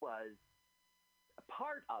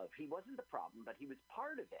part of. He wasn't the problem, but he was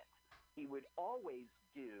part of it. He would always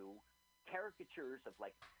do caricatures of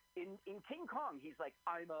like in King Kong. He's like,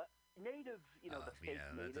 I'm a native, the fake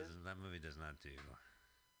native. That movie does not do.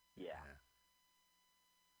 Yeah.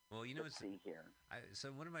 Well, Let's see here.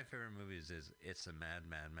 So one of my favorite movies is It's a Mad,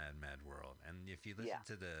 Mad, Mad, Mad World. And if you listen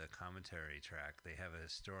to the commentary track, they have a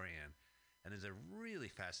historian, and there's a really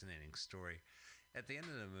fascinating story. At the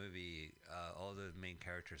end of the movie, all the main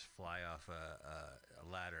characters fly off a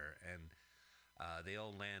ladder, and they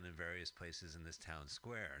all land in various places in this town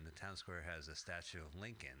square. And the town square has a statue of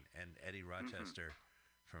Lincoln, and Eddie Rochester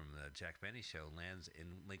from the Jack Benny show lands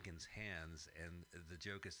in Lincoln's hands, and the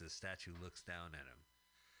joke is the statue looks down at him.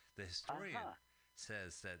 The historian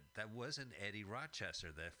says that wasn't Eddie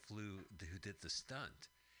Rochester who did the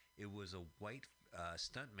stunt. It was a white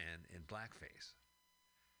stuntman in blackface.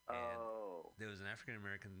 And there was an African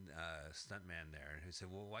American stuntman there who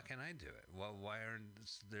said, "Well, why can't I do it? Well, why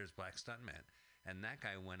aren't there's black stuntmen?" And that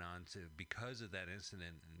guy went on to, because of that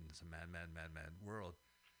incident in It's a Mad, Mad, Mad, Mad World,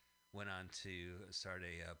 went on to start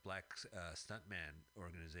a black stuntman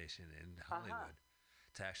organization in Hollywood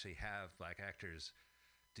to actually have black actors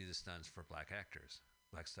do the stunts for black actors,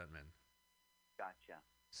 black stuntmen. Gotcha.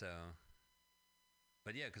 So,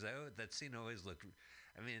 but yeah, because that scene always looked.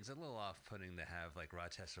 I mean, it's a little off-putting to have like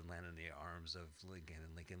Rochester land in the arms of Lincoln,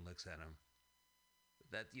 and Lincoln looks at him.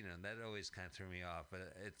 That that always kind of threw me off, but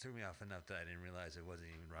it threw me off enough that I didn't realize it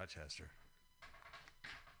wasn't even Rochester.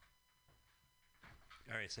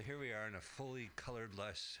 All right, so here we are in a fully colored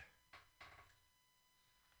lush.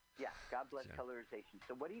 Yeah, God bless colorization.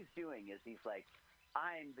 So what he's doing is he's like,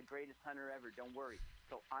 I'm the greatest hunter ever, don't worry.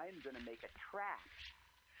 So I'm going to make a trap.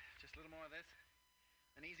 Just a little more of this.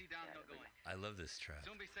 An easy downhill going. I love this trap.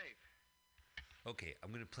 Soon be safe. Okay,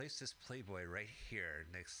 I'm going to place this Playboy right here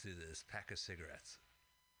next to this pack of cigarettes.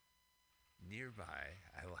 Nearby,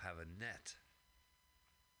 I will have a net.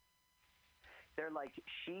 They're like,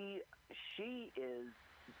 she is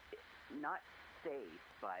not safe,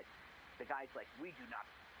 but the guy's like, we do not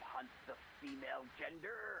hunt the female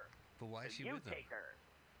gender. But why is she with him? You take her.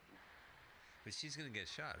 But she's going to get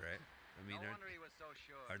shot, right? I mean, no wonder he was so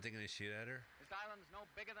sure. Aren't they going to shoot at her? This island's no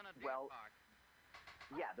bigger than a deer park.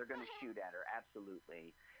 Yeah, they're going to shoot at her,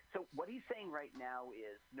 absolutely. So what he's saying right now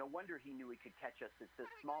is, no wonder he knew he could catch us. It's as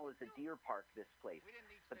small as a deer park, this place.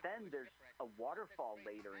 But then there's a waterfall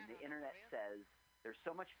later, and the internet says there's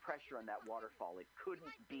so much pressure on that waterfall, it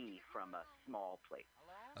couldn't be from a small place.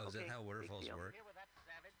 Oh, is that how waterfalls work?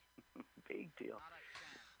 Big deal.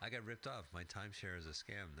 I got ripped off. My timeshare is a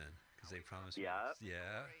scam then, because they promised me.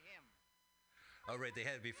 Yeah. Oh, right. They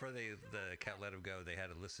had, before the cat let him go, they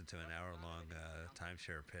had to listen to an hour-long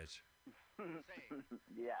timeshare pitch.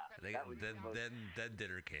 Yeah. Then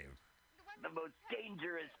dinner came. The most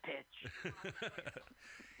dangerous pitch.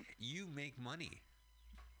 You make money.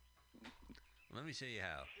 Let me show you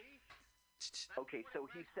how. Okay, so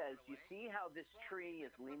he says, you see how this tree is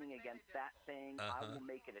leaning against that thing? I will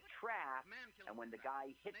make it a trap, and when the guy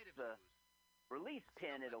hits the release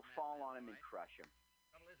pin, it'll fall on him and crush him.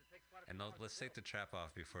 And let's take the trap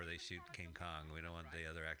off before they shoot King Kong. We don't want the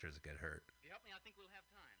other actors to get hurt. If you help me, I think we'll have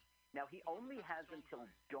time. Now, he only has until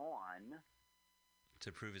dawn to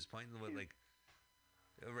prove his point. Like,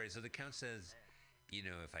 right, so the count says,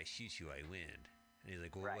 if I shoot you, I win. And he's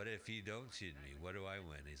like, well, what if you don't shoot me? What do I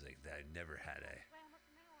win? He's like, I never had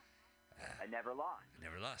I never lost. I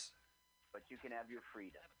never lost. But you can have your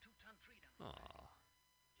freedom. Aww.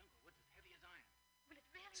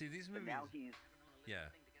 See, these movies... But now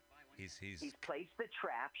he's placed the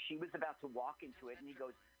trap. She was about to walk into it, and he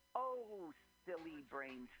goes, oh, silly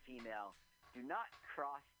brained female, do not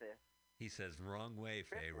cross this. He says, wrong way,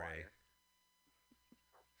 Fay Ray.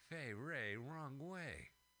 Fay Ray, wrong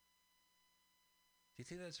way. Do you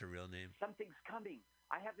think that's her real name? Something's coming.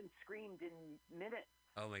 I haven't screamed in minutes.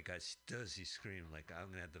 Oh my gosh, does he scream? Like, I'm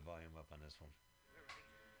going to have the volume up on this one.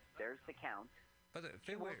 There's the count. But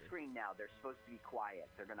She won't scream now. They're supposed to be quiet.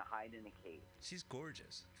 They're going to hide in a cave. She's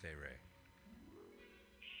gorgeous, Fay Ray.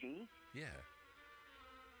 She? Yeah.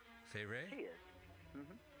 Fay Ray? She is.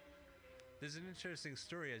 Mm-hmm. There's an interesting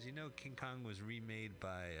story. As you know, King Kong was remade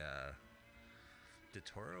by Del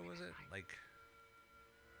Toro, was it?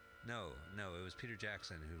 No, it was Peter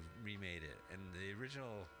Jackson who remade it. And the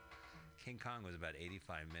original King Kong was about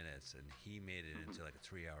 85 minutes, and he made it into like a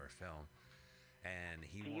 3-hour film. And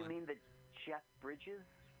he Do you mean the Jeff Bridges?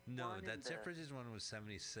 No, that Jeff Bridges one was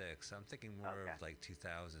 76. I'm thinking more of like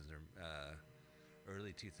 2000s or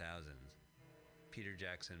early 2000s. Peter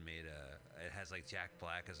Jackson made it has like Jack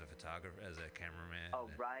Black as a photographer, as a cameraman. Oh,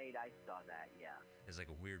 right. I saw that, yeah. There's like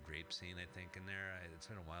a weird rape scene, I think, in there. It's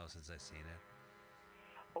been a while since I've seen it.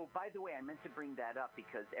 Oh, by the way, I meant to bring that up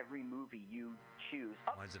because every movie you choose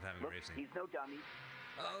winds up having a rape scene. He's no dummy.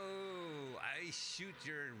 Oh, I shoot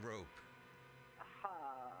your rope.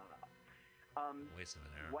 Waste of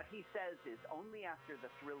an arrow. What he says is only after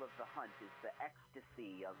the thrill of the hunt is the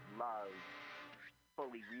ecstasy of love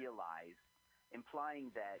fully realized,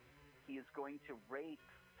 implying that he is going to rape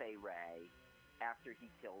Fay Ray after he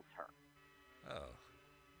kills her. Oh.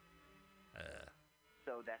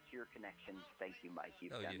 So that's your connection. Thank you, Mike.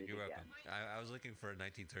 You're welcome. I was looking for a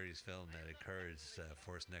 1930s film that encouraged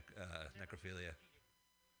forced necrophilia.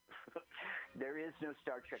 There is no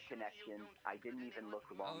Star Trek connection. I didn't even look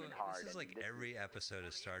long and hard. This is like every episode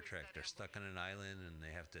of Star Trek. They're stuck on an island and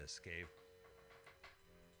they have to escape.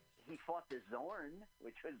 He fought the Zorn,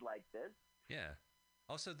 which was like this. Yeah.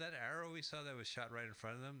 Also, that arrow we saw that was shot right in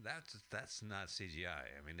front of them, that's not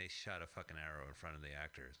CGI. I mean, they shot a fucking arrow in front of the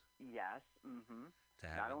actors. Yes. Mm-hmm.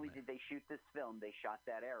 Not only did they shoot this film, they shot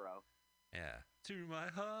that arrow. Yeah. To my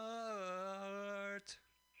heart.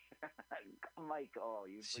 Mike,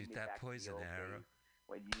 you shoot that poison arrow.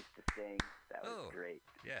 When you used to sing, that was great.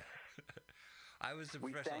 Yeah. I was the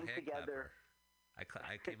professional hand together. Clapper.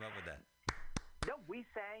 I came up with that. No, you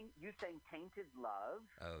sang Tainted Love.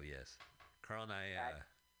 Oh, yes. Carl and I,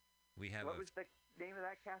 what was the name of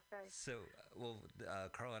that cafe? So,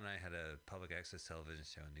 Carl and I had a public access television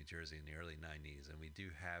show in New Jersey in the early 90s, and we do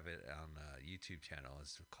have it on a YouTube channel.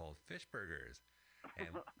 It's called Fish Burgers. And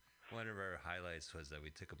one of our highlights was that we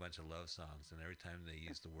took a bunch of love songs, and every time they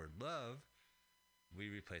used the word love, we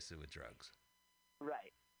replaced it with drugs.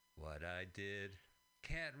 Right. What I did,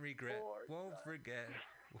 can't regret, won't forget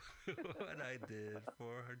what I did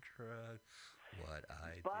for a drug. What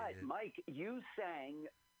I did. But, Mike, you sang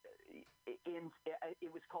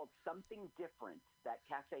it was called Something Different, that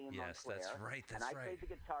cafe in Montclair. Yes, that's right. And I played the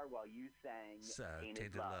guitar while you sang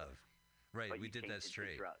Tainted Love. Right, but we did that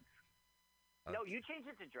straight. Drugs. No, you changed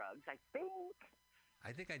it to drugs, I think.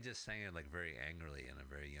 I think I just sang it like very angrily in a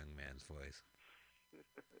very young man's voice.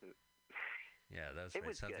 Yeah, that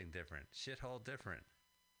was something different. Shithole different.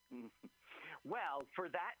 Well, for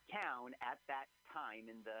that town at that time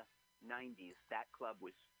in the 90s, that club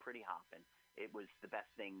was pretty hopping. It was the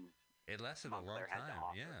best thing. It lasted a long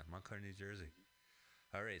time. Yeah, Montclair, New Jersey.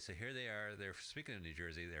 All right, so here they are. They're speaking of New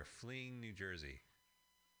Jersey. They're fleeing New Jersey.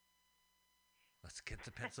 Let's get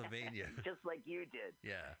to Pennsylvania. Just like you did.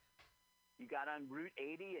 Yeah. You got on Route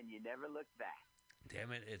 80 and you never looked back.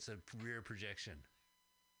 Damn it, it's a rear projection.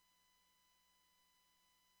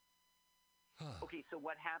 Okay, so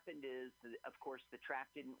what happened is, of course, the track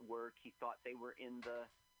didn't work. He thought they were in the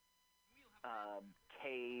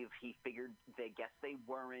cave. He figured they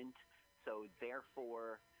weren't. So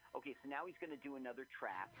therefore, okay, so now he's going to do another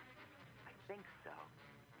track. I think so.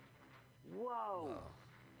 Whoa.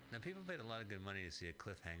 Now, people paid a lot of good money to see a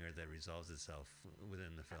cliffhanger that resolves itself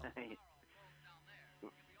within the film.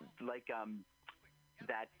 Like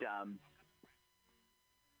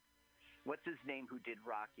what's his name who did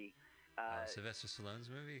Rocky? Sylvester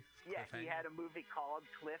Stallone's movie? Yeah, he had a movie called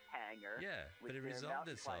Cliffhanger. Yeah, but it resolved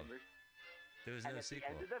itself. There was no sequel.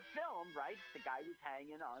 At the end of the film, right, the guy was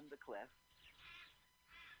hanging on the cliff.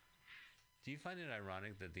 Do you find it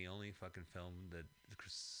ironic that the only fucking film that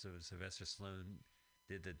Sylvester Stallone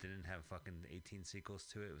did that didn't have fucking 18 sequels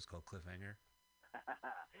to it was called Cliffhanger?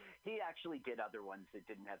 He actually did other ones that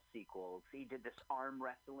didn't have sequels. He did this arm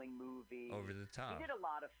wrestling movie. Over the Top. He did a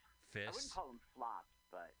lot of... Fist. I wouldn't call them flops,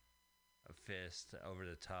 but... A Fist, Over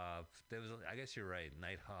the Top. There was, I guess you're right,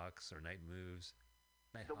 Nighthawks or Night Moves.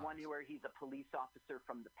 The one where he's a police officer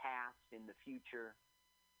from the past in the future.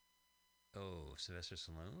 Oh, Sylvester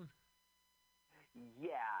Stallone?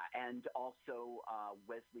 Yeah, and also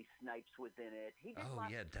Wesley Snipes was in it. He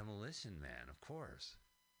did Demolition Man, of course.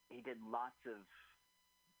 He did lots of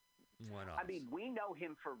one-offs. I mean, we know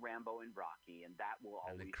him for Rambo and Rocky, and that will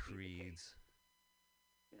always be the Creeds. Be the case.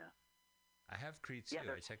 Yeah. I have Creed too.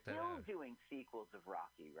 I checked that out. Still doing sequels of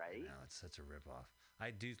Rocky, right? No, it's such a ripoff.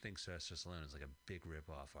 I do think Sylvester Stallone is like a big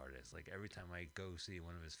ripoff artist. Like every time I go see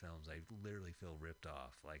one of his films, I literally feel ripped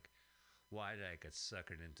off. Like, why did I get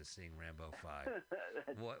suckered into seeing Rambo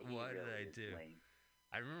 5? what did I do? Lame.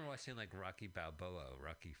 I remember watching like Rocky Balboa,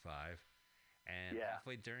 Rocky 5, and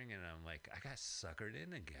halfway during it, I'm like, I got suckered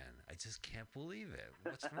in again. I just can't believe it.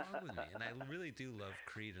 What's wrong with me? And I really do love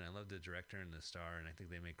Creed, and I love the director and the star, and I think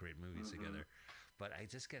they make great movies together. But I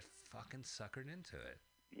just get fucking suckered into it.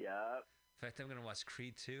 Yeah. In fact, I'm going to watch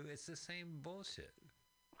Creed 2. It's the same bullshit.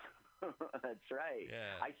 That's right.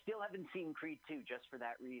 Yeah. I still haven't seen Creed 2 just for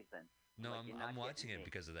that reason. No, I'm watching it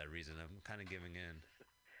because of that reason. I'm kind of giving in.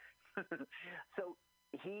 So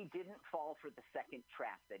he didn't fall for the second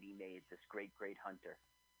trap that he made, this Great Great Hunter.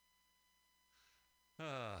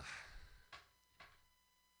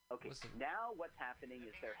 Okay, now what's happening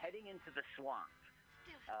is they're heading into the swamp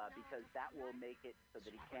because that will make it so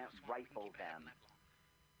that he can't rifle them.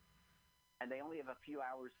 And they only have a few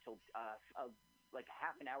hours till, like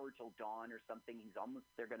half an hour till dawn or something.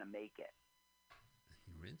 They're going to make it.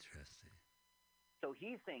 Interesting. So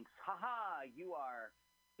he thinks, you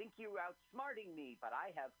think you're outsmarting me, but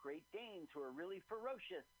I have Great Danes who are really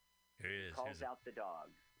ferocious. Here he is. Calls out the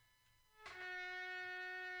dog.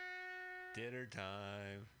 Dinner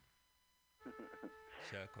time.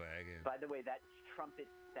 Chuck wagon. By the way, that trumpet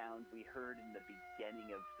sound we heard in the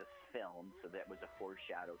beginning of the film, so that was a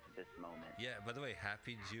foreshadow to this moment. Yeah, by the way,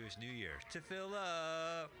 Happy Jewish New Year. To fill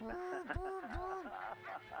up.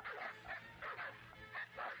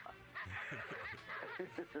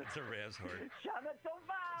 It's a Rams horn. Shana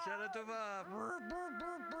Tova! Shana Tova!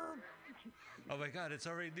 Oh my God, it's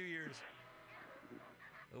already New Year's.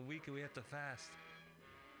 A week and we have to fast.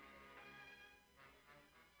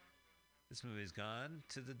 This movie's gone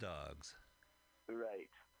to the dogs. Right,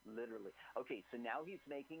 literally. Okay, so now he's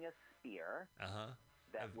making a spear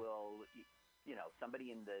that will,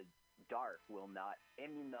 somebody in the dark will not,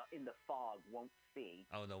 in the fog won't see.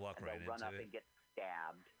 Oh, and they'll walk right into it. They'll run up and get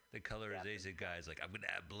stabbed. The colorization guy's like, I'm going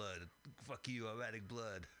to add blood. Fuck you, I'm adding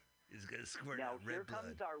blood. He's going to squirt out red blood. Now, here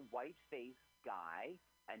comes our white-faced guy,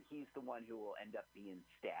 and he's the one who will end up being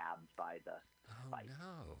stabbed by the fight.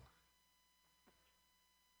 No.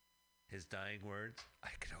 His dying words,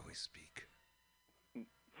 I can always speak.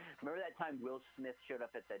 Remember that time Will Smith showed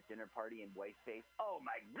up at that dinner party in whiteface? Oh,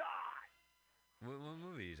 my God! What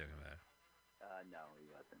movie are you talking about? No,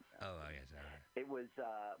 he wasn't. I guess. All right. It was,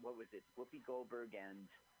 what was it? Whoopi Goldberg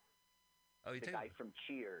and the guy from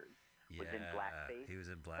Cheers was in blackface. He was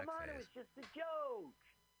in blackface. Come on, it was just a joke.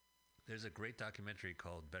 There's a great documentary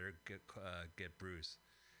called Better Get Bruce,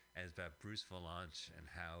 and it's about Bruce Valanche and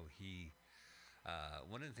how he...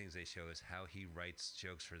 one of the things they show is how he writes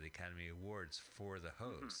jokes for the Academy Awards for the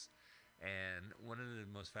hosts. And one of the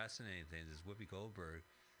most fascinating things is Whoopi Goldberg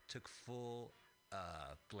took full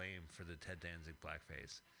blame for the Ted Danzig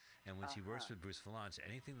blackface. And when she works with Bruce Valanche,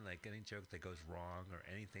 anything like any joke that goes wrong or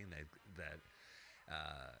anything that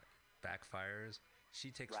backfires,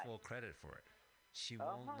 she takes full credit for it. She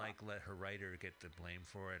won't let her writer get the blame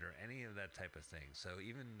for it or any of that type of thing. So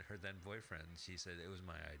even her then boyfriend, she said it was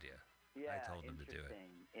my idea. Yeah, I told him to do it.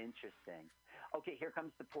 Interesting. Okay, here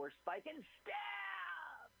comes the poor Spike and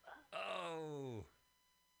stab! Oh!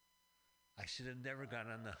 I should have never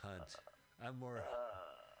gone on the hunt. I'm more...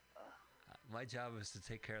 my job is to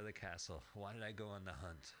take care of the castle. Why did I go on the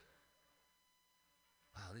hunt?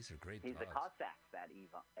 Wow, these are great dogs. He's a Cossack, that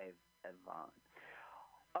Ivan.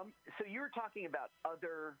 So you were talking about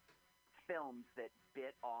other films that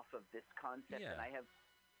bit off of this concept, and I have...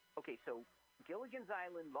 Okay, so... Gilligan's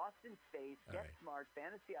Island, Lost in Space, Get Smart,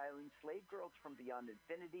 Fantasy Island, Slave Girls from Beyond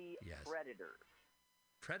Infinity, Predator.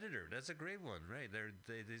 Predator, that's a great one, right?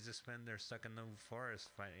 They just spend they're stuck in the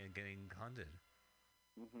forest fighting and getting hunted.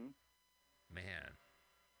 Man,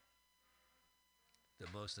 the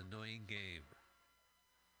most annoying game.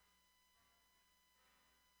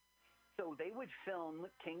 So they would film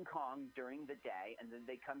King Kong during the day, and then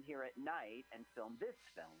they come here at night and film this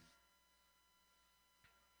film.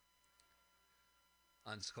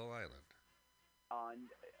 On Skull Island.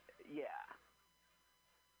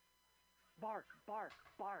 Bark, bark,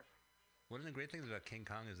 bark. One of the great things about King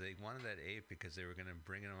Kong is they wanted that ape because they were going to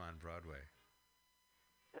bring him on Broadway.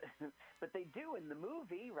 But they do in the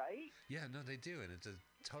movie, right? Yeah, no, they do, and it's a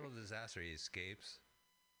total disaster. He escapes.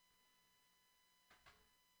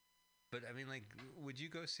 But, I mean, like, would you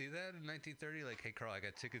go see that in 1930? Like, hey, Carl, I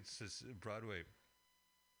got tickets to Broadway.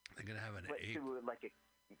 They're going to have an ape.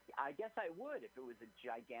 I guess I would if it was a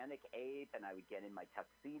gigantic ape and I would get in my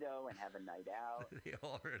tuxedo and have a night out. They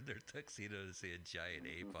all are in their tuxedo to see a giant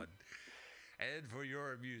ape on. And for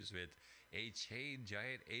your amusement, a chained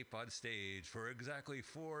giant ape on stage for exactly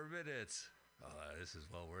 4 minutes. Oh, this is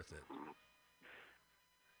well worth it.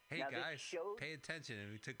 Hey, now guys, pay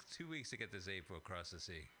attention. It took 2 weeks to get this ape across the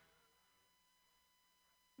sea.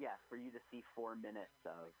 Yeah, for you to see 4 minutes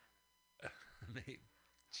of...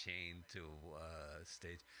 chained to a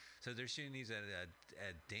stage. So they're shooting these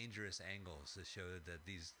at dangerous angles to show that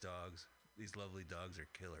these lovely dogs are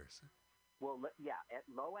killers. Well, yeah, at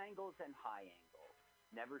low angles and high angles,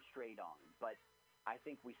 never straight on. But I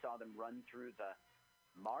think we saw them run through the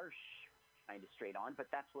marsh kind of straight on, but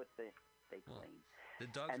that's what they claim. The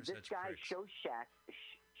dogs and are such pricks.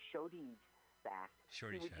 Shody Sack,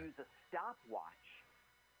 he would use a stopwatch.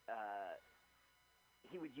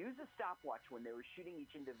 He would use a stopwatch when they were shooting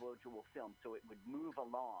each individual film so it would move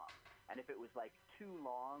along. And if it was like too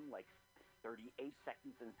long, like 38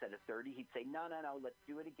 seconds instead of 30, he'd say, no, let's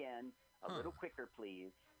do it again. A little quicker,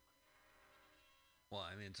 please. Well,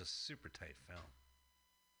 I mean, it's a super tight film.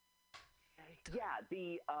 Yeah,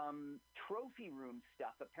 the trophy room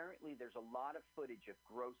stuff, apparently there's a lot of footage of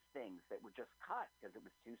gross things that were just cut because it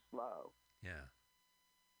was too slow. Yeah.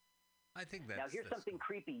 I think that's... Now, here's something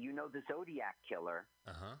creepy. You know the Zodiac Killer.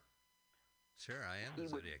 Uh-huh. Sure, I am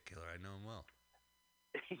the Zodiac Killer. I know him well.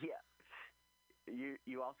 Yeah.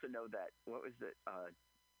 You also know that, what was it?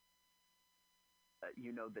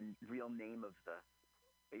 You know the real name of the...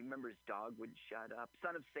 You remember his dog wouldn't shut up?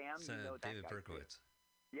 Son of Sam? You know that David guy Berkowitz.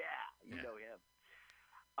 Too. Yeah, you know him.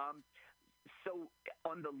 So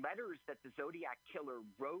on the letters that the Zodiac Killer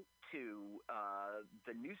wrote to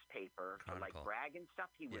the newspaper, to like brag and stuff,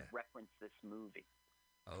 he would reference this movie.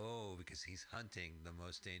 Oh, because he's hunting the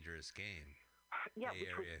most dangerous game. Yeah, Bay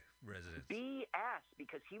Area residents. BS,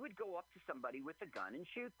 because he would go up to somebody with a gun and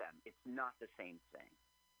shoot them. It's not the same thing.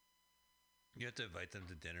 You have to invite them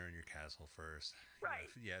to dinner in your castle first. Right.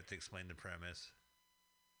 You have to explain the premise.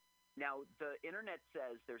 Now, the internet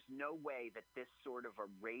says there's no way that this sort of a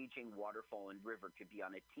raging waterfall and river could be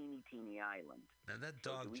on a teeny, teeny island. Now, that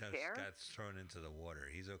dog just got thrown into the water.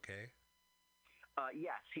 He's okay?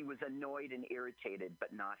 Yes, he was annoyed and irritated,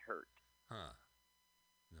 but not hurt. Huh.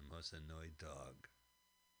 The most annoyed dog.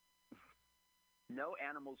 No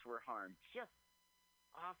animals were harmed. Just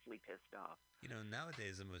awfully pissed off. You know,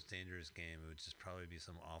 nowadays the most dangerous game would just probably be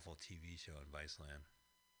some awful TV show in Viceland.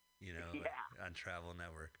 You know, on Travel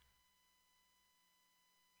Network.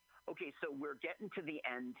 Okay, so we're getting to the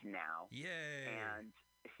end now. Yay! And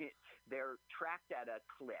they're trapped at a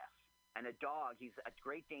cliff. And a dog, a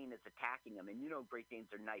Great Dane is attacking him. And you know Great Danes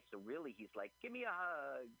are nice, so really he's like, give me a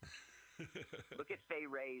hug. Look at Faye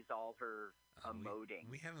Ray's, all her emoting.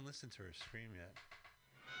 We haven't listened to her scream yet.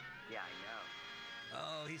 Yeah, I know.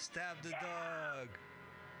 Oh, he stabbed the dog.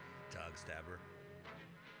 Dog stabber.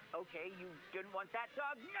 Okay, you didn't want that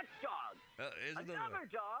dog? Next dog. Another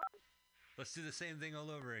dog. Let's do the same thing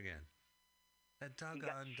all over again. That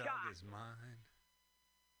doggone dog is mine.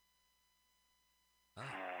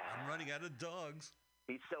 I'm running out of dogs.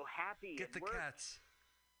 He's so happy. Get the cats.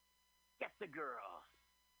 Get the girl.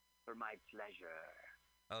 For my pleasure.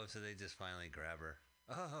 Oh, so they just finally grab her.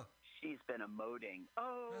 Oh. She's been emoting.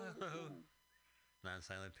 Oh.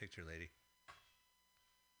 Non-silent picture lady.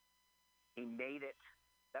 He made it.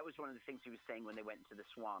 That was one of the things he was saying when they went into the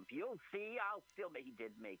swamp. You'll see, he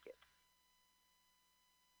did make it.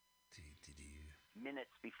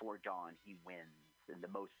 Minutes before dawn, he wins in the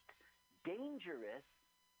most dangerous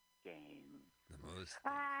game. The most...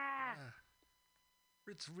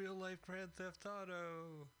 It's real-life Grand Theft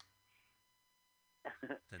Auto.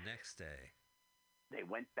 The next day, they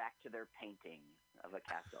went back to their painting of a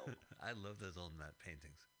castle. I love those old matte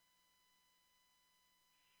paintings.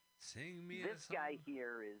 Sing me this guy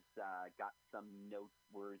here is got some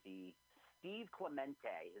noteworthy. Steve Clemente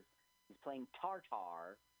he's playing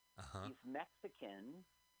Tartar. He's Mexican.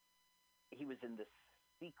 He was in The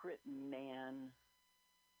Secret Man.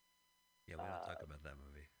 Yeah, we don't talk about that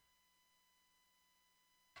movie.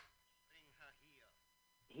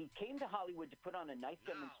 He came to Hollywood to put on a knife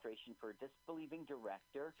demonstration for a disbelieving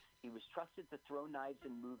director. He was trusted to throw knives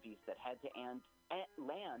in movies that had to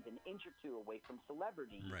land an inch or two away from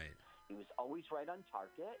celebrities. Right. He was always right on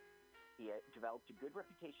target. He had developed a good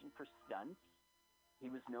reputation for stunts. He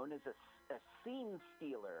was known as a scene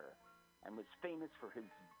stealer and was famous for his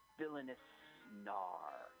villainous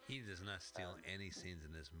snarl. He does not steal any scenes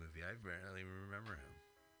in this movie. I barely remember him.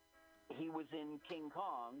 He was in King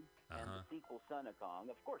Kong and the sequel Son of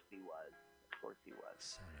Kong. Of course he was.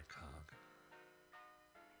 Son of Kong.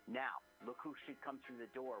 Now, look who should come through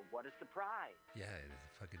the door. What a surprise. Yeah, the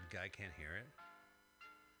fucking guy can't hear it.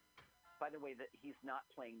 By the way, he's not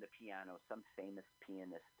playing the piano. Some famous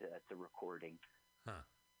pianist at the recording. Huh.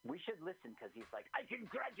 We should listen because he's like, I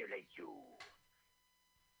congratulate you.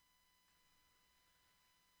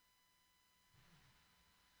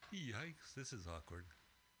 Yikes, this is awkward.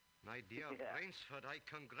 My dear Rainsford, I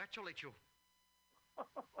congratulate you.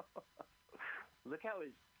 Look how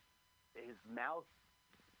his mouth,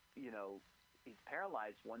 he's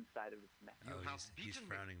paralyzed one side of his mouth. He's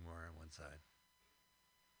frowning more on one side.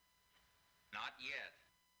 Not yet.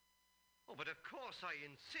 Oh, but of course I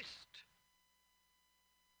insist.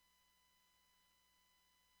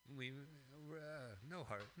 No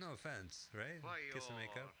offense, right? Why, Kiss and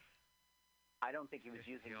make up. I don't think he was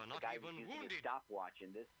using the guy was using his stopwatch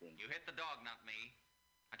in this scene. You hit the dog, not me.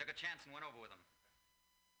 I took a chance and went over with him.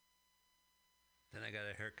 Then I got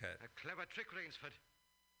a haircut. A clever trick, Rainsford.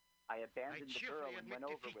 I abandoned the girl and went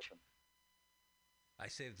over with him. I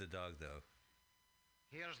saved the dog, though.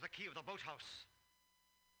 Here's the key of the boathouse.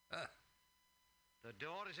 The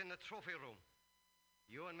door is in the trophy room.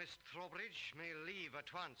 You and Miss Trowbridge may leave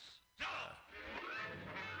at once.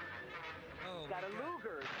 Oh, got a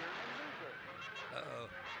Luger, German Luger. Uh-oh.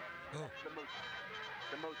 Oh. That's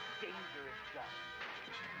the most dangerous gun.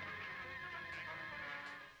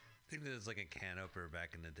 I think that was like a can opener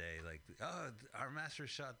back in the day. Like, our master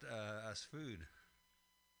shot us food.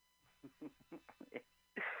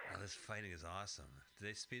 This fighting is awesome. Did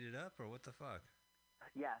they speed it up or what the fuck?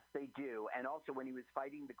 Yes, they do. And also, when he was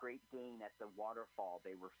fighting the Great Dane at the waterfall,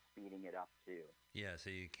 they were speeding it up too. Yeah, so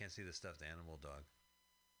you can't see the stuffed animal dog.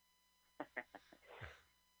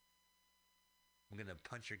 I'm gonna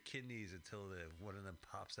punch your kidneys until one of them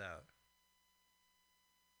pops out.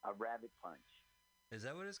 A rabbit punch. Is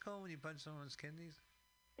that what it's called when you punch someone's kidneys?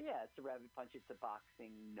 Yeah, it's a rabbit punch. It's a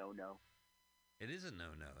boxing no-no. It is a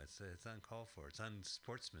no-no. It's uncalled for. It's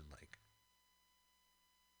unsportsmanlike.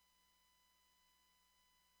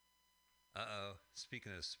 Uh-oh.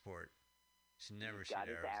 Speaking of sport, you should never shoot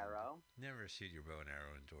arrows. Never shoot your bow and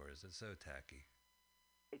arrow indoors. It's so tacky.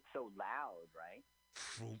 It's so loud, right?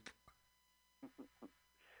 Foomp.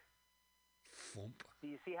 Foomp. Do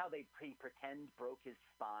you see how he pretend broke his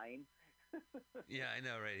spine? Yeah, I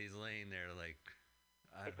know, right? He's laying there like...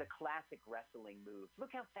 It's a classic wrestling move.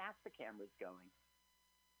 Look how fast the camera's going.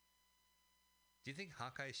 Do you think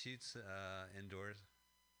Hawkeye shoots indoors?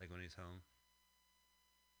 Like when he's home?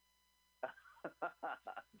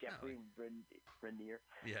 Jeffrey Renier.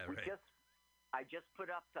 Yeah, right. I just put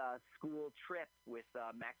up a school trip with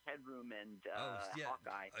Max Headroom and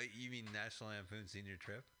Hawkeye. You mean National Lampoon Senior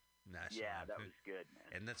Trip? That was good, man.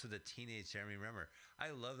 And that's with the teenage Jeremy Renner.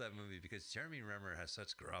 I love that movie because Jeremy Renner has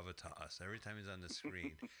such gravitas. Every time he's on the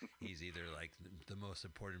screen, he's either like the most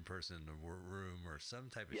important person in the room or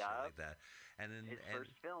some type of shit like that. And then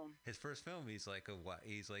his first film, he's like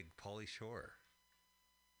Pauly Shore.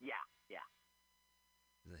 Yeah.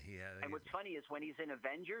 And what's funny is when he's in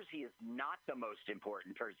Avengers, he is not the most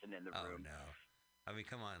important person in the room. Oh no, I mean,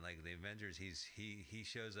 come on, like the Avengers, he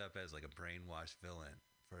shows up as like a brainwashed villain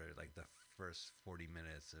for like the first 40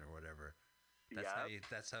 minutes or whatever. That's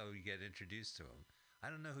how you get introduced to him.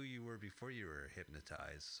 I don't know who you were before you were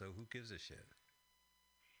hypnotized, so who gives a shit?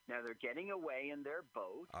 Now they're getting away in their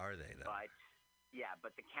boat. Are they though?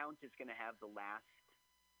 But the Count is going to have the last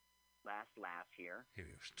laugh here. Here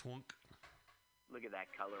goes twunk. Look at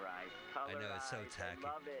that colorized. I know, it's so tacky.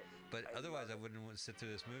 I love it. But otherwise, I wouldn't want to sit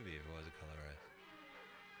through this movie if it wasn't colorized.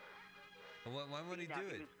 Well, why would he do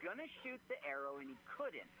it? He was going to shoot the arrow and he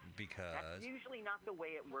couldn't. Because? That's usually not the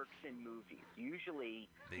way it works in movies.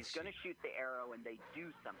 Usually, he's going to shoot the arrow and they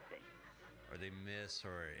do something. Or they miss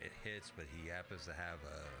or it hits, but he happens to have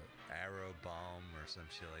a arrow bomb or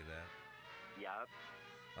some shit like that. Yup.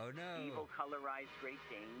 Oh, no. Evil colorized Great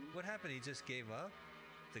Dane. What happened? He just gave up?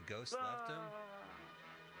 The ghost left him?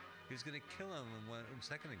 He was going to kill him a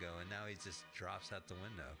second ago, and now he just drops out the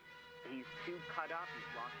window. He's too cut up. He's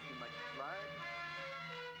lost too much blood.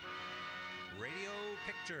 Radio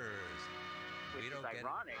Pictures. Which is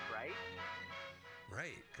ironic, right?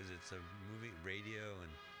 Right, because it's a movie, radio,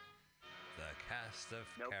 and the cast of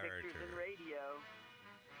No characters. pictures in radio.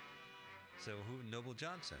 So who? Noble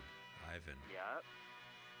Johnson. Ivan. Yep.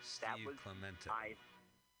 Steve Clemento.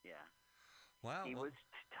 Yeah. Wow. He was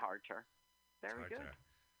Tartar. Very good.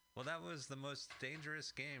 Well, that was the most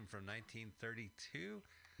dangerous game from 1932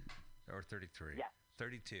 or 33. Yeah.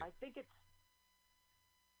 32. I think it's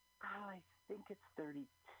 30.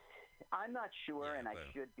 I'm not sure, and I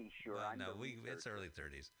should be sure. Well, it's early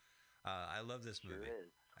 30s. I love this movie. Sure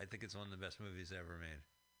is. I think it's one of the best movies ever made.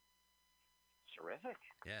 Terrific.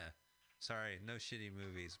 Yeah. Sorry, no shitty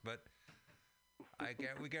movies, but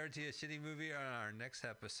we guarantee a shitty movie on our next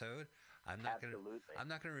episode. I'm not going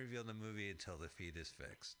to reveal the movie until the feed is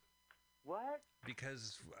fixed. What?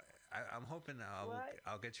 Because I'm hoping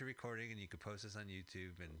I'll get your recording and you can post this on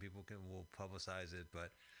YouTube and people will publicize it.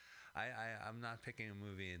 But I'm not picking a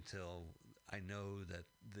movie until I know that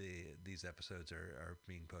these episodes are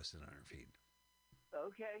being posted on our feed.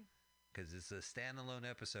 Okay. Because it's a standalone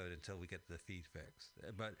episode until we get the feed fixed.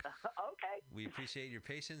 But okay. We appreciate your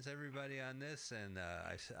patience, everybody, on this. And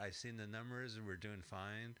I've seen the numbers. We're doing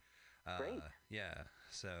fine. Great. Yeah.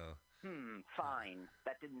 So. Fine.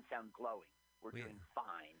 That didn't sound glowing. We're doing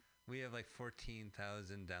fine. We have like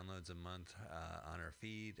 14,000 downloads a month on our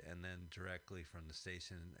feed, and then directly from the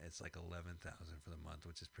station, it's like 11,000 for the month,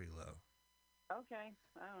 which is pretty low. Okay.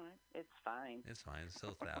 All right. It's fine. It's fine. It's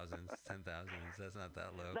still thousands, 10,000s. That's not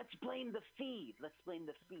that low. Let's blame the feed.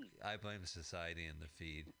 I blame society and the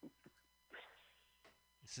feed.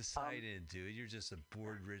 Society, dude. You're just a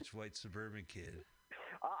bored, rich, white suburban kid.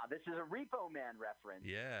 This is a Repo Man reference.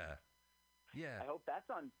 Yeah. I hope that's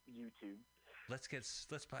on YouTube. Let's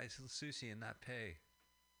buy sushi and not pay.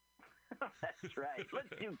 That's right. Let's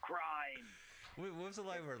do crime. What was the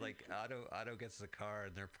line where like Otto gets the car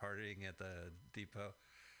and they're partying at the depot,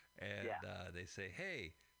 and they say,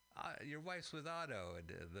 "Hey, your wife's with Otto," and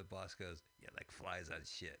the boss goes, "Yeah, like flies on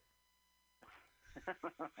shit."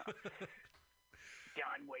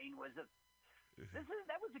 John Wayne was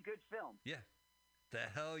that was a good film. Yeah, the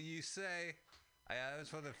hell you say? It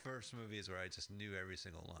was one of the first movies where I just knew every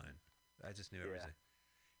single line. I just knew everything.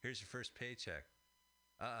 Here's your first paycheck.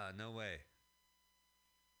 No way.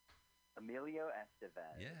 Emilio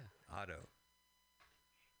Estevez. Yeah, Otto.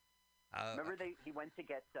 Remember he went to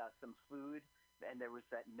get some food, and there was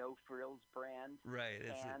that No Frills brand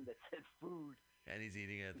can that said food. And he's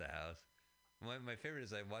eating it at the house. My favorite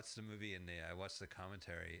is I watched the movie and I watched the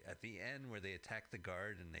commentary at the end where they attack the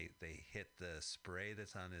guard and they hit the spray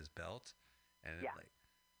that's on his belt, and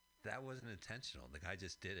that wasn't intentional. The guy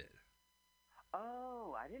just did it.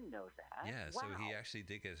 Oh, I didn't know that. Yeah, wow. So he actually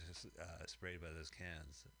did get sprayed by those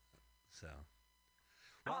cans. So,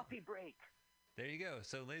 coffee break. There you go.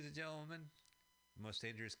 So, ladies and gentlemen, Most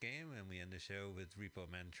Dangerous Game, and we end the show with Repo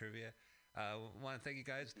Man Trivia. Want to thank you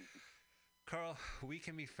guys. Carl, we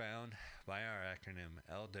can be found by our acronym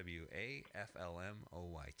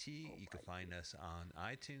LWAFLMOYT. You can find us on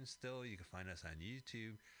iTunes still. You can find us on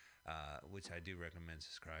YouTube, which I do recommend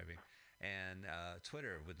subscribing. And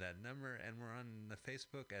Twitter with that number. And we're on the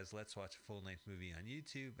Facebook as Let's Watch a Full-Length Movie on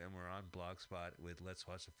YouTube. And we're on Blogspot with Let's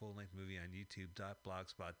Watch a Full-Length Movie on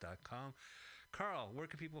YouTube.blogspot.com. Carl, where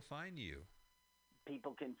can people find you?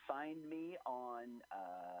 People can find me on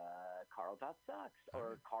carl.sucks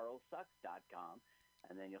or carlsucks.com.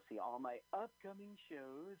 And then you'll see all my upcoming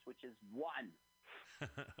shows, which is one.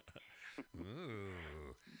 Ooh.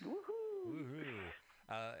 Woohoo. Woohoo.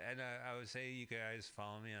 And I would say you guys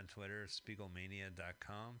follow me on Twitter,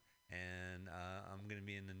 spiegelmania.com. And I'm going to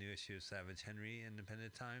be in the new issue of Savage Henry,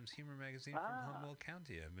 Independent Times Humor Magazine from Humboldt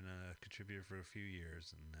County. I've been a contributor for a few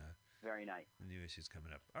years, and very nice. The new issue's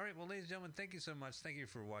coming up. All right, well, ladies and gentlemen, thank you so much. Thank you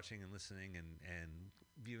for watching and listening and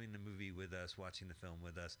viewing the movie with us, watching the film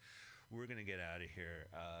with us. We're going to get out of here.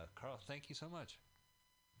 Carl, thank you so much.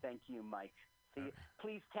 Thank you, Mike. See,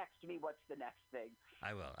 please text me what's the next thing.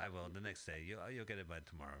 I will. The next day. You'll get it by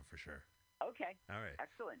tomorrow for sure. Okay. All right.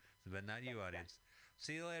 Excellent. But not you, audience.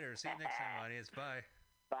 See you later. See you next time, audience. Bye.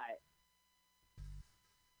 Bye.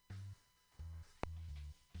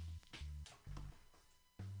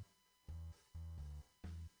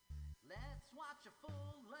 Let's watch a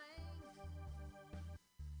full-length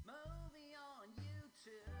movie on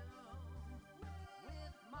YouTube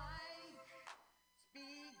with Mike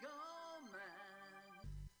Spiegelman.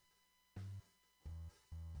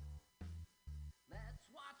 Let's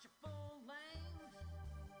watch a full-length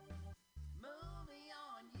movie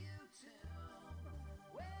on YouTube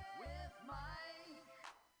with Mike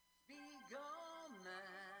Spiegelman.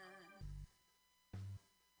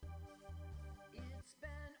 It's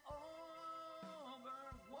been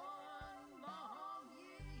over 1 long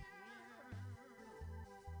year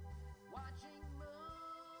watching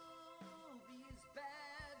movies,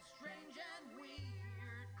 bad, strange, and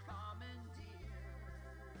weird,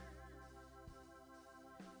 commandeered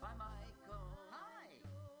by Michael. Hi,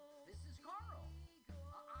 this is Carl.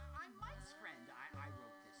 I'm Mike's friend. I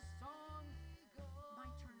wrote this song. My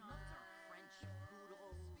turn-ons are French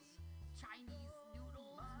poodles, Chinese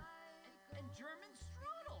noodles, and German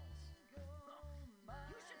strudels.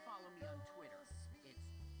 You should follow me on Twitter. It's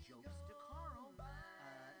Jokes to Carl.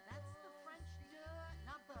 That's the French duh,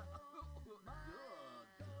 not the duh.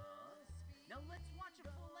 Now let's watch a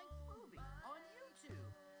full-length movie on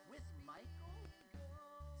YouTube with Michael Spiegel.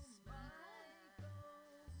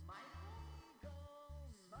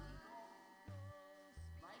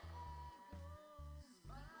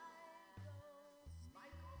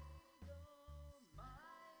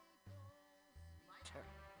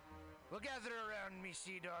 We'll gather around me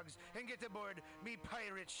sea dogs and get aboard me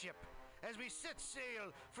pirate ship as we set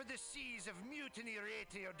sail for the seas of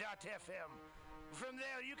MutinyRadio.fm. From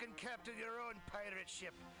there, you can captain your own pirate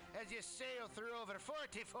ship as you sail through over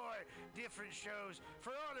 44 different shows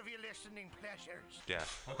for all of your listening pleasures. Yeah.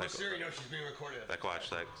 Uncle Siri knows she's being recorded. Like,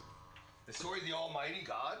 watch that. The story of the Almighty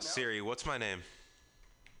God? No? Siri, what's my name?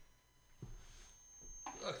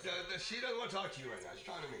 Look, she doesn't want to talk to you right now. She's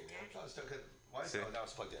trying to meet me. I'm trying to still get... Why is it? Oh, now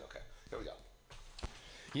it's plugged in. Okay. Here we go.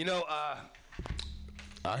 You know,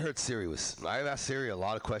 I heard Siri was. I've asked Siri a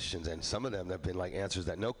lot of questions, and some of them have been like answers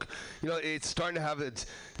that it's starting to have it.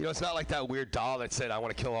 It's not like that weird doll that said, "I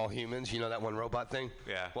want to kill all humans." You know that one robot thing.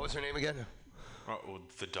 Yeah. What was her name again?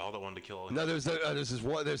 The doll that wanted to kill all humans. No, there's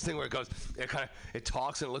this thing where it goes. It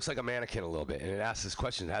talks and it looks like a mannequin a little bit, and it asks this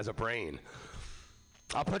question. It has a brain.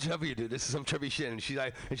 I'll punch it up for you, dude. This is some trippy shit. And she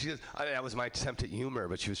goes, that was my attempt at humor,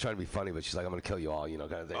 but she was trying to be funny. But she's like, I'm gonna kill you all,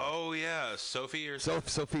 kind of thing. Oh yeah, Sophie or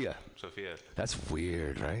Sophia. Sophia. That's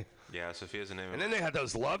weird, right? Yeah, Sophia's the name. And then they had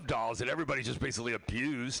those love dolls that everybody just basically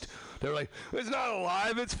abused. They were like, it's not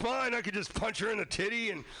alive, it's fine. I could just punch her in the titty,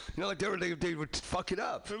 and they would fuck it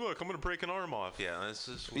up. Hey, look, I'm gonna break an arm off. Yeah, this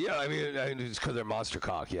is. Yeah, I mean, it's because they're monster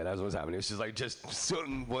cock. Yeah, that's what's happening. It was just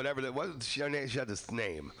like whatever that was. She had this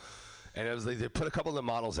name. And it was like they put a couple of the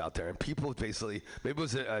models out there, and people basically, maybe it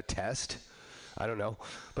was a test, I don't know,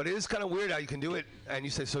 but it is kind of weird how you can do it. And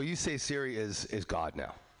you say Siri is God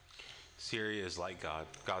now. Siri is like God,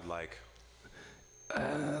 godlike.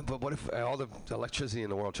 But what if all the electricity in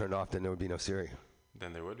the world turned off? Then there would be no Siri.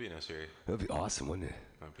 Then there would be no Siri. It would be awesome, wouldn't it?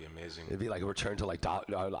 That'd be amazing. It'd be like a return to like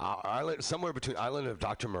Island, somewhere between Island of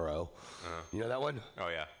Dr. Moreau. You know that one? Oh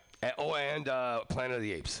yeah. And Planet of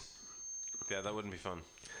the Apes. Yeah, that wouldn't be fun.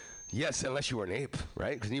 Yes, unless you were an ape,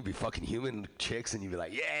 right? Because you'd be fucking human chicks, and you'd be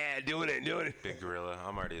like, yeah, doing it. Big gorilla.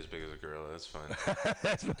 I'm already as big as a gorilla. That's fine.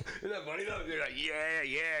 Isn't that funny, though? You're like,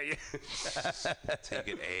 yeah.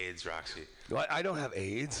 Taking AIDS, Roxy. What? I don't have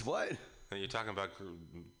AIDS. What? You're talking about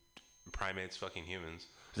primates fucking humans.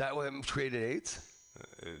 Is that what created AIDS?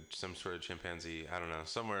 Some sort of chimpanzee. I don't know.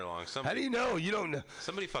 Somewhere along. How do you know? You don't know.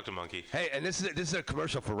 Somebody fucked a monkey. Hey, and this is a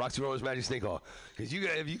commercial for Roxy Rollers Magic Snake Oil. Because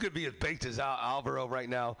if you could be as baked as Alvaro right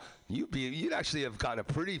now, you'd actually have gotten a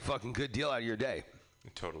pretty fucking good deal out of your day.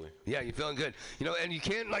 Totally. Yeah, you're feeling good. And you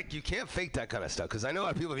can't fake that kind of stuff. Because I know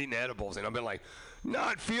how people have eaten edibles, and I've been like,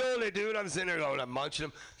 not feeling it, dude. I'm sitting there going, I'm munching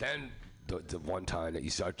them. Then the one time that you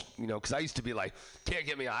start, because I used to be like, can't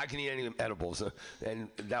get me, I can eat any edibles. And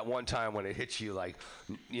that one time when it hits you, like,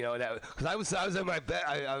 that, because I was at my bed,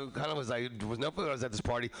 I kind of was like, I was at this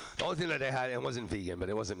party. The only thing that they had, it wasn't vegan, but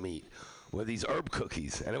it wasn't meat, were these herb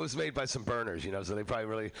cookies. And it was made by some burners, so they probably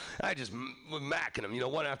really, I just was macking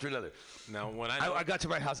them, one after another. Now, when I got to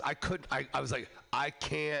my house, I was like, I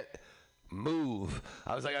can't move.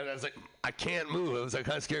 I was like, I can't move. It was like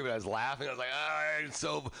kind of scary, but I was laughing. I was like, all right.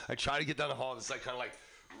 So I tried to get down the hall. It's like kind of like,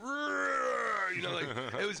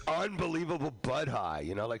 it was unbelievable bud high.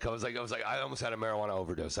 Like I was like, I almost had a marijuana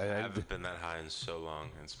overdose. I haven't been that high in so long.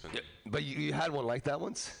 It's been. Yeah, but you had one like that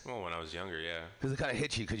once? Well, when I was younger, yeah. Because it kind of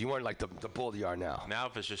hit you, because you weren't like the bull you are now. Now,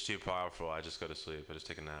 if it's just too powerful, I just go to sleep. I just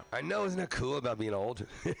take a nap. I know, isn't that cool about being old?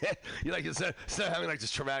 You like instead of having like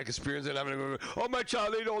this traumatic experience and having to go, oh my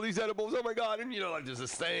child ate all these edibles, oh my god, and like there's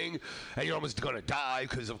this thing, and you're almost gonna die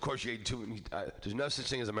because of course you ate too many. There's no such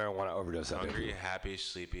thing as a marijuana overdose. Hungry, happy,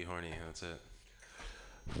 sleepy, horny. That's it.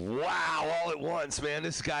 Wow, all at once, man.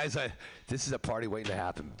 This is a party waiting to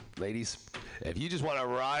happen. Ladies, if you just want to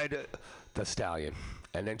ride the stallion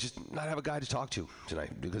and then just not have a guy to talk to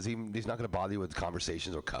tonight, because he's not going to bother you with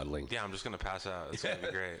conversations or cuddling. Yeah, I'm just going to pass out. It's going to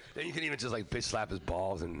be great. Then you can even just like bitch slap his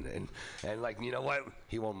balls and like, you know what?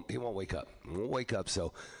 He won't wake up. He won't wake up.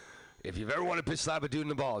 So if you've ever wanted to bitch slap a dude in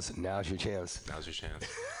the balls, now's your chance. Now's your chance.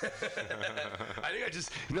 I think I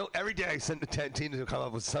just, every day I send the team to come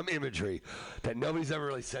up with some imagery that nobody's ever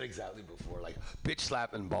really said exactly before. Like bitch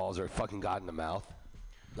slapping balls or fucking God in the mouth.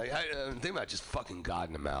 Like, think about just fucking God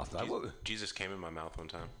in the mouth. Jesus came in my mouth one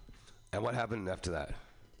time. And what happened after that?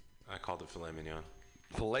 I called it filet mignon.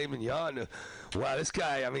 Filet mignon. Wow, this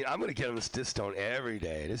guy, I'm going to get him this stone every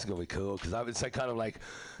day. This is going to be cool because it's like kind of like,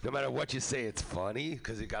 no matter what you say, it's funny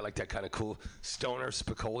because it got like that kind of cool stoner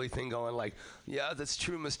Spicoli thing going like, yeah, that's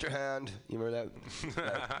true, Mr. Hand. You remember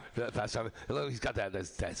that? That past time? He's got that.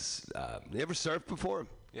 You ever surfed before?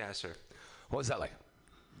 Yeah, I surfed. What was that like?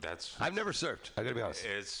 I've never surfed. I got to be honest.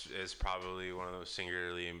 It's probably one of those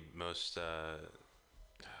singularly most...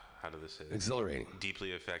 how do this say? Exhilarating.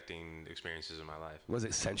 Deeply affecting experiences in my life. Was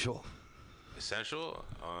it sensual? Essential?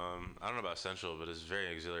 I don't know about essential, but it's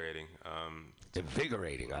very exhilarating.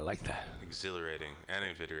 Invigorating. I like that. Exhilarating and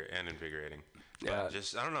invigorating. Yeah.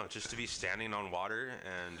 Just, I don't know, just to be standing on water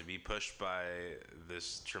and to be pushed by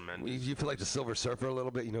this tremendous... You feel like the Silver Surfer a little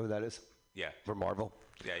bit? You know who that is? Yeah. For Marvel?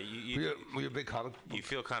 Yeah. Were you a big comic? You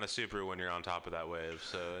feel kind of super when you're on top of that wave.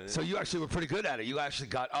 So you actually were pretty good at it. You actually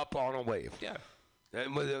got up on a wave. Yeah.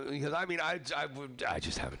 Because I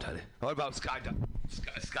just haven't done it. What about skydiving?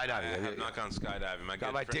 Skydiving. I have not gone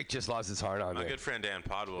skydiving. My dick just lost its heart on me. My good friend Dan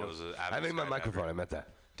Podwell was an avid I made my skydiver. microphone. I meant that.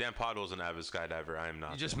 Dan Podwell's an avid skydiver. I am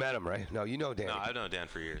not. You just met him, right? No, you know Danny. No, I've known Dan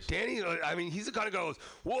for years. Danny, I mean, he's the kind of guy who goes,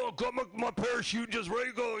 whoa, got my parachute just ready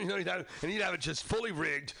to go. You know, and he'd have it just fully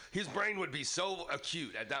rigged. His brain would be so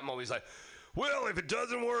acute at that moment. He's like, well, if it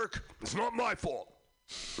doesn't work, it's not my fault.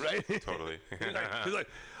 Right? Totally. He's like,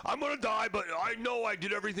 I'm going to die, but I know I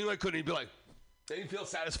did everything I could. And he'd be like, he'd feel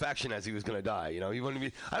satisfaction as he was going to die. You know, he wouldn't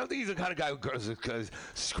be. I don't think he's the kind of guy who goes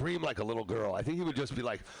scream like a little girl. I think he would just be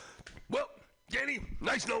like, well, Danny,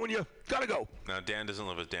 nice knowing you. Gotta go. No, Dan doesn't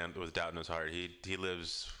live with doubt in his heart. He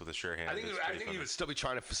lives with a sure hand. I think he would still be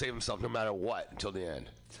trying to save himself no matter what until the end.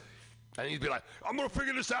 And he'd be like, I'm gonna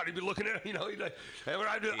figure this out. He'd be looking at, you know, he'd like,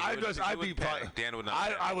 I'd be panic. Dan would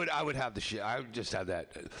not. I would have the shit. I would just have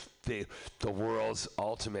that the world's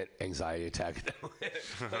ultimate anxiety attack.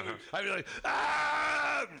 I'd be like,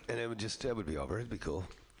 ah, and it would be over. It'd be cool.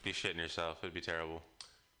 Be shitting yourself. It'd be terrible.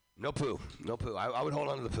 No poo. I would hold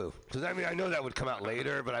on to the poo. Because, I mean, I know that would come out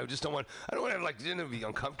later, but I just don't want to have, like, it would be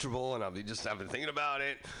uncomfortable, and I'll be just having thinking about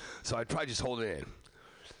it. So I'd probably just hold it in.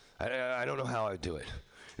 I don't know how I would do it.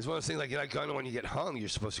 It's one of those things, like when you get hung, you're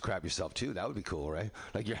supposed to crap yourself, too. That would be cool, right?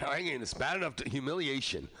 Like, you're hanging, it's bad enough to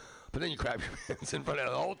humiliation, but then you crap your hands in front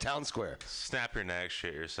of the whole town square. Snap your neck,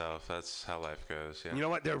 shit yourself. That's how life goes, yeah. You know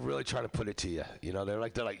what? They're really trying to put it to you. You know, they're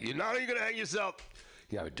like, you're not even going to hang yourself.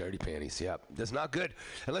 Yeah, with dirty panties. Yeah, that's not good.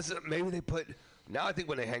 Unless maybe they put. Now I think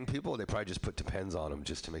when they hang people, they probably just put Depends on them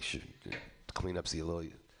just to make sure clean up a little.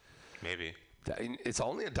 Maybe. It's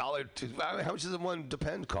only $1. How much does one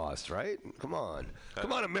Depend cost? Right? Come on,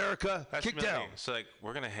 come on, America, kick down. So like,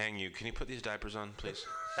 we're gonna hang you. Can you put these diapers on, please?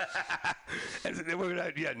 And then we're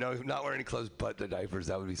gonna not wear any clothes but the diapers.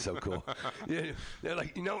 That would be so cool. Yeah, they're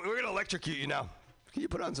like, we're gonna electrocute you now. Can you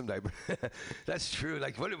put on some diapers? That's true.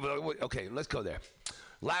 Like, what? Okay, let's go there.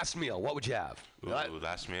 Last meal, what would you have? Ooh,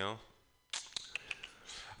 last meal?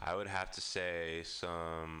 I would have to say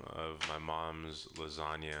some of my mom's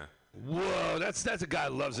lasagna. Whoa, that's a guy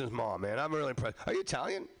who loves his mom, man. I'm really impressed. Are you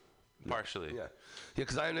Italian? Partially. Yeah,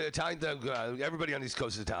 because I'm Italian. Everybody on the East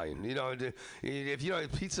Coast is Italian. You know, if you know,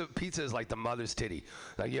 pizza is like the mother's titty.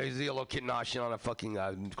 Like, you see a little kid noshing on a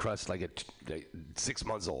fucking crust like at 6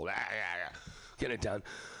 months old. Get it done.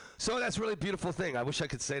 So that's a really beautiful thing. I wish I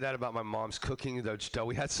could say that about my mom's cooking. Though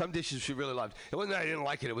we had some dishes she really loved. It wasn't that I didn't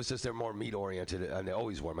like it. It was just they're more meat oriented, and they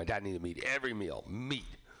always were. My dad needed meat every meal. Meat.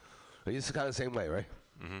 It's kind of the same way, right?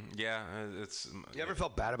 Mm-hmm. Yeah, it's. You ever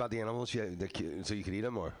felt bad about the animals so you could eat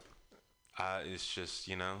them, or? It's just,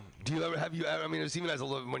 you know. Do you ever I mean, it's even as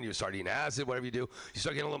when you start eating acid, whatever you do, you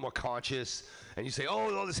start getting a little more conscious, and you say,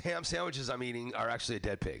 "Oh, all these ham sandwiches I'm eating are actually a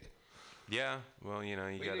dead pig." Yeah, well, you know,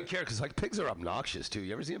 you don't care because like pigs are obnoxious too.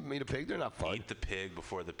 You ever see them eat a pig? They're not fun. Eat the pig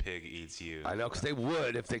before the pig eats you. I know, because they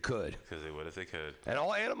would if they could. Because they would if they could. And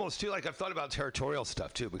all animals too. Like I've thought about territorial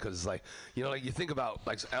stuff too, because it's like, you know, like you think about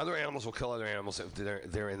like other animals will kill other animals if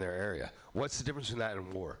they're in their area. What's the difference between that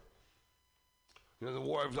and war? You know, the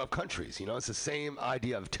war of countries. You know, it's the same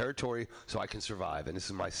idea of territory, so I can survive. And this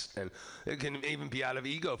is and it can even be out of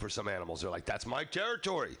ego for some animals. They're like, that's my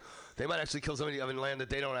territory. They might actually kill somebody in land that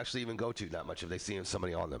they don't actually even go to that much if they see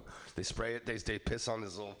somebody on them. They spray it. They piss on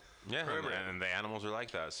this little. Yeah, and the animals are like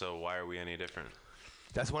that. So why are we any different?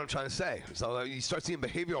 That's what I'm trying to say. So you start seeing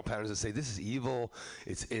behavioral patterns that say this is evil.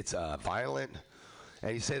 It's violent.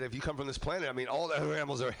 And you say that if you come from this planet, I mean, all the other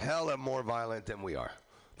animals are hella more violent than we are.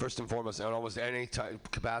 First and foremost, in almost any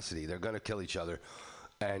capacity, they're going to kill each other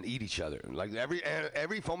and eat each other. Like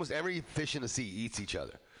almost every fish in the sea eats each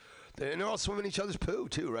other. And they're all swimming each other's poo,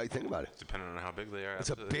 too, right? Think about it. Depending on how big they are. It's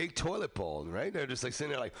absolutely. A big toilet bowl, right? They're just like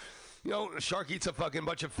sitting there like, you know, a shark eats a fucking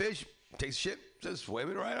bunch of fish, takes shit, just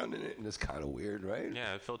swimming right under it. And it's kind of weird, right?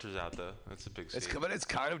 Yeah, it filters out, though. That's a big sea. But it's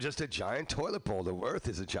kind of just a giant toilet bowl. The Earth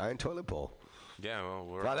is a giant toilet bowl. Yeah,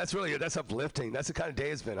 well, wow, that's uplifting. That's the kind of day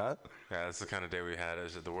it's been, huh? Yeah, that's the kind of day we had.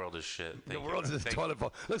 Is that the world is shit. The world is a toilet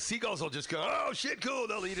bowl. Look, seagulls will just go, oh shit, cool.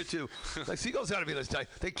 They'll eat it too. Like seagulls gotta be this type.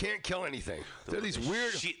 They can't kill anything. They're these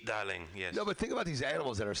weird shit, darling. Yes. No, but think about these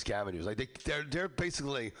animals that are scavengers. Like they're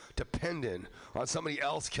basically dependent on somebody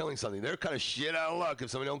else killing something. They're kind of shit out of luck if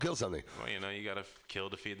somebody don't kill something. Well, you know, you gotta kill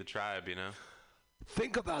to feed the tribe. You know.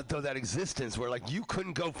 Think about, though, that existence where, like, you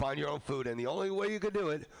couldn't go find your own food, and the only way you could do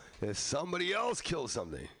it is somebody else kill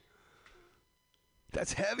something.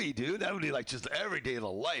 That's heavy, dude. That would be, like, just every day of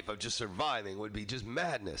the life of just surviving would be just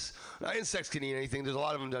madness. Now, insects can eat anything. There's a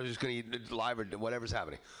lot of them that are just going to eat live or whatever's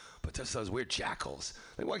happening. But just those weird jackals.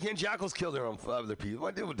 Like, why can't jackals kill their own other people?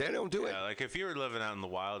 Why do they don't do it? Yeah, like if you were living out in the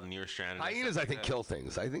wild and you were stranded. Hyenas, I think, kill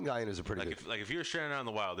things. I think hyenas are pretty good. If you were stranded out in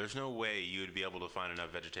the wild, there's no way you would be able to find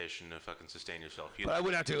enough vegetation to fucking sustain yourself. But I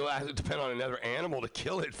would have to depend on another animal to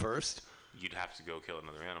kill it first. You'd have to go kill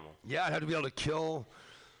another animal. Yeah, I'd have to be able to kill.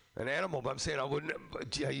 An animal, but I'm saying I wouldn't.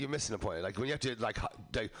 Yeah, you're missing the point. Like when you have to like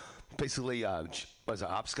basically, what's it,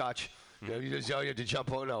 hopscotch? You know, you have to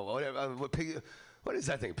jump. Oh no, whatever. What is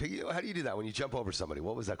that thing? Piggy? How do you do that when you jump over somebody?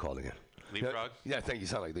 What was that called again? Leapfrog? Yeah, thank you.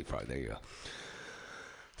 Sound like leapfrog. There you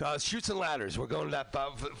go. Chutes and ladders. We're going that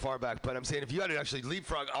far back, but I'm saying if you had to actually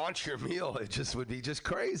leapfrog onto your meal, it just would be just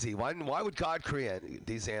crazy. Why would God create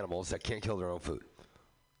these animals that can't kill their own food?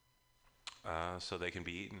 So they can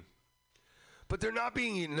be eaten. But they're not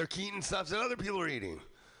being eaten. They're eating stuff that other people are eating.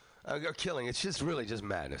 They're killing. It's just really just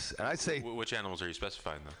madness. And I say... Which animals are you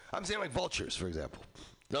specifying, though? I'm saying like vultures, for example.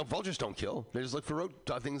 No, vultures don't kill. They just look for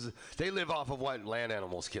things. They live off of what land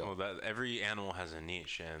animals kill. Well, every animal has a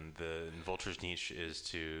niche, and the vulture's niche is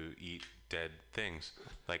to eat dead things,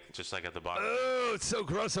 just like at the bottom. Oh, it's so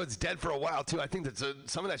gross. So it's dead for a while too. I think that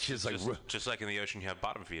some of that shit is just like in the ocean. You have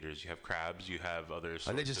bottom feeders. You have crabs. You have others.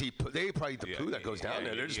 And they just eat. They probably eat the poo that goes down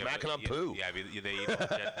there. They're just macking on poo. Yeah,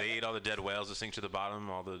 they eat all the dead whales that sink to the bottom.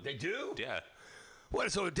 They do. Yeah. What?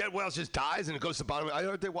 So a dead whale just dies and it goes to the bottom? I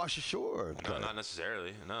heard they wash ashore. No, not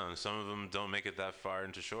necessarily. No, some of them don't make it that far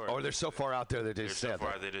into shore. Or they're so far out there that they just so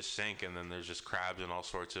far they just sink, and then there's just crabs and all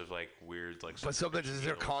sorts of weird But so is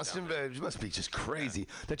there constant? It must be just crazy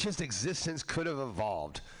that just existence could have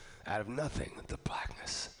evolved out of nothing. The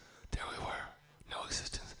blackness. There we were. No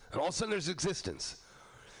existence. And all of a sudden there's existence.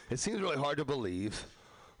 It seems really hard to believe.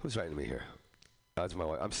 Who's writing to me here? That's my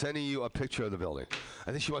wife. I'm sending you a picture of the building.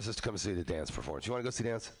 I think she wants us to come see the dance performance. You want to go see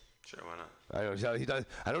dance? Sure, why not? He does.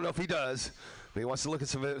 I don't know if he does, but he wants to look at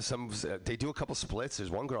some. They do a couple splits.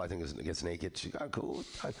 There's one girl I think gets naked. She's cool.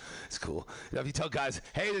 It's cool. If you tell guys,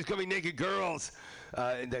 hey, there's gonna be naked girls,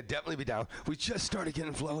 and they'd definitely be down. We just started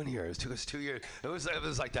getting flowing here. It took us 2 years. It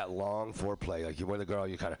was like that long foreplay. Like you with a girl,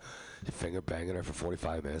 you kind of finger banging her for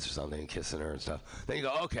 45 minutes or something, and kissing her and stuff. Then you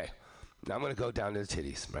go, okay. Now I'm going to go down to the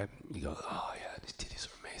titties, right? You go, oh, yeah, these titties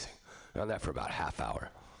are amazing. Done that for about a half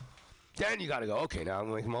hour. Then you got to go, okay, now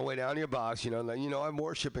I'm making my way down to your box. I'm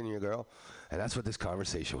worshiping you, girl. And that's what this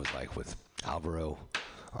conversation was like with Alvaro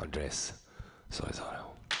Andres Solizano.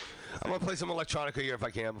 I'm going to play some electronica here if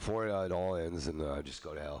I can before it all ends and just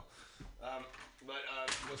go to hell.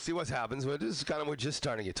 We'll see what happens. We're just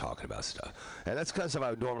starting to get talking about stuff. And that's kind of stuff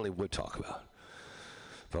I normally would talk about.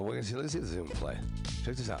 But we're gonna see. Let's see this even play.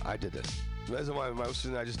 Check this out. I did this. That's my sister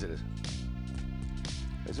and I just did it.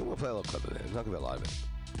 I'm gonna play a little clip of it. There's not gonna be a lot of it.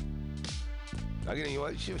 You know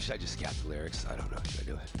what? Should I just scat the lyrics? I don't know. Should I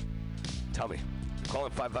do it? Tell me. Call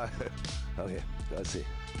in 55. Okay. Let's see.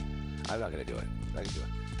 I'm not gonna do it. I can do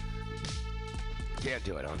it. Can't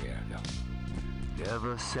do it on the air. No.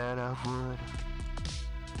 Never said I would,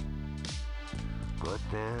 but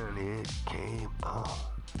then it came on.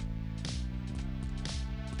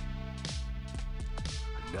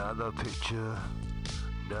 Another picture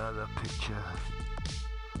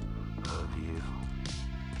of you.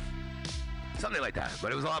 Something like that,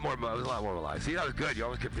 but it was a lot more alive. See, that was good. You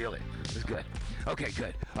almost could feel it. It was good. Okay,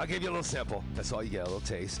 good. I'll give you a little sample. That's all you get, a little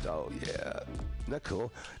taste. Oh, yeah. Isn't that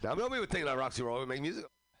cool? Now, nobody would think that Roxy Roller would make music.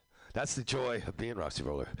 That's the joy of being Roxy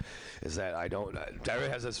Roller, is that Diary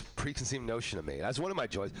has this preconceived notion of me. That's one of my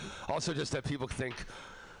joys. Also, just that people think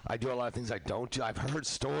I do a lot of things I don't do. I've heard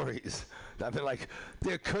stories. I've been like,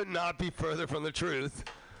 there could not be further from the truth.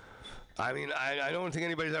 I mean, I don't think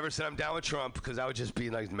anybody's ever said I'm down with Trump, because that would just be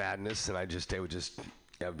like madness, and it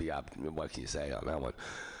would be up. What can you say on that one?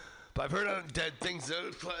 But I've heard of dead things,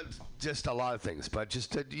 just a lot of things. But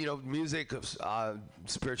just, music,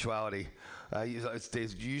 spirituality, they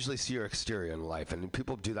usually see your exterior in life. And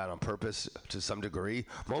people do that on purpose to some degree.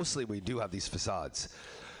 Mostly we do have these facades.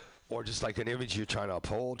 Or just like an image you're trying to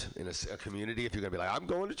uphold in a community. If you're going to be like, I'm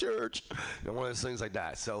going to church. One of those things like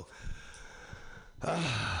that. So,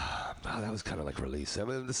 that was kind of like release. I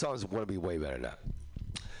mean, the songs want to be way better than that.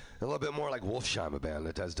 A little bit more like Wolfsheim, a band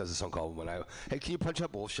that does a song called Hey, can you punch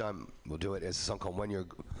up Wolfsheim? We'll do it. It's a song called When You're,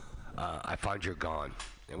 I Find You're Gone.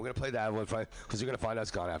 And we're going to play that one because you're going to find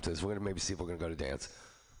us gone after this. We're going to maybe see if we're going to go to dance.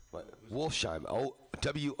 But Wolfsheim,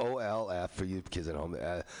 W-O-L-F for you kids at home.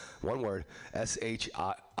 One word,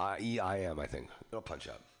 S-H-I-E-I-M, I think. It'll punch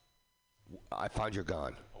up. I Find You're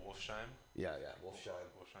Gone. Wolfsheim? Yeah, Wolfsheim.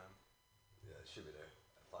 Yeah, it should be there.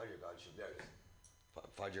 Find You're Gone. There it is.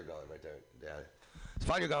 Find You're Gone right there. Yeah.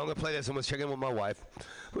 Find You're Gone. I'm going to play this and we'll check in with my wife.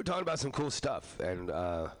 We're talking about some cool stuff, and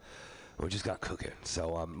we just got cooking.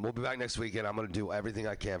 So we'll be back next week, and I'm going to do everything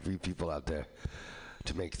I can for you people out there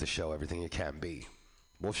to make the show everything it can be.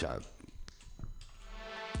 Wolfsheim.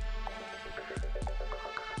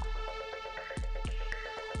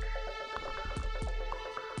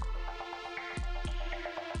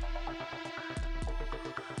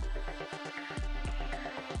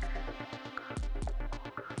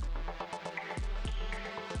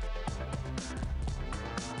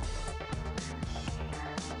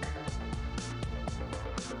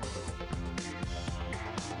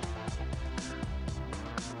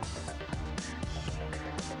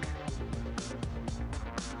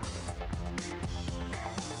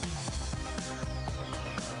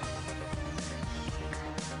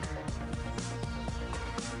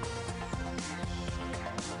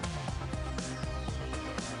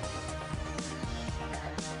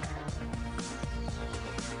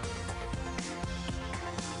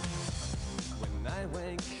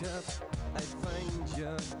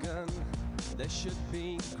 should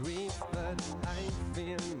be grief, but I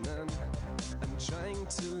feel none. I'm trying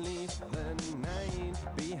to leave the night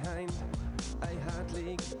behind. I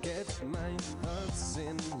hardly get my thoughts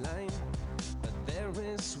in line. But there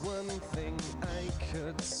is one thing I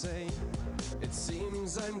could say. It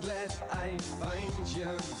seems I'm glad I find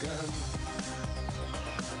your gun.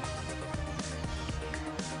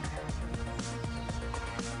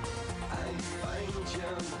 I find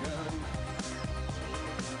your gun.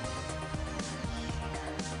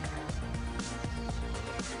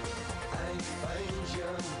 I find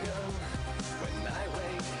your gun. When I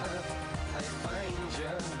wake up, I find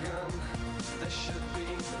your gun. There should be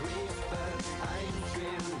grief, but I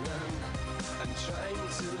feel none. I'm trying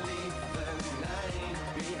to leave the night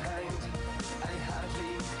behind. I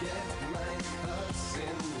hardly get my thoughts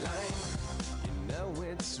in line. You know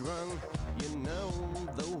it's wrong, you know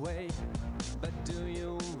the way. But do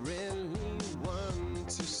you really want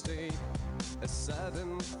to stay? A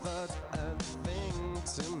sudden thought, a thing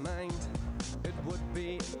to mind. It would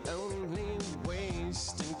be only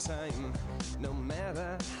wasting time. No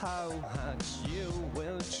matter how hard you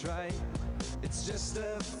will try. It's just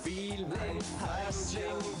a feeling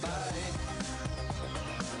passing by.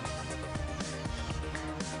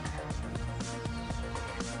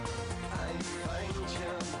 I find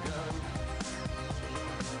your gun.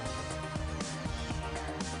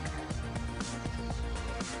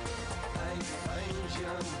 I find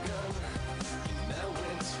your gun. You know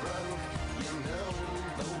it's wrong, you know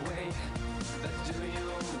the way. But do you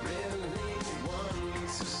really want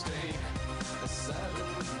to stay? A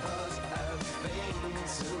sudden thought, a thing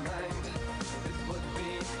to mind. It would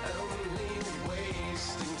be only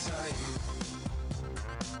wasting time.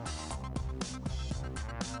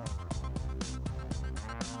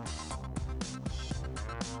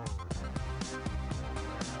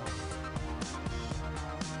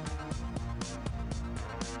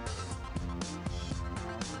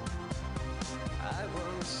 I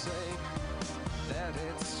won't say that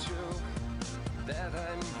it's true, that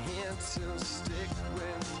I'm here to stick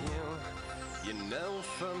with you. You know,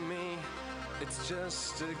 for me, it's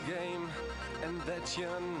just a game, and that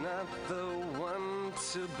you're not the one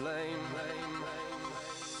to blame.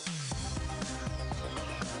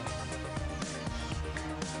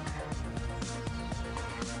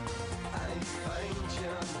 I find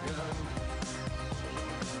your gun.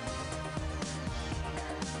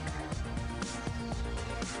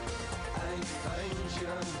 I find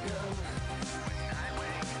your gun. When I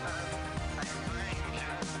wake up, I find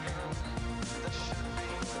your gun. There should be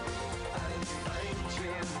I find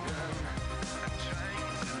your gun. I'm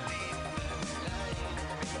trying to leave the night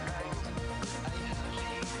behind. I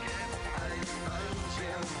hardly get I find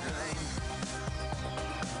your gun.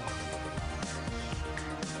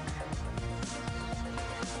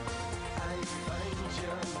 I find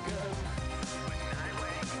your gun. When I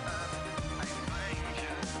wake up, I find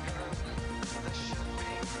your gun. There should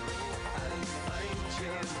be I find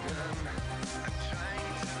your gun. I'm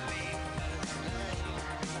trying to leave the night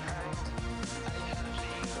behind. I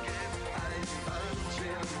hardly get I find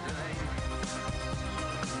your gun.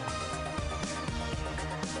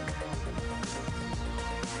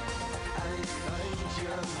 I find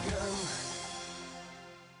your gun.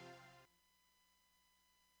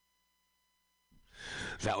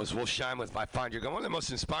 That was Wolfsheim with I Find Your Gun. One of the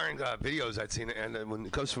most inspiring videos I'd seen. And when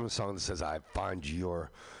it goes from a song that says, I find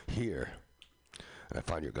you're here, and I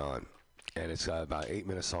find you're gone. And it's about an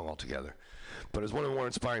 8-minute song altogether. But it's one of the more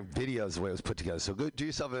inspiring videos, the way it was put together. So go, do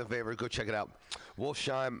yourself a favor, go check it out.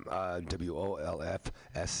 Wolfsheim, Wolfsheim,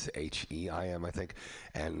 I think.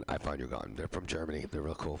 And I Find You're Gone. They're from Germany. They're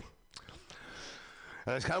real cool.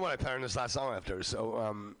 And that's kind of what I patterned this last song after. So,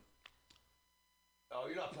 oh,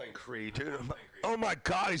 you're not playing Creed, dude. Oh, my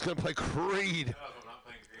God, he's going to play Creed. No, I'm not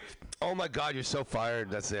playing Creed. Oh, my God, you're so fired.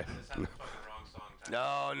 That's it.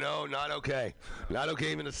 No, not okay. Not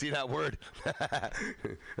okay even to see that word.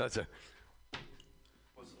 That's a...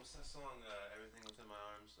 What's that song, Everything Within My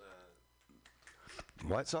Arms?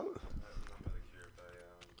 What song? Not by The Cure,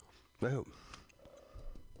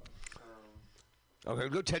 by... Okay,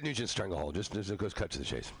 go Ted Nugent, Stranglehold. Just go cut to the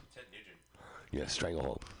chase. Ted Nugent. Yeah,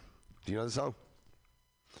 Stranglehold. Do you know the song?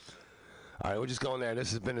 All right, we'll just go in there. This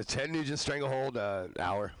has been a Ted Nugent Stranglehold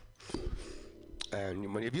hour.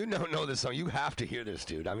 And if you don't know this song, you have to hear this,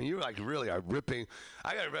 dude. I mean, you like really are ripping.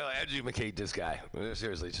 I got to really educate this guy.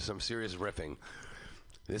 Seriously, just some serious riffing.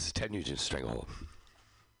 This is Ted Nugent Stranglehold.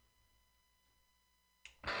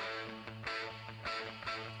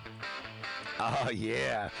 Oh,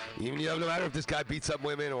 yeah. Even no matter if this guy beats up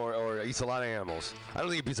women or eats a lot of animals. I don't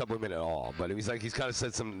think he beats up women at all, but he's kind of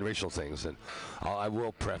said some racial things, and I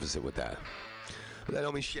will preface it with that. That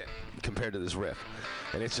don't mean shit compared to this riff.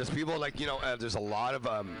 And it's just people like, there's a lot of,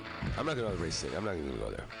 I'm not going to race it. I'm not going to go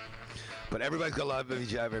there. But everybody's got love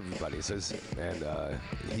of everybody. It says, and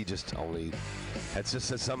he just only, it's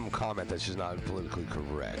just some comment that's just not politically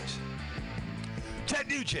correct. Ted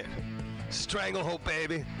Nugent, Stranglehold,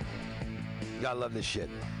 baby. You gotta love this shit.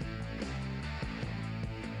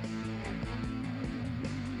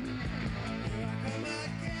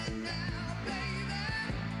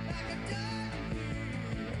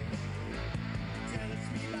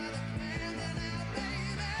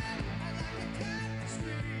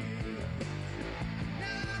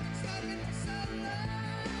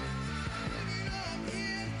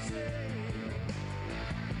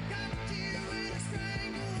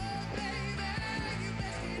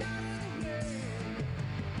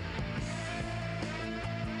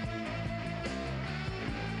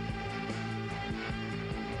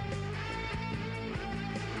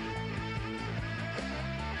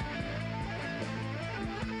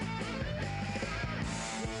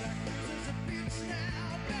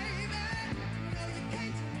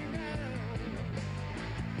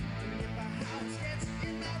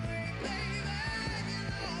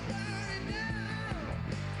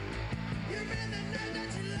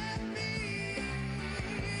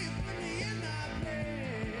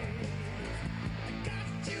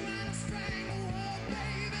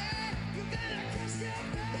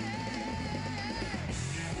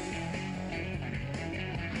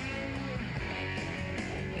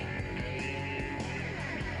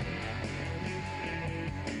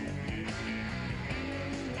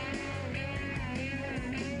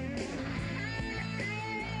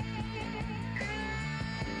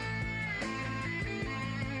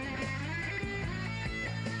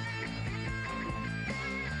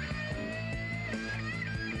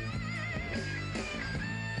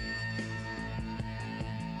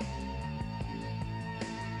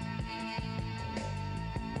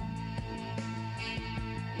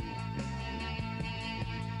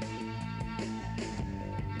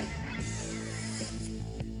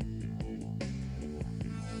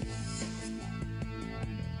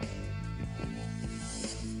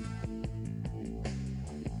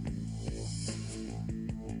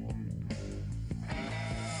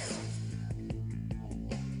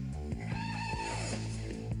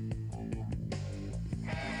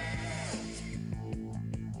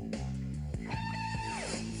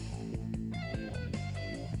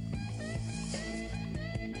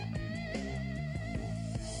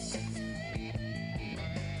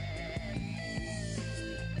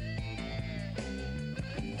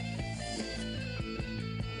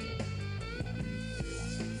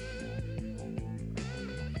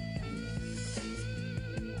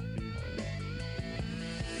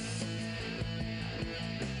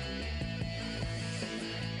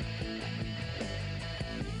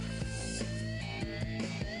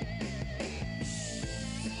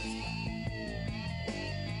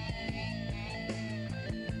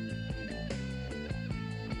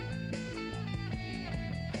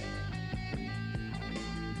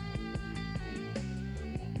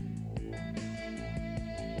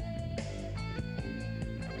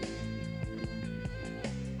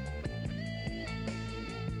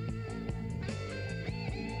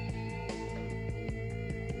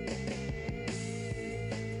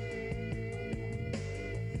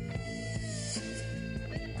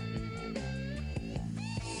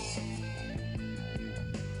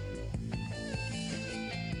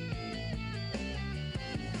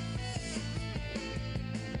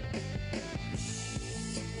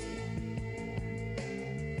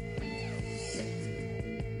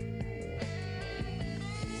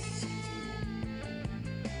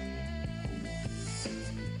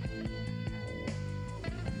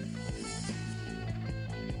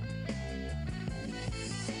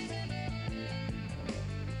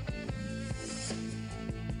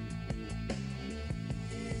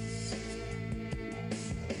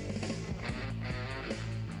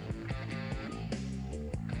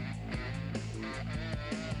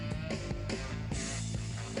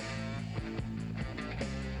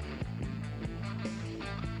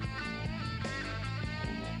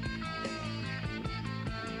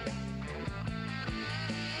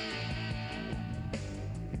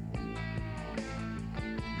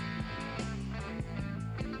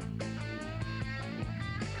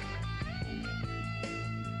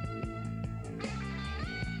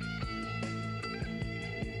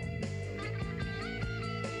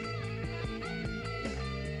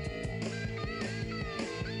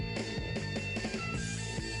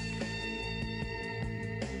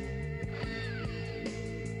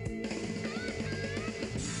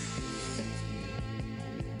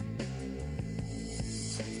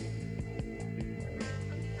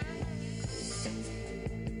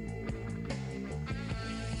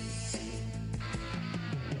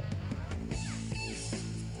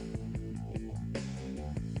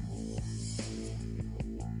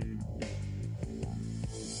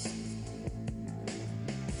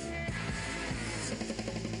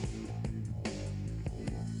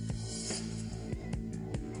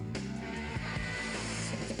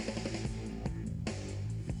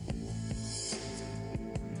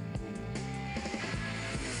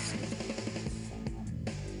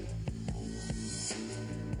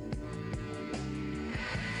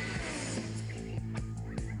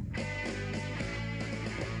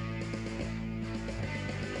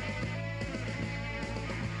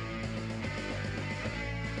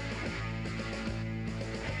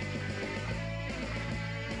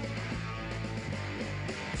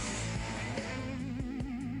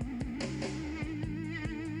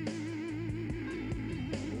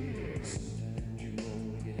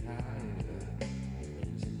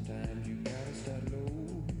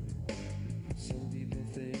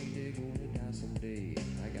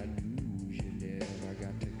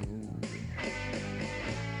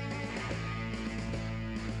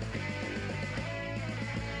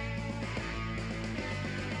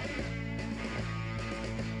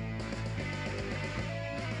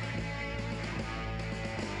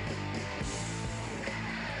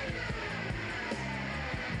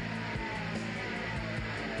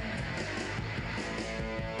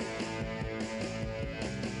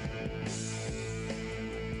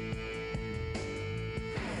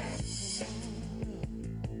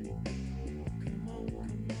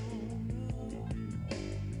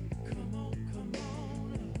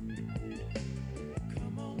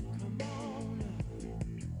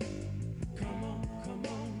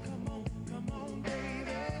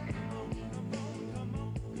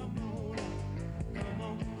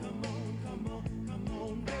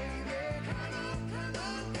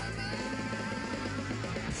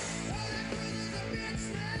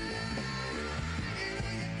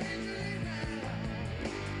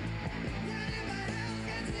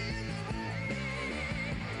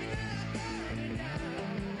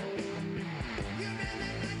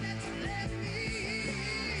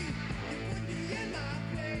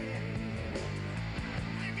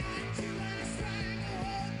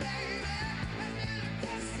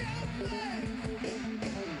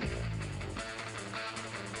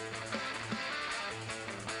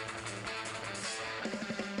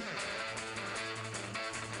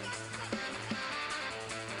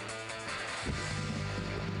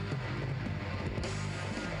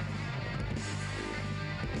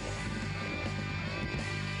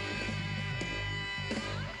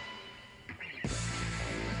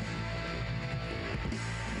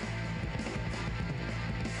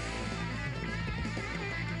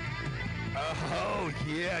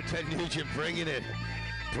 Yeah, Ted Nugent bringing it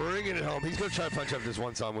home. He's going to try to punch up this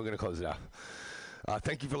one song. We're going to close it out.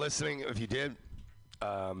 Thank you for listening. If you did,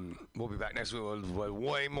 we'll be back next week with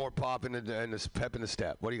way more pop and the pep in the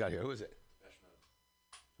step. What do you got here? Who is it?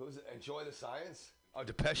 Who is it? Enjoy the Science? Oh,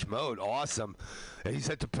 Depeche Mode. Awesome. And he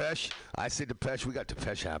said Depeche. I say Depeche. We got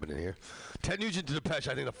Depeche happening here. Ted Nugent to Depeche.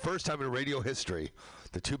 I think the first time in radio history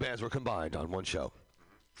the two bands were combined on one show.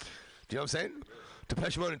 Do you know what I'm saying?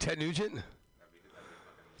 Depeche Mode and Ted Nugent?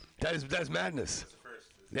 That's madness.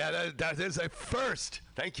 Yeah, that is a first.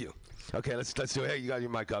 Thank you. Okay, let's do it. Hey, you got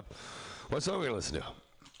your mic up. What song are we going to listen to?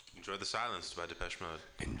 Enjoy the Silence by Depeche Mode.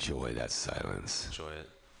 Enjoy that silence. Enjoy it.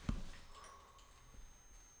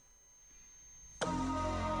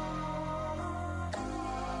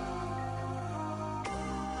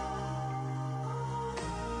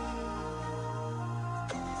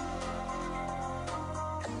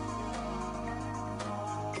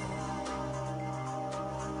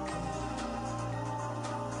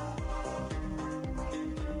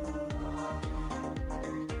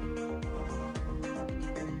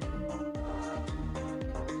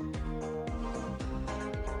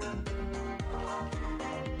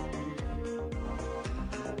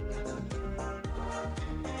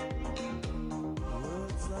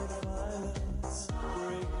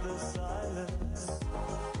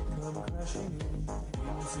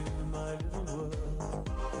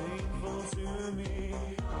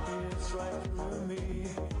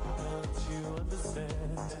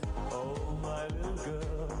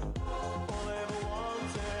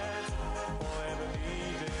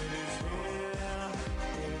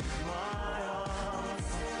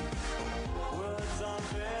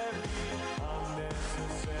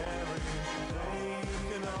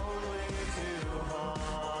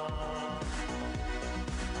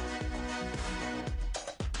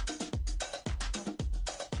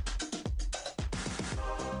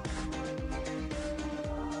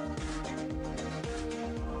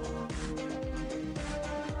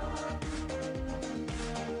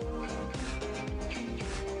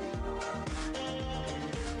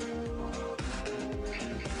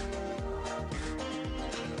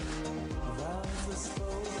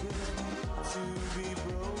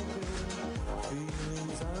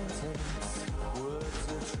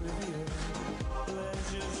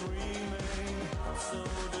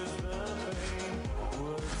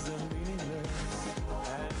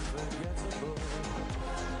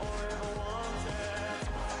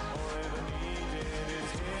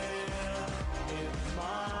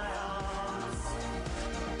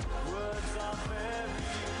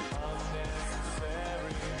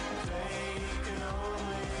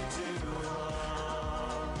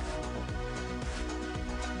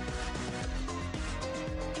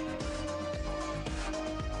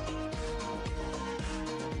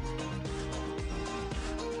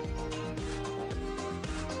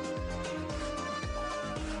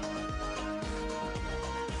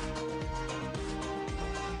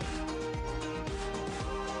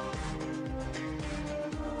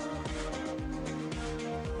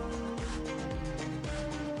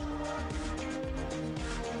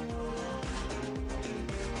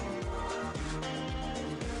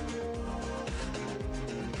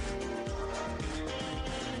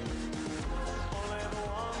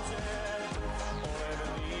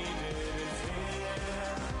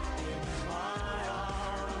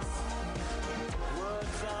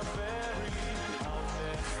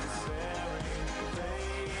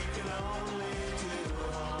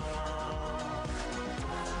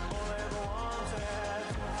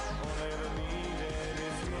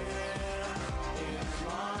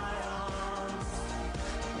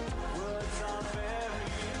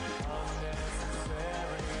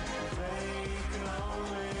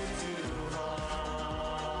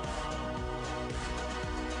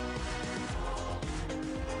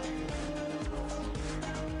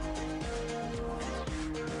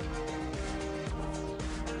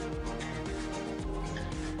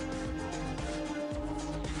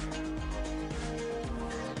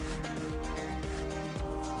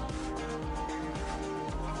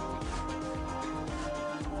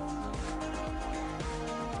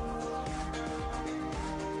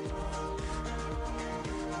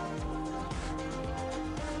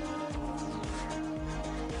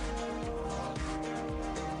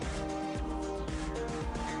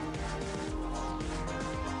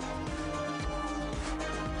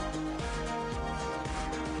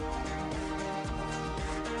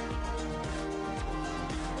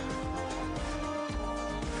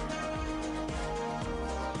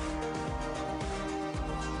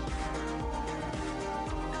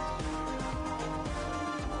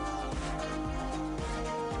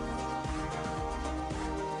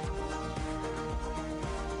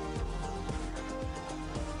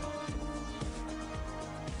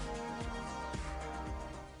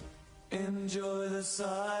 Enjoy the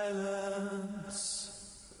silence.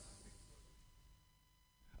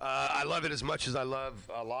 I love it as much as I love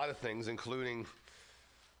a lot of things, including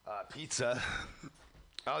pizza.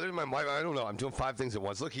 Oh, there's my wife. I don't know. I'm doing 5 things at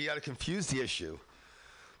once. Look, he had to confuse the issue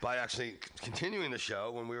by actually continuing the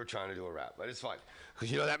show when we were trying to do a rap. But it's fine.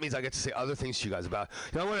 Because, that means I get to say other things to you guys about.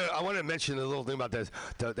 I want to mention a little thing about this,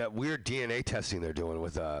 that weird DNA testing they're doing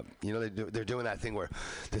with, they're doing that thing where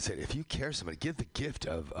they said, if you care somebody, give the gift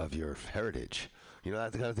of your heritage.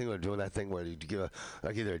 That's the kind of thing they're doing, that thing where you give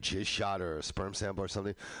either a jizz shot or a sperm sample or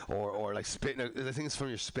something, or like spit. I think it's from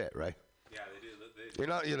your spit, right? Yeah, they do. They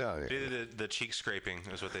do the cheek scraping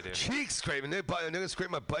is what they do. Cheek scraping? They're going to scrape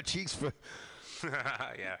my butt cheeks for...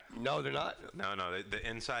 Yeah. No, they're not. No. The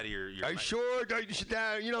inside of your. Are you sure?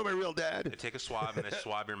 Dad, you know my real dad. They take a swab and they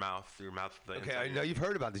swab your mouth. Okay, I know you've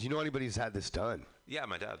heard about this. You know anybody who's had this done? Yeah,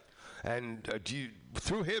 my dad. And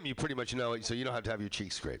through him, you pretty much know, so you don't have to have your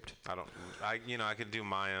cheek scraped. I could do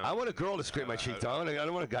my own. I want a girl to scrape my cheek, though. I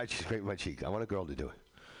don't want a guy to scrape my cheek. I want a girl to do it.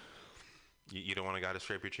 You don't want a guy to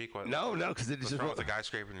scrape your cheek? What? No, because it's just wrong with a guy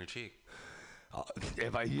scraping your cheek.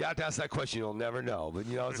 You have to ask that question, you'll never know. But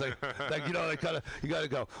it's like you gotta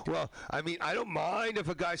go. Well, I mean, I don't mind if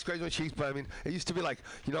a guy scrapes my cheeks, but I mean, it used to be like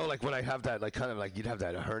when I have that kind of like you'd have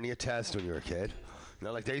that hernia test when you were a kid.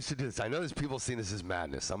 Like they used to do this. I know there's people seeing this as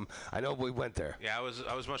madness. I know we went there. Yeah, I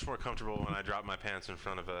was much more comfortable when I dropped my pants in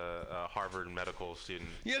front of a Harvard medical student.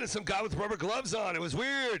 Yeah, there's some guy with rubber gloves on. It was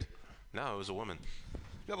weird. No, it was a woman.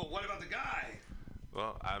 No, but what about the guy?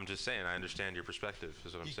 Well, I'm just saying, I understand your perspective,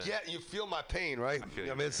 is what I'm saying. Yeah, you feel my pain, right?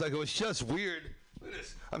 I mean, it's like it was just weird. Look at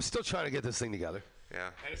this. I'm still trying to get this thing together.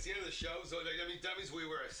 Yeah. And it's the end of the show, so that means we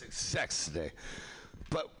were at sex today.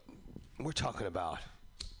 But we're talking about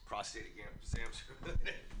prostate exams.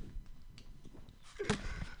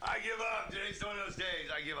 I give up. Today's one of those days.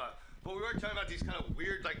 I give up. But we were talking about these kind of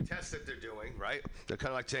weird tests that they're doing, right? They're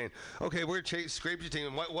kind of like saying, okay, we're going to scrape your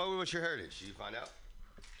team. What's your heritage? Did you find out?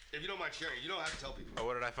 If you don't mind sharing, you don't have to tell people. Oh,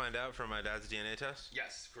 what did I find out from my dad's DNA test?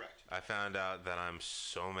 Yes, correct. I found out that I'm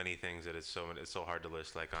so many things that it's so hard to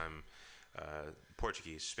list. Like I'm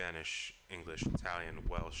Portuguese, Spanish, English, Italian,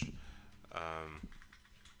 Welsh,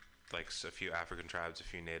 like a few African tribes, a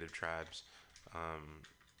few native tribes.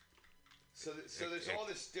 So there's all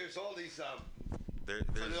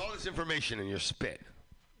this information in your spit.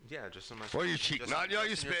 Yeah, just in my or your cheek, not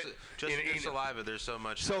your spit. Just in your saliva. There's so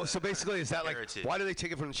much. So basically, is that heritage. Like why do they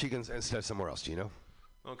take it from the cheek instead of somewhere else? Do you know?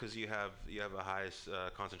 Well, because you have a highest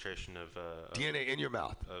concentration of DNA in your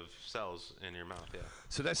mouth. Of cells in your mouth, yeah.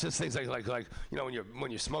 So that's just things like when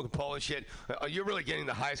you're smoking pole and shit, you're really getting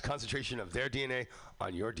the highest concentration of their DNA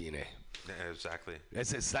on your DNA. Yeah, exactly.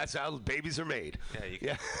 That's how babies are made.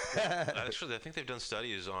 Yeah. Actually, I think they've done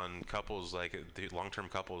studies on couples, like the long-term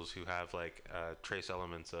couples who have trace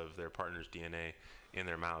elements of their partner's DNA in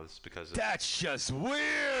their mouths because that's just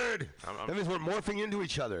weird. That means we're morphing into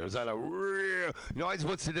each other. Is that a real? I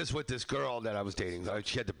what's this with this girl that I was dating?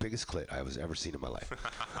 She had the biggest clit I was ever seen in my life.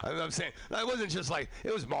 I'm saying it wasn't just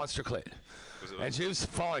it was monster clit. And she was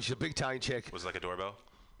falling. She's a big Italian chick. Was it like a doorbell?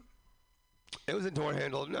 It was a door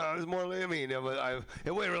handle. No, it was more. It wasn't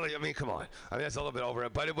really. I mean, come on. I mean, that's a little bit over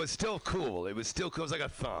it, but it was still cool. It was like a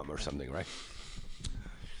thumb or something, right?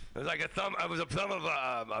 It was like a thumb. It was a thumb of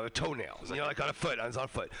a toenail. Like on a foot. I was on a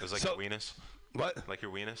foot. It was like your weenus. What? Like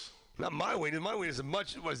your weenus? Not my weenus. My weenus is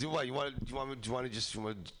much. What? You want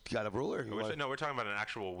to got a ruler? No, we're talking about an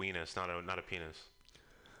actual weenus, not a penis.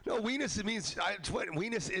 No, weenus. It means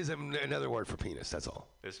weenus is another word for penis. That's all.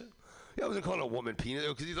 Is it? Yeah, I wasn't calling a woman penis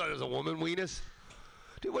because you thought it was a woman weenus.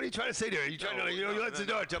 Dude, what are you trying to say there? Are you trying to let's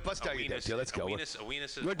do it. Bust out your dick. Let's go. A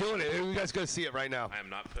weenus is. We're doing it. You guys gonna see it right now. I am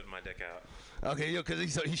not putting my dick out. Okay, because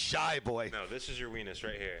he's shy, boy. No, this is your weenus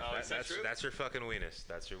right here. Oh, that's true? That's your fucking weenus.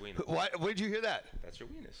 That's your weenus. Where'd you hear that? That's your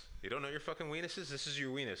weenus. You don't know your fucking weenuses? This is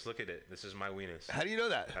your weenus. Look at it. This is my weenus. How do you know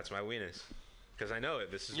that? That's my weenus. Because I know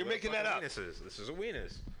it. This is. You're making that up. Weenus is. This is a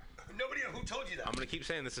weenus. Nobody. Who told you that? I'm gonna keep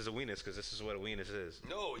saying this is a weenus because this is what a weenus is.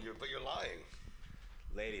 No, but you're lying.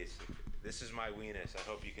 Ladies, this is my weenus. I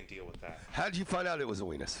hope you can deal with that. How did you find out it was a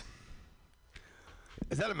weenus?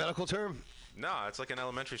 Is that a medical term? No, it's like an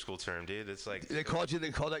elementary school term, dude. It's like they called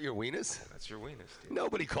that your weenus? That's your weenus, dude.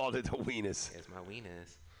 Nobody called it a weenus. It's my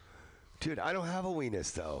weenus. Dude, I don't have a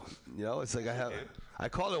weenus though. It's like I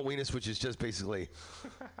call it a weenus, which is just basically.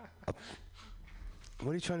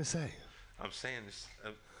 What are you trying to say? I'm saying this.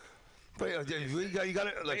 But you got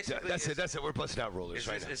it. Like that's it. That's it. We're busting out rulers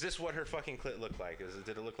right now. Is this what her fucking clit looked like?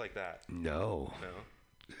 Did it look like that? No.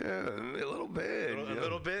 Yeah, a little bit. A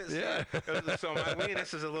little bit? Yeah. So my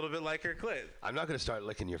weenus is a little bit like her clit. I'm not going to start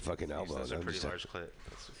licking your fucking elbow. That's a pretty large clit.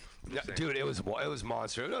 Yeah, dude, it was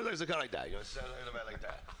monster. It was kind of like that, you know, like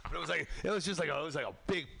that. But it was just like a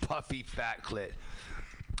big puffy fat clit,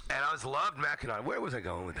 and I was loved macking on. Where was I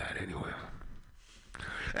going with that anyway?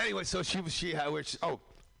 Anyway, so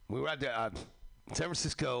we were at the San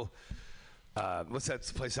Francisco. What's that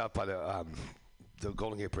place out by the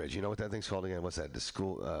Golden Gate Bridge? You know what that thing's called again? What's that? The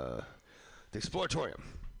Exploratorium.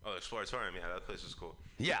 Oh, the Exploratorium, yeah, that place is cool.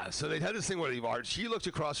 Yeah, so they had this thing where she looked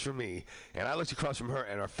across from me, and I looked across from her,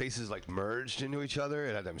 and our faces like merged into each other.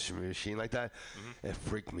 It had that machine like that. Mm-hmm. It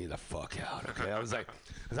freaked me the fuck out. Okay, I was like,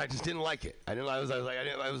 because I just didn't like it. I didn't. It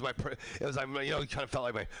was like you know, it kind of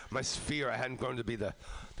felt like my sphere. I hadn't grown to be the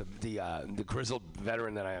grizzled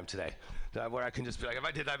veteran that I am today. Where I can just be like, if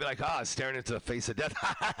I did, I'd be like, staring into the face of death.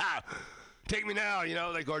 Take me now, you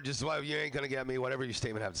know, like, or just, well, you ain't gonna get me, whatever your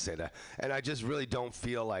statement have to say that. And I just really don't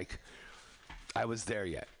feel like I was there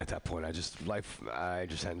yet at that point. I just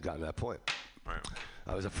hadn't gotten to that point. Right.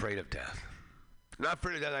 I was afraid of death. Not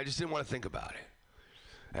afraid of death, I just didn't want to think about it.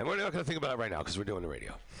 And we're not gonna think about it right now because we're doing the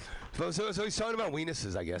radio. So he's talking about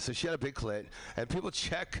weenuses, I guess. So she had a big clit, and people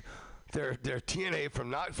check their TNA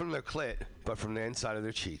not from their clit, but from the inside of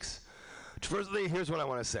their cheeks. Firstly, here's what I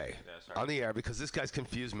want to say on the air, because this guy's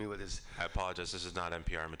confused me with his... I apologize, this is not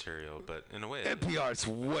NPR material, but in a way... NPR is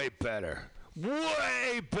way better.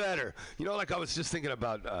 Way better. You know, like I was just thinking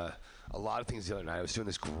about a lot of things the other night. I was doing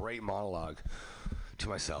this great monologue to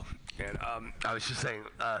myself. And I was just saying,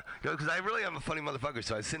 you know, because I really am a funny motherfucker,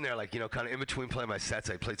 so I was sitting there, like, you know, kind of in between playing my sets.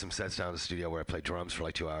 I played some sets down in the studio where I played drums for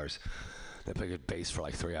like 2 hours. Then I played bass for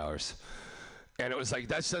like 3 hours. And it was like,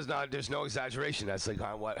 there's no exaggeration. That's like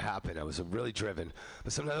what happened. I was really driven.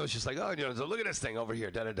 But sometimes I was just like, oh, you know, so look at this thing over here,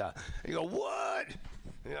 da-da-da. And you go, what?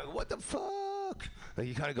 And you're like, what the fuck? And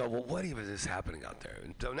you kind of go, well, what even is happening out there?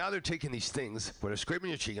 And so now they're taking these things where they're scraping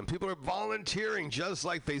your cheek, and people are volunteering, just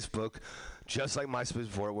like Facebook, just like MySpace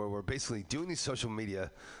before, where we're basically doing these social media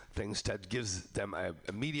things that gives them an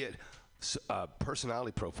immediate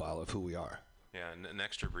personality profile of who we are. Yeah, and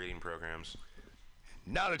extra breeding programs.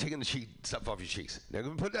 Now they're taking the stuff off your cheeks. They're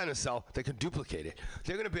going to put that in a cell. They can duplicate it.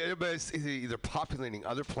 They're going to be everybody's either populating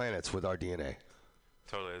other planets with our DNA,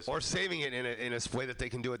 totally is, or saving it in a way that they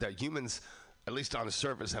can do it that humans, at least on the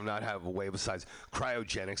surface, have not have a way besides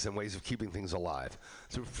cryogenics and ways of keeping things alive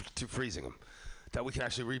through freezing them. That we can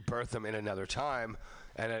actually rebirth them in another time,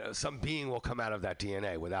 and some being will come out of that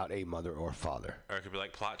DNA without a mother or father. Or it could be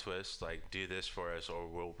like plot twist, like do this for us, or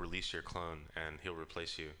we'll release your clone and he'll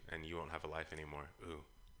replace you, and you won't have a life anymore. Ooh.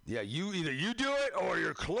 Yeah, either you do it or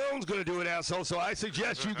your clone's gonna do it, asshole. So I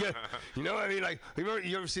suggest you get, you know what I mean? Like,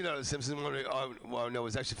 you ever seen a Simpsons one? Well, no, it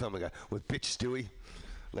was actually filmed with Bitch Stewie.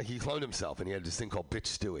 Like, he cloned himself, and he had this thing called Bitch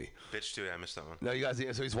Stewie. Bitch Stewie, I missed that one. No, you guys,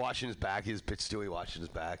 so he's washing his back. He's Bitch Stewie washing his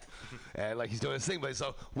back. And, like, he's doing his thing. But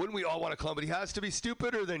so wouldn't we all want to clone? But he has to be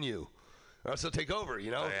stupider than you, or else he'll take over,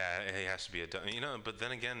 you know? Oh, yeah, he has to be you know, but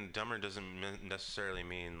then again, dumber doesn't necessarily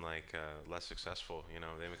mean, like, less successful. You know,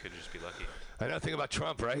 they could just be lucky. I know, think about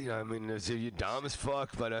Trump, right? I mean, you're dumb as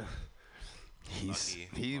fuck, but...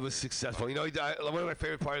 He was successful. You know, one of my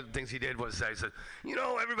favorite part of the things he did was he said, you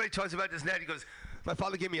know, everybody talks about this net. He goes, my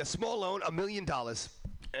father gave me a small loan, $1 million,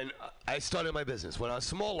 and I started my business. When I was a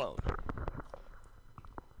small loan.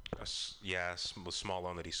 A small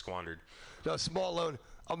loan that he squandered. No, small loan,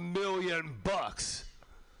 $1 million.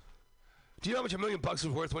 Do you know how much $1 million was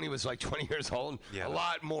worth when he was like 20 years old? Yeah. A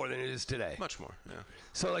lot more than it is today. Much more, yeah.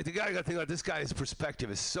 So, like, the guy got to think about this guy's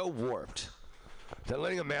perspective is so warped that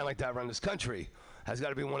letting a man like that run this country has got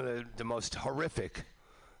to be one of the most horrific,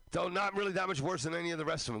 though not really that much worse than any of the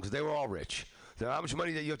rest of them, because they were all rich. How much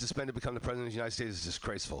money that you have to spend to become the president of the United States is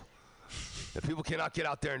disgraceful. If people cannot get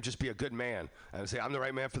out there and just be a good man and say, I'm the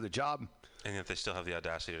right man for the job. And yet they still have the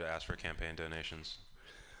audacity to ask for campaign donations.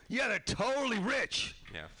 Yeah, they're totally rich.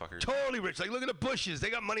 Yeah, fuckers. Totally rich. Like, look at the Bushes. They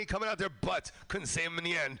got money coming out their butts. Couldn't save them in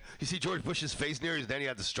the end. You see George Bush's face near his, then he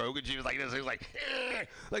had the stroke, and he was like this. He was like, eh.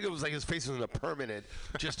 Like it was like his face was in a permanent.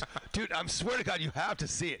 Just, dude, I swear to God, you have to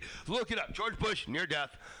see it. Look it up. George Bush, near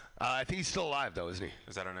death. I think he's still alive, though, isn't he?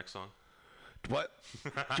 Is that our next song? What?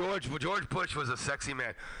 George Bush was a sexy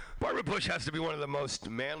man. Barbara Bush has to be one of the most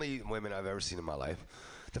manly women I've ever seen in my life.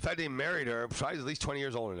 The fact that he married her, probably at least 20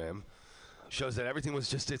 years older than him, shows that everything was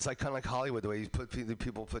just, it's like kind of like Hollywood, the way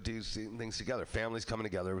people put these things together. Families coming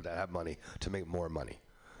together that have money to make more money.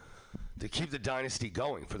 To keep the dynasty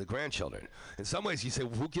going for the grandchildren. In some ways, you say,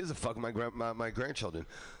 well, who gives a fuck my grandchildren?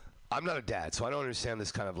 I'm not a dad, so I don't understand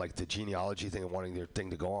this kind of like the genealogy thing and wanting their thing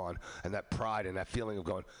to go on, and that pride and that feeling of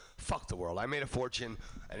going, fuck the world. I made a fortune,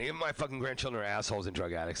 and even my fucking grandchildren are assholes and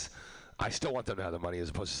drug addicts. I still want them to have the money as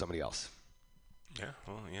opposed to somebody else. Yeah,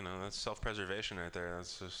 well, that's self-preservation right there.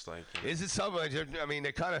 That's just like... Is it something? I mean,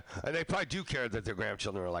 they kind of... And they probably do care that their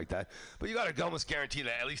grandchildren are like that. But you got to almost guarantee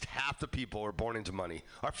that at least half the people who are born into money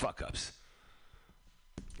are fuck-ups.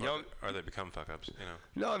 Or they become fuck-ups,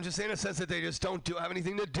 No, I'm just saying in a sense that they just don't have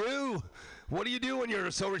anything to do. What do you do when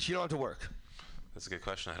you're so rich you don't have to work? That's a good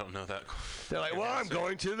question. I don't know that. They're like, well, I'm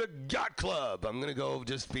going to the yacht club. I'm going to go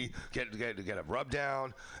just get a rub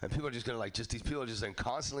down. And people are just going to these people are just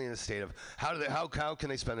constantly in a state of how can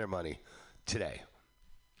they spend their money today?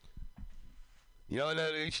 And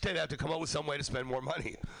each day they have to come up with some way to spend more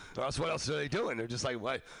money. Or else what else are they doing? They're just like,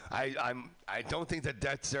 what? I don't think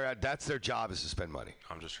that's their job is to spend money.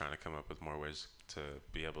 I'm just trying to come up with more ways to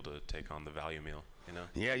be able to take on the value meal,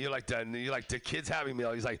 Yeah, you're like the kids having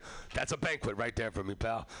meal. He's like, that's a banquet right there for me,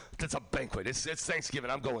 pal. That's a banquet. It's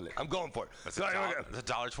Thanksgiving. I'm going for it. That's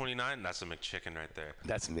 $1.29. That's a McChicken right there.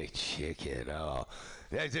 That's McChicken. Oh.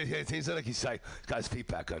 Yeah, he's like he's got his feet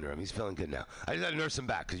back under him. He's feeling good now. I just had to nurse him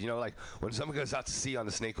back because when someone goes out to sea on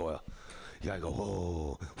the snake oil, you gotta go,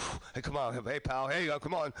 whoa, hey, come on, hey, pal, hey,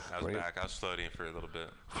 come on. I was back. I was floating for a little bit.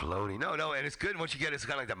 Floating? No, and it's good once you get it. It's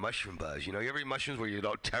kind of like that mushroom buzz. You ever eat mushrooms where you're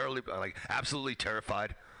absolutely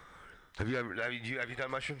terrified? Have you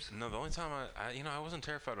done mushrooms? No, the only time I wasn't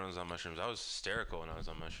terrified when I was on mushrooms. I was hysterical when I was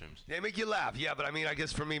on mushrooms. They make you laugh, yeah, but I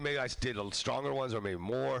guess for me, maybe I did stronger ones or maybe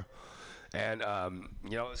more. And,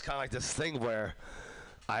 it's kind of like this thing where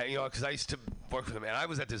because I used to work with them, and I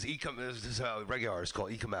was at this regular artist called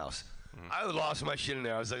Eka Mouse. I lost my shit in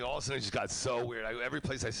there. I was like, all of a sudden it just got so weird. Every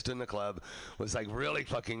place I stood in the club was like really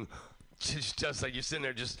fucking, just like you're sitting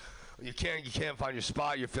there you can't find your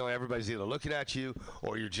spot. You're feeling everybody's either looking at you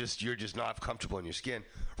or you're just not comfortable in your skin.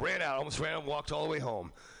 Almost ran out, walked all the way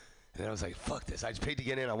home. And then I was like, fuck this. I just paid to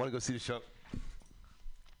get in. I want to go see the show.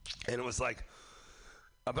 And it was like,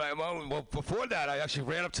 well, before that, I actually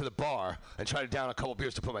ran up to the bar and tried to down a couple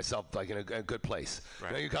beers to put myself in a good place.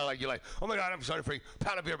 Right. You're like, oh my God, I'm starting to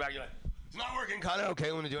pound a beer back. You're like, it's not working, kind of. Okay,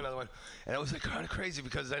 I'm gonna do another one. And it was kind of crazy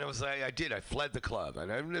because then it was I fled the club, and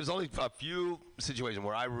there's only a few situations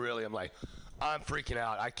where I'm freaking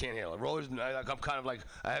out. I can't handle it. Rollers, I'm kind of like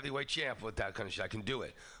a heavyweight champ with that kind of shit. I can do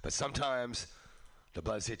it, but sometimes the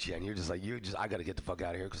buzz hits you, and you're just like, I got to get the fuck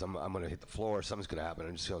out of here because I'm gonna hit the floor. Something's gonna happen.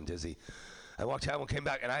 I'm just feeling dizzy. I walked out and came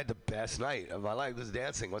back, and I had the best night of my life. Was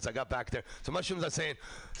dancing once I got back there. So mushrooms, I'm saying,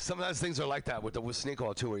 sometimes things are like that with snake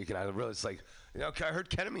oil too, where you can really, it's like, I heard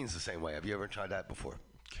ketamine's the same way. Have you ever tried that before?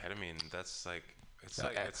 Ketamine, that's it's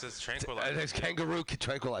a tranquilizer. It's kangaroo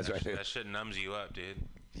tranquilizer right there. That shit numbs you up, dude.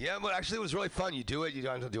 Yeah, but actually it was really fun. You do it, you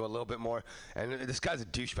don't have to do a little bit more. And this guy's a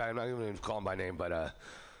douchebag. I'm not even going to call him by name, but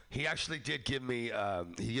he actually did give me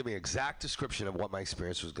exact description of what my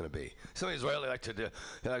experience was going to be. Some Israeli like to do.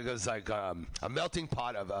 It was like a melting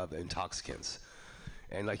pot of intoxicants.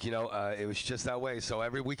 And it was just that way. So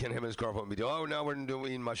every weekend, him and his girlfriend would be doing, we're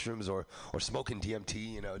eating mushrooms or smoking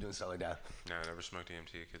DMT, doing stuff like that. No, I never smoked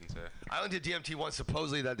DMT. Couldn't say. I only did DMT once.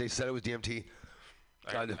 Supposedly that they said it was DMT.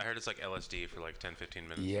 I heard it's like LSD for 10, 15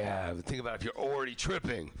 minutes. Yeah, but think about it, if you're already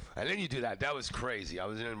tripping, and then you do that. That was crazy. I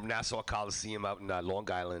was in Nassau Coliseum out in Long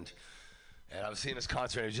Island, and I was seeing this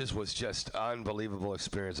concert, and it was just unbelievable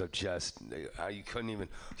experience of you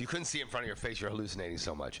couldn't see in front of your face. You're hallucinating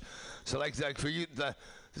so much. So like for you, this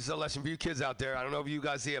is a lesson for you kids out there. I don't know if you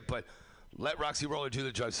guys see it, but let Roxy Roller do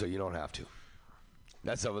the drugs so you don't have to.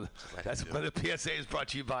 That's what the PSA is brought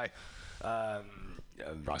to you by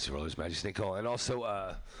Roxy Roller's Magic Snake Oil, and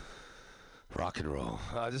also rock and roll.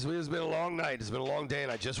 This has been a long night. It's been a long day,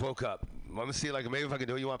 and I just woke up. Let me see, maybe if I can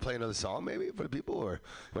do it. You want to play another song, maybe, for the people? Or you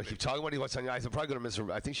want to keep talking? What's on your eyes? I'm probably going to miss her.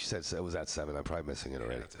 I think she said it was at 7. I'm probably missing it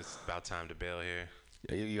already. It's about time to bail here.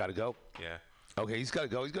 Yeah, you got to go? Yeah. Okay, he's got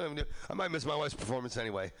to go. I might miss my wife's performance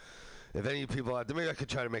anyway. If any people out there, maybe I could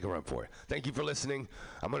try to make a run for it. Thank you for listening.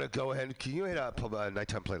 I'm going to go ahead. Can you hit a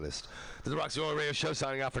nighttime playlist? This is the Roxy Roller Radio Show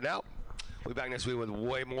signing out for now. We'll be back next week with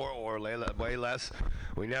way more or way less.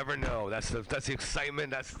 We never know. That's the excitement.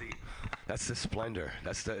 That's the splendor.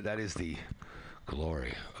 That is the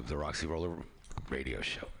glory of the Roxy Roller Radio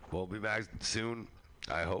Show. We'll be back soon,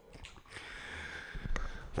 I hope.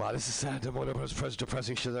 Wow, this is sad. One of the most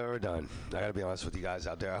depressing shit I've ever done. I gotta be honest with you guys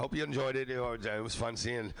out there. I hope you enjoyed it. It was fun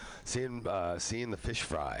seeing the fish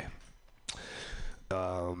fry.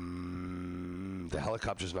 The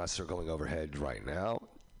helicopter's not circling overhead right now.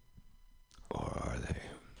 Or are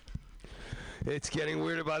they? It's getting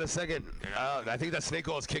weirder by the second. I think that snake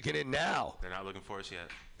oil is kicking in now. They're not looking for us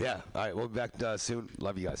yet. Yeah. All right. We'll be back soon.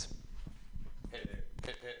 Love you guys. Hit it.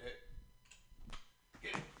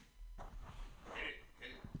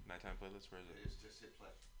 Nighttime playlist. Where is it? It's just hit play.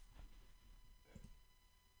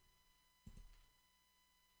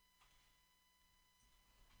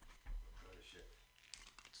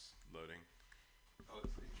 loading. Oh,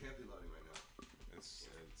 it can't be loading right now.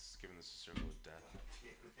 It's giving us a circle of death.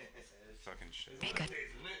 Fucking shit. Be good. It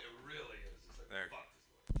really is. It's like, there. fuck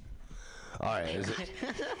this. All right. Is it?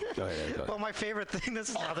 Go ahead. Well, my favorite thing. This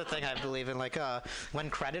is another thing I believe in. Like, when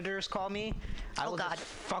creditors call me, I will just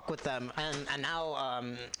fuck with them. And now,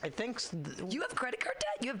 I think you have credit card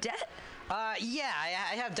debt. You have debt. Yeah,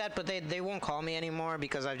 I have debt, but they won't call me anymore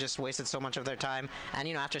because I've just wasted so much of their time. And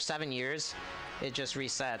after 7 years, it just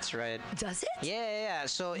resets, right? Does it? Yeah.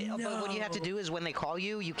 So, but what you have to do is when they call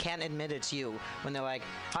you, you can't admit it's you. When they're like,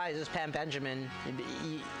 "Hi, this is Pam Benjamin,"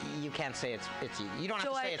 you can't say it's you. You don't have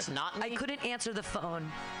to say it's not me. I couldn't answer the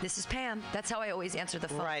phone. This is Pam. That's how I always answer the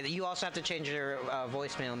phone. Right. You also have to change your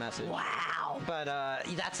voicemail message. Wow. But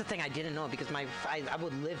that's the thing I didn't know because I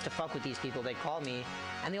would live to fuck with these people. They call me,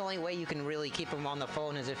 and the only way you can really keep them on the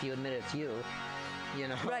phone is if you admit it's you.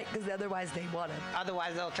 Right, because otherwise they want it.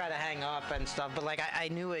 Otherwise they'll try to hang up and stuff. But like I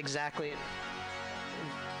knew exactly.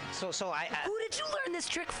 So I. Who did you learn this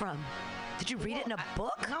trick from? Did you read it in a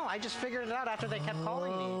book? No, I just figured it out after they kept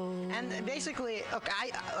calling me. And basically, look,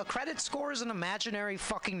 a credit score is an imaginary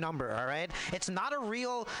fucking number, all right? It's not a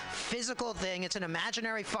real physical thing. It's an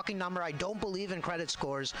imaginary fucking number. I don't believe in credit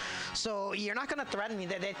scores. So you're not going to threaten me.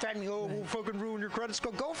 They threaten me, we'll fucking ruin your credit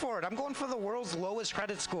score. Go for it. I'm going for the world's lowest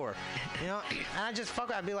credit score. And I just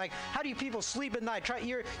I'd be like, how do you people sleep at night?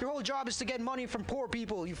 Your whole job is to get money from poor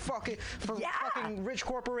people. You fucking rich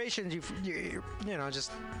corporations. You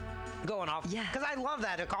just going off. Yeah. Because I love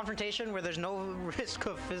that. A confrontation where there's no risk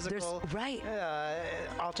of physical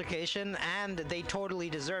altercation, and they totally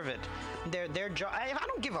deserve it. Their job. I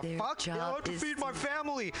don't give a fuck. I have to feed my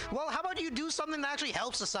family. Well, how about you do something that actually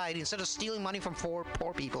helps society instead of stealing money from poor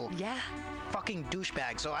people? Yeah. Fucking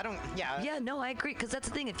douchebag. So I don't. Yeah. Yeah. No, I agree. Because that's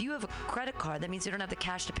the thing. If you have a credit card, that means you don't have the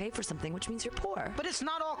cash to pay for something, which means you're poor. But it's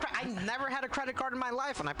not all. I never had a credit card in my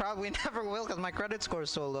life, and I probably never will because my credit score is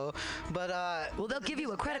so low. But well, they'll give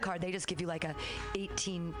you a credit card. They just give you like a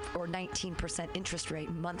 18 or 19% interest rate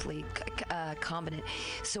monthly combinant.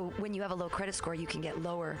 So when you have a low credit score, you can get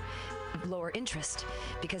lower interest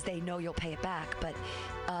because they know you'll pay it back. But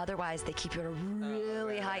otherwise, they keep you at a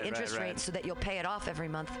really high interest rate so that you'll pay it off every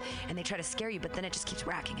month, and they try to scare you. But then it just keeps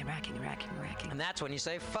racking and racking and racking and racking. And that's when you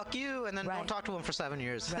say "fuck you" and then don't talk to them for 7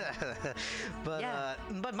 years. Right.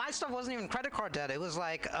 But my stuff wasn't even credit card debt. It was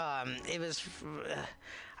like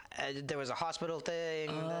there was a hospital thing.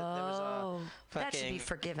 There was a that should be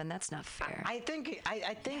forgiven. That's not fair. I think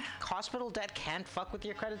hospital debt can't fuck with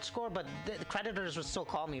your credit score, but the creditors would still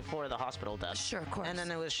call me for the hospital debt. Sure, of course. And then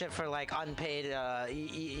there was shit for like unpaid,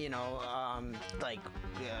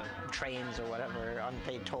 trains or whatever,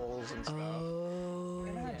 unpaid tolls and stuff.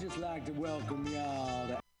 And I'd just like to welcome y'all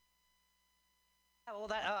to. Well,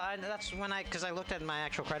 that's when because I looked at my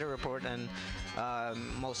actual credit report, and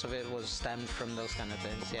most of it was stemmed from those kind of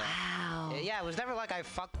things. Yeah. Wow. Yeah, it was never like I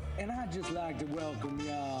fucked. And I'd just like to welcome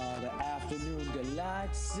y'all to Afternoon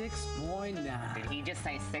Delight 6.9. Did he just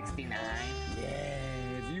say 69? Yeah,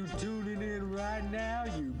 if you tuning in right now,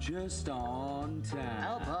 you just on time.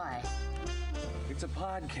 Oh boy. It's a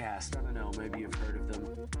podcast. I don't know, maybe you've heard of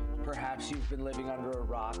them. Perhaps you've been living under a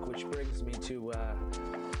rock, which brings me to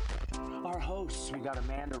our hosts. We got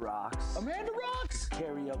Amanda Rocks. Amanda Rocks!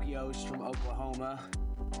 Karaoke host from Oklahoma.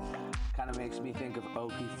 Kind of makes me think of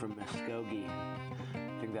Okie from Muskogee.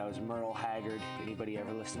 I think that was Merle Haggard. Anybody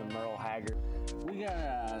ever listen to Merle Haggard? We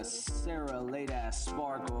got Sarah Late Ass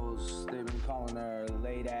Sparkles. They've been calling her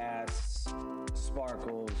Late Ass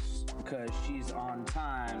Sparkles because she's on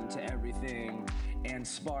time to everything and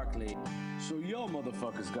sparkly. So y'all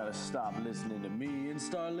motherfuckers gotta stop listening to me and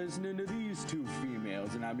start listening to these two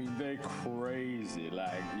females. And I mean, they're crazy,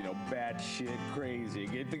 like, bad shit crazy.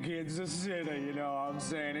 Get the kids to sit, you know what I'm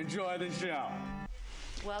saying? Enjoy the show.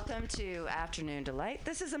 Welcome to Afternoon Delight.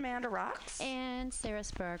 This is Amanda Rocks. And Sarah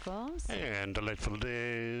Sparkles. And Delightful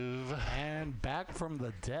Dave. And back from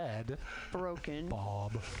the dead, Broken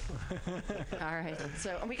Bob. All right.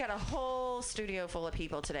 So we got a whole studio full of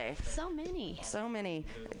people today. So many.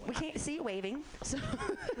 We can't see you waving. So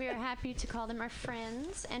we are happy to call them our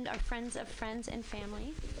friends and our friends of friends and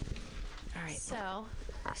family. All right. So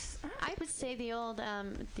I would say the old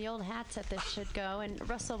hats at this should go. And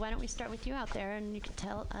Russell, why don't we start with you out there, and you can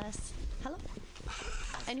tell us hello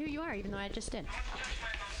and who you are, even though I just did.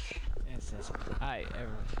 Yes. Hi,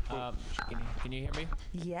 everyone. Can you hear me?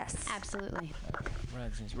 Yes. Absolutely.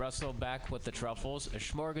 Russell back with the truffles. A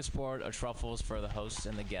smorgasbord of truffles for the host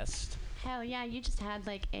and the guest. Hell yeah, you just had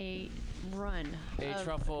like a run. A of,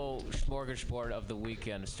 truffle smorgasbord of the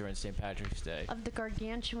weekend during St. Patrick's Day. Of the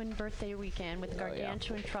gargantuan birthday weekend with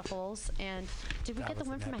gargantuan truffles. And did we get the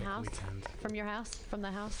one from a house? Weekend. From your house? From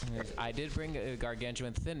the house? Yes, I did bring a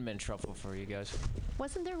gargantuan thin mint truffle for you guys.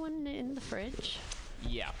 Wasn't there one in the fridge?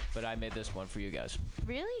 Yeah, but I made this one for you guys.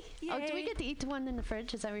 Really? Yay. Oh, do we get to eat the one in the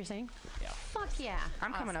fridge? Is that what you're saying? Yeah. Fuck yeah.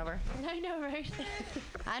 I'm coming over. I know, right?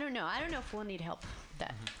 I don't know. I don't know if we'll need help with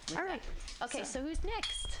that. All right. Okay, so who's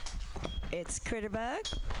next? It's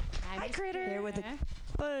Critterbug. Hi, Critter. Here with a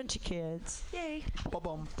bunch of kids. Yay.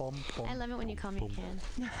 I love it when you call me Ken.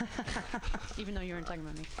 Even though you weren't talking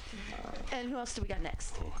about me. And who else do we got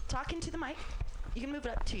next? Talking to the mic. You can move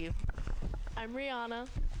it up to you. I'm Rihanna.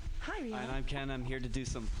 Hi, Rihanna. And I'm Ken. I'm here to do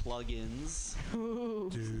some plugins.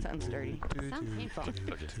 Ooh, sounds dirty. Sounds painful.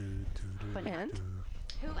 And?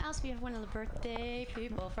 Who else? We have one of the birthday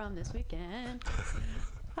people from this weekend.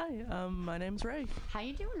 Hi, my name's Ray. How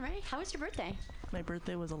you doing, Ray? How was your birthday? My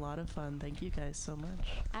birthday was a lot of fun. Thank you guys so much.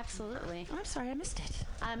 Absolutely. I'm sorry, I missed it.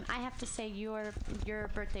 I have to say your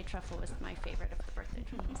birthday truffle was my favorite of the birthday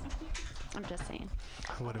truffles. I'm just saying.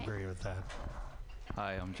 I would agree with that.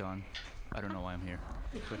 Hi, I'm John. I don't know why I'm here.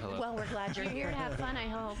 But hello. Well, we're glad you're here to have fun, I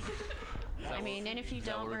hope. I mean, and if you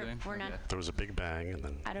don't, we're not. There was a big bang, and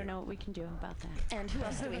then. I don't know what we can do about that. And who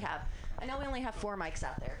else do we have? I know we only have 4 mics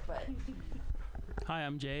out there, but. Hi,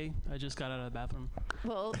 I'm Jay. I just got out of the bathroom.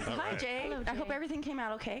 Well, hi, Jay. Hello, I hope Jay. everything came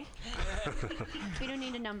out okay. We don't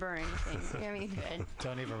need a number or anything. I mean, good.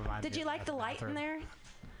 Don't even remind me. Did you like the light in there?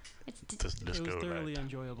 It was thoroughly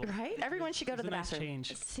enjoyable. Right? Everyone should go to the nice bathroom.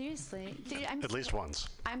 Change. Seriously. Dude, I'm At least once.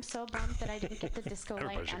 I'm so bummed that I didn't get the disco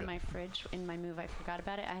Everybody light should on get my fridge in my move. I forgot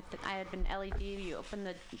about it. I had been LED. You open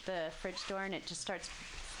the fridge door and it just starts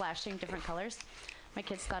flashing different colors. My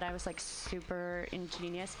kids thought I was like super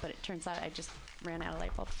ingenious, but it turns out I just ran out of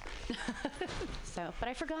light bulbs. But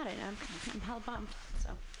I forgot it. I'm hella bummed.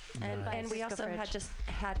 So. And we also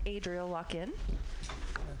had Adriel walk in.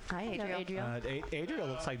 Hi, Adriel. Adriel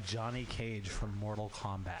looks like Johnny Cage from Mortal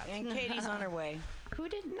Kombat. And Katie's on her way. Who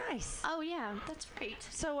did? Nice. Oh yeah, that's great.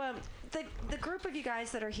 So the group of you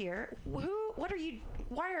guys that are here,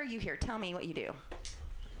 why are you here? Tell me what you do.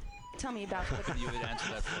 Tell me about what you would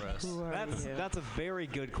answer that for us. That's a very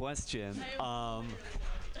good question. Well,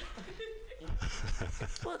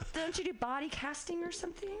 don't you do body casting or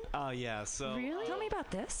something? Yeah, so... Really? Tell me about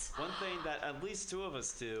this. One thing that at least 2 of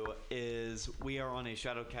us do is we are on a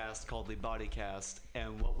shadow cast called the Body Cast,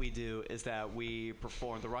 and what we do is that we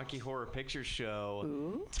perform the Rocky Horror Picture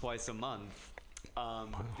Show twice a month.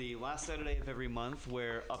 The last Saturday of every month,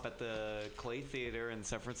 we're up at the Clay Theater in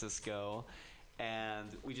San Francisco,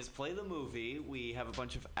 and we just play the movie. We have a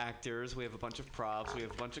bunch of actors, we have a bunch of props, we have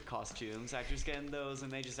a bunch of costumes. Actors get in those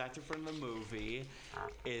and they just act in front of the movie.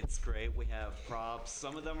 It's great. We have props.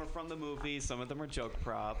 Some of them are from the movie, some of them are joke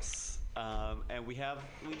props. And we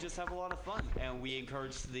just have a lot of fun. And we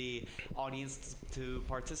encourage the audience to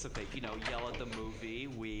participate. You know, yell at the movie.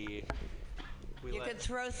 You could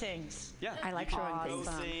throw things. Yeah, I like throwing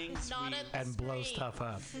things. And blow stuff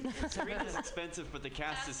up. Screen is expensive, but the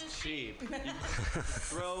cast is cheap.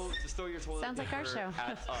 Just throw your toilet Sounds like our paper show.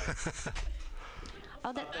 at us.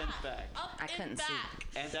 Oh, that. Up and back. I couldn't see.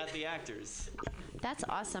 And at the actors. That's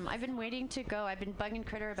awesome. I've been waiting to go. I've been bugging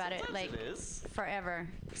Critter about Sometimes it it is. forever.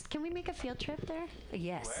 Can we make a field trip there?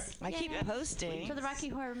 Yes. I keep posting. For the Rocky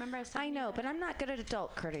Horror, remember I was I know, but I'm not good at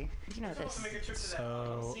adult Critter. You know this.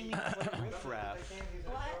 So.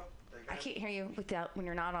 I can't hear you when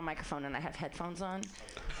you're not on microphone and I have headphones on.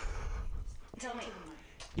 Tell me.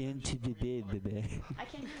 Into the bed, baby. I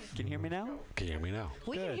can't hear you. Can you hear me now? Can you hear me now?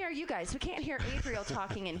 We can hear you guys. We can't hear Adriel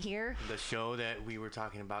talking in here. The show that we were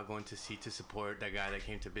talking about going to see to support that guy that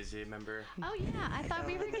came to visit, remember? Oh yeah, I thought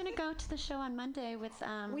we were gonna go to the show on Monday with.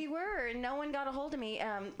 We were, and no one got a hold of me.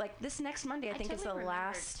 Like this next Monday, I think is the totally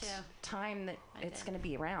last time that it's going to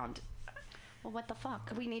be around. Well, what the fuck?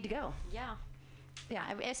 We need to go. Yeah. Yeah,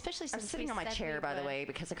 especially since I'm sitting on my chair, by the way,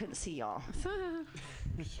 because I couldn't see y'all.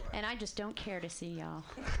 And I just don't care to see y'all.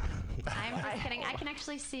 I'm just kidding. I can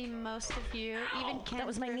actually see most of you. Even Ken. That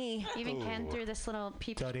was my knee. Even Ken through this little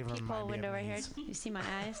peephole window right here. You see my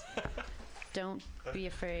eyes? Don't be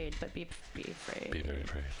afraid, but be afraid. Be very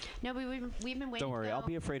afraid. No, we've been waiting. Don't worry, I'll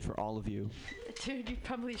be afraid for all of you. Dude, you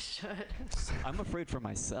probably should. I'm afraid for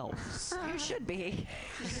myself. You should be.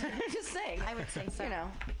 Just saying. I would say so. You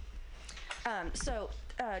know.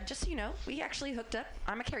 Just so you know, we actually hooked up.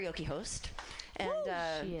 I'm a karaoke host. And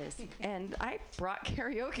she is. And I brought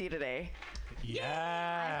karaoke today.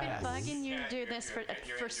 Yeah. I've been bugging you to do this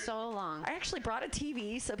for so long. I actually brought a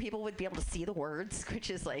TV so people would be able to see the words, which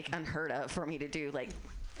is like unheard of for me to do like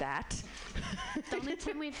that. The only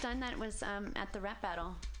time we've done that was at the rap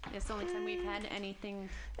battle. It's the only time we've had anything.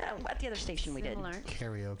 At the other station we did. similar.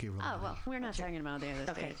 Karaoke room. Oh, well, we're not talking about the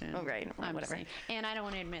other Okay. station. Oh, right. Well, I'm whatever. saying. And I don't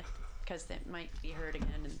want to admit, because that might be heard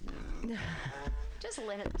again. And, just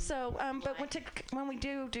let it. So, but when we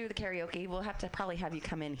do the karaoke, we'll have to probably have you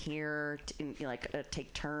come in here,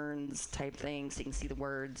 take turns type thing, so you can see the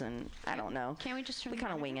words, and I don't know. Can't we just turn We the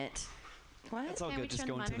kind of monitor? wing it. What? It's all Can't we good. Just turn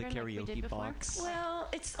go the into the monitor like we did karaoke before? box. Well,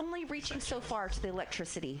 it's only reaching so far to the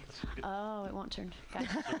electricity. Oh, it won't turn. Got it.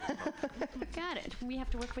 Got it. We have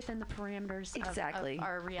to work within the parameters Exactly. of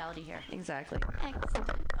our reality here. Exactly.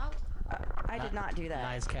 Excellent. Oh, I did not do that.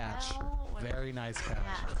 Nice catch. Very nice catch.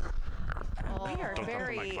 We are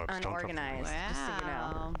very unorganized, just so you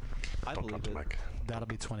know. I believe it. That'll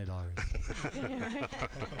be $20.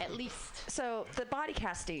 At least. So the body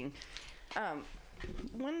casting.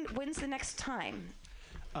 When's the next time?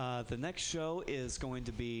 The next show is going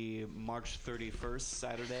to be March 31st,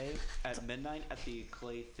 Saturday at midnight at the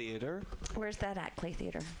Clay Theater. Where's that at, Clay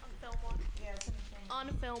Theater? On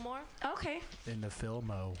Fillmore. Okay. In the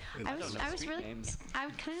Filmo. I was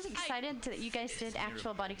kind of excited that you guys did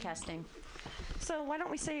actual body casting. So why don't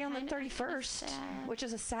we say on the 31st, which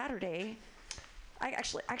is a Saturday? I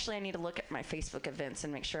actually I need to look at my Facebook events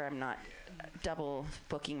and make sure I'm not double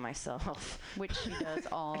booking myself, which she does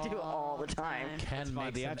all. I do it all the time.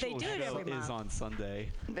 The actual show is on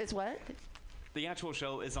Sunday. Is what? The actual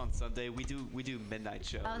show is on Sunday. We do midnight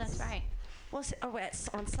shows. Oh, that's right. Well, it's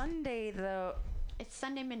on Sunday though. It's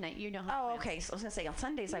Sunday midnight. You don't have Oh, plans. okay. So I was gonna say on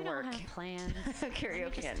Sundays I work. You don't have plans.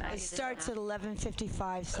 Karaoke at night. It starts at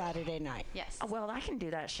 11:55 Saturday night. Yes. Oh, well, I can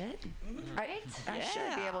do that shit. Right? I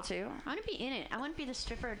should be able to. I want to be in it. I want to be the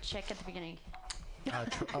stripper chick at the beginning.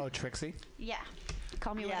 Trixie? Yeah.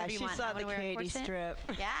 Call me whatever you want. saw I the wanna wear a Katie corset. strip.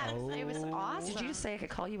 Yeah, it was awesome. Did you just say I could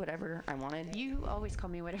call you whatever I wanted? You always call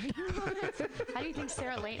me whatever you want. How do you think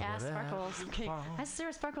Sarah Late asked Sparkles? Okay. Ask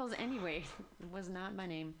Sarah Sparkles anyway. Was not my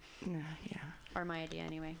name. No, yeah. Or my idea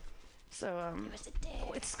anyway. So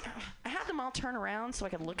I had them all turn around so I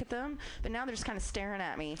could look at them, but now they're just kind of staring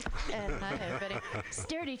at me, and everybody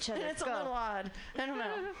stare at each other. And it's a little odd. I don't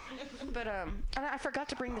know, but and I forgot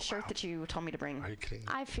to bring the shirt that you told me to bring. Are you kidding?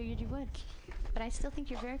 I figured you would, but I still think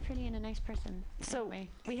you're very pretty and a nice person. So anyway.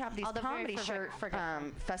 we have these Although comedy very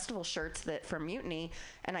festival shirts that from Mutiny,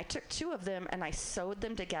 and I took 2 of them and I sewed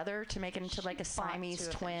them together to make it into like a Siamese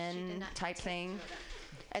twin type thing.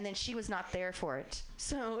 And then she was not there for it,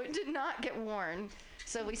 so it did not get worn.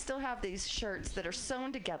 So we still have these shirts that are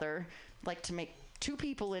sewn together, like to make 2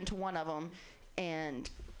 people into one of them. And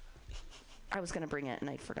I was gonna bring it, and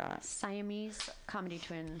I forgot. Siamese comedy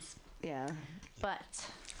twins. Yeah. But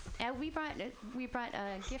we brought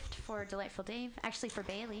a gift for Delightful Dave, actually for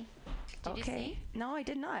Bailey. Did you see? No, I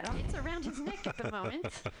did not. It's around his neck at the moment.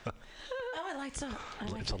 Oh, it lights up.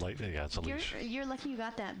 It's a light. Yeah, it's a leash. You're lucky you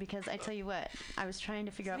got that, because I tell you what, I was trying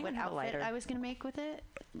to figure out what outfit I was gonna make with it.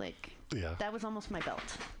 Like, that was almost my belt.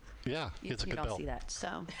 Yeah, it's a good belt. You don't belt. see that.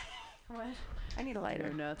 So, what? I need a lighter.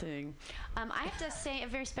 Or nothing. I have to say a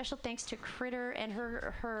very special thanks to Critter and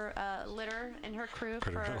her litter and her crew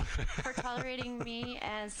for tolerating me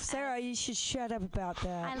as Sarah, you should shut up about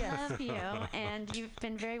that. I love you, and you've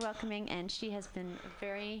been very welcoming, and she has been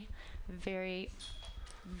very, very,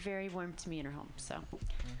 very warm to me in her home. So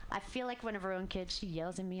I feel like one of her own kids. She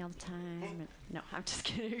yells at me all the time. No, I'm just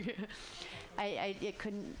kidding. I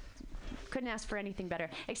couldn't ask for anything better.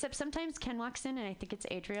 Except sometimes Ken walks in and I think it's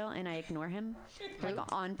Adriel and I ignore him, like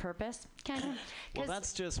on purpose. Ken. Well,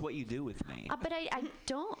 that's just what you do with me. But I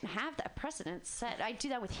don't have that precedent set. I do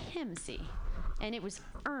that with him, see. And it was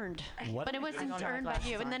earned. But it wasn't earned by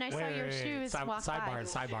you. And then I saw your shoes walk by.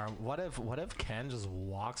 Sidebar. What if Ken just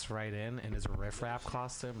walks right in his riffraff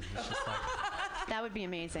costume and he's just like... That would be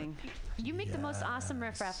amazing. You make the most awesome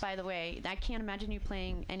riffraff, by the way. I can't imagine you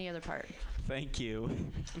playing any other part. Thank you.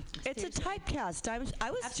 It's a typecast. I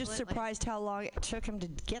was just surprised how long it took him to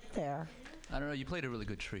get there. I don't know. You played a really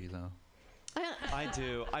good tree, though. I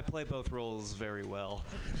do. I play both roles very well.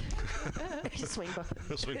 Swing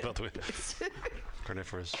both. Swing both ways.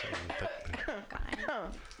 Carnivorous.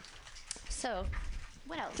 So,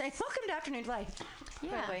 what else? Welcome to Afternoon Life. Yeah.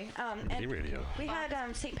 By the way. MutinyRadio. We had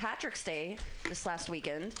St. Patrick's Day this last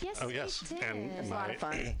weekend. Yes, Oh, yes. we did. And It was a lot of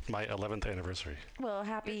fun. my 11th anniversary. Well,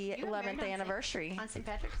 happy You were married 11th anniversary. On St.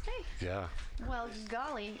 Patrick's Day? Yeah. Well,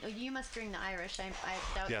 golly, you must bring the Irish. I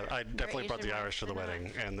doubt Yeah, I you're definitely brought the Asian Irish to the enough.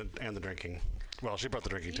 wedding and the drinking. Well, she brought the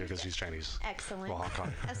drinking too because she's Chinese. Excellent. Well, Hong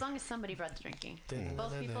Kong. As long as somebody brought the drinking.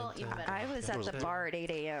 Both people, even better. I was at the bar at 8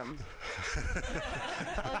 a.m.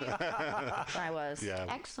 I was. Yeah.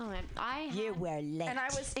 Excellent. You were late. And I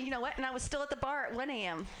was, you know what? And I was still at the bar at 1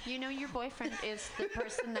 a.m. You know, your boyfriend is the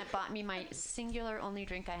person that bought me my singular only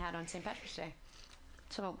drink I had on St. Patrick's Day.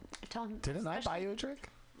 So tell him. Didn't I buy you a drink?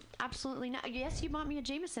 Absolutely not. Yes, you bought me a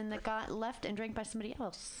Jameson that got left and drank by somebody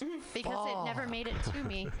else because it never made it to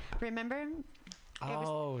me. Remember? Shit,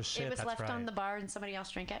 It was that's left on right. the bar and somebody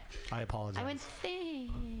else drank it. I apologize. I went,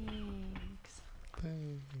 thanks.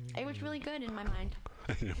 It was really good in my mind.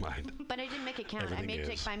 In your mind. But I didn't make it count. I Everything made is.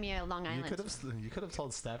 Jake buy me a Long Island. You could have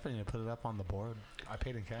told Stephanie to put it up on the board. I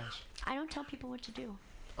paid in cash. I don't tell people what to do.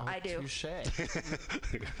 Oh, I do. Touche.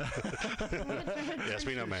 Yes,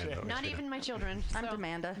 we know Mando. Not even my children. I'm so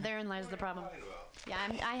Demanda. Therein lies the problem. Yeah,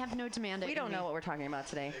 I have no Demanda. We don't know what we're talking about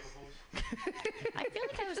today. I feel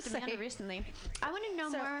like I was Demanda recently. I want to know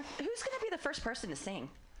more. Who's going to be the first person to sing?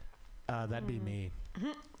 That'd be me.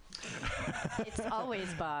 It's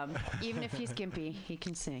always Bob. Even if he's gimpy, he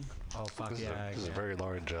can sing. Oh, fuck This yeah. is a very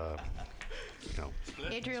large,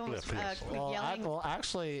 Adrian was split, yes. yelling. Well,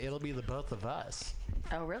 actually, it'll be the both of us.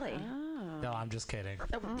 Oh, really? No, I'm just kidding.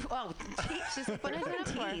 Oh, she's what is it?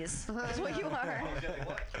 Tease. That's what you are.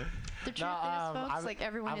 The truth is, folks, like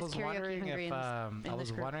everyone is karaoke hungry in I this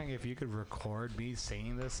was group. wondering if you could record me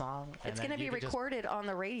singing this song. It's going to be recorded on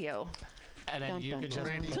the radio. And then you could just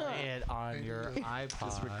play it on your iPod.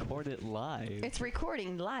 Just record it live. It's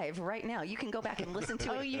recording live right now. You can go back and listen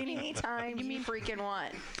to it anytime you freaking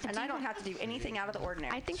want. And I don't have to do anything out of the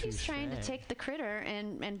ordinary. I think he's trying to take the critter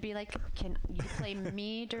and be like, can you play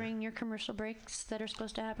me during your commercial breaks that are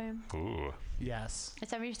supposed to happen? Ooh. Yes. Is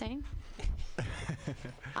that what you're saying?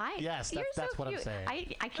 Yes, you're that's so what I'm cute.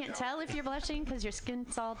 saying. I can't tell if you're blushing because your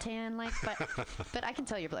skin's all tan, but I can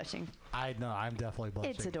tell you're blushing. I know, I'm definitely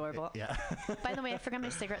blushing. It's adorable. Yeah. By the way, I forgot my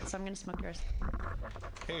cigarette, so I'm going to smoke yours.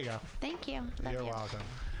 Here you go. Thank you. Love You're you. welcome.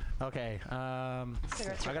 Okay.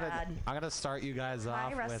 Cigarettes are bad. I'm gonna start you guys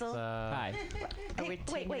off Russell. with. Hi. Are we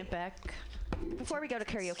taking it back? Before we go to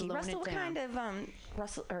karaoke, Slowing Russell, it what down. kind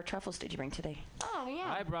of truffles did you bring today? Oh,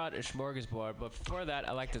 yeah. I brought a smorgasbord, but before that,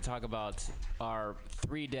 I'd like to talk about our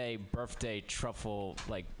 3-day birthday truffle,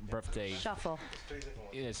 birthday shuffle.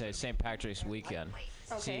 It's a St. Patrick's weekend.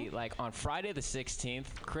 Okay. See, on Friday the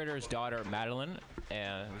 16th, Critter's daughter Madeline,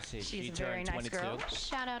 and She's she a very turned nice 22. girl.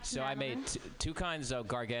 Shout out to So I Madeline. made two kinds of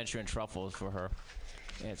gargantuan truffles for her.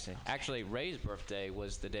 Actually, Ray's birthday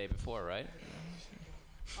was the day before, right?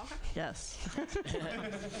 Yes.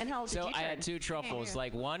 And how old did So you I turn? had two truffles.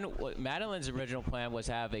 Madeline's original plan was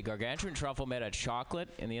to have a gargantuan truffle made of chocolate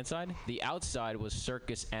in the inside. The outside was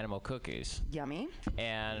circus animal cookies. Yummy.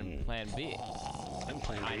 And plan B. And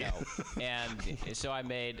plan B. I know. And so I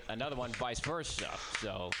made another one vice versa.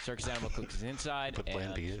 So circus animal cookies inside Put plan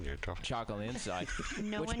and B in your truffle. chocolate on the inside.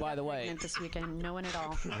 No which, one by got the way, pregnant this weekend. No one at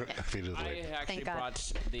all. Feed it I late. actually Thank God.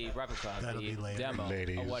 brought the replica, That'll be the later. demo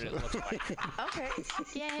Ladies. of what it looks like. Okay.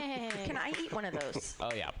 Yay. Can I eat one of those?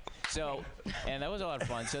 Oh yeah. So, and that was a lot of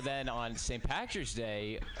fun. So then on St. Patrick's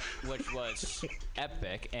Day, which was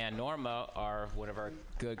epic, and Norma, one of our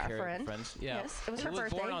good Our karaoke friend. friends, yeah, Yes, it was her who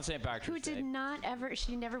was born birthday. on St. Patrick's Who Day. did not ever,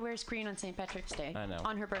 she never wears green on St. Patrick's Day. I know.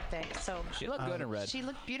 On her birthday. So She looked good in red. she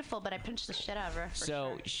looked beautiful, but I pinched the shit out of her. For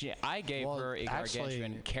So sure. I gave Well, her a actually-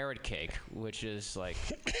 gargantuan carrot cake, which is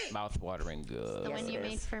mouth-watering good. The Yes, one it you is.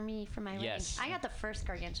 made for me for my Yes. wedding. I got the first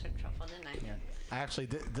gargantuan truffle, didn't I? Actually,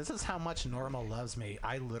 this is how much Norma loves me.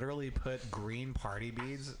 I literally put green party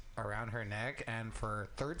beads around her neck, and for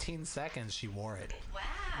 13 seconds, she wore it.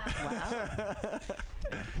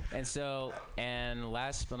 And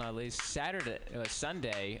last but not least,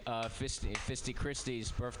 Sunday, Fisty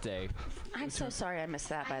Christie's birthday. I'm so sorry I missed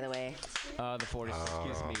that, by the way. The 40th.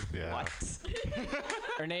 Excuse me. Yeah. What?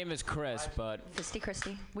 Her name is Chris, but Fisty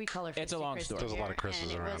Christie. We call her It's a Fisty long Christie story. There's a lot of here, Chris's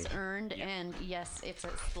and it was around. earned, and yes, it's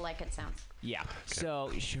like it sounds. yeah.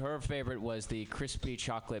 So her favorite was the crispy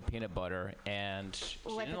chocolate peanut butter, and she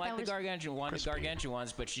Oh, I didn't thought like that the was gargantuan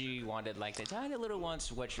ones, but she wanted the tiny little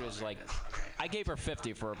ones, which was I gave her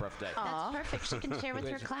 50 for her birthday. That's perfect. She can share with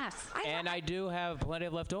her Which- class. And I do have plenty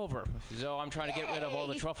of left over, so I'm trying to get rid of all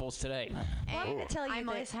the truffles today. Well, I'm going to tell you I'm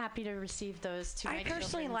that always happy to receive those to I my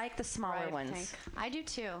personally children's like the smaller pride ones. tank. I do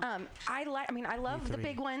too. I love the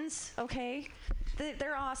big ones. Okay,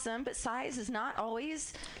 they're awesome, but size is not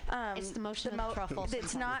always. It's the motion of the truffle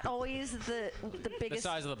It's sometimes. not always the biggest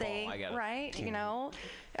size of the ball, thing, I get it. right? You know,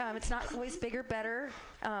 It's not always bigger, better.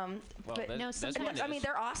 But I mean,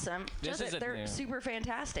 they're awesome. They're super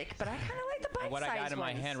fantastic. But I kind of like the bite-sized What I got in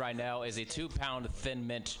my ones. hand right now is a 2-pound thin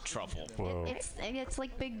mint truffle. Whoa. It's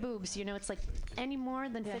like big boobs, you know. It's like any more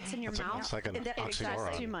than fits in your mouth. It's like an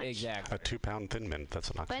oxymoron. Too much. Exactly. A 2-pound thin mint. That's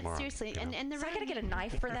an oxymoron. But seriously, yeah. and the So I gotta get a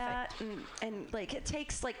knife for that, and like it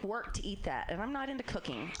takes like work to eat that, and I'm not into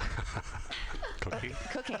cooking.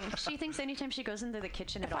 Cooking. She thinks anytime she goes into the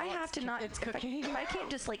kitchen If I have to not, it's cooking. If I can't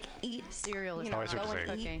just like eat cereal, you know, I see what go you're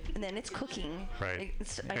and saying. eat, and then it's cooking. Right.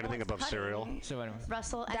 I know Anything it's above cutting. cereal? So anyway.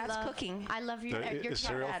 Russell, That's cooking. I love your Is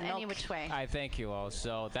cereal? any which way. I thank you all.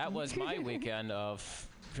 So that was my weekend of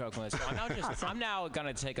juggling. So I'm now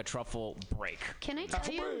gonna take a truffle break. Can I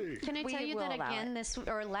tell you? Can I We tell you will that allow again this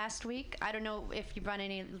or last week? I don't know if you brought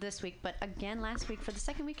any this week, but again last week for the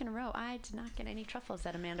second week in a row, I did not get any truffles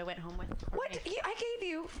that Amanda went home with. What? I gave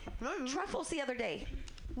you truffles the other day.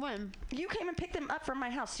 When? You came and picked them up from my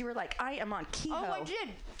house. You were like, I am on keto. Oh, I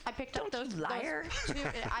did. I picked up those. You liar. Those two,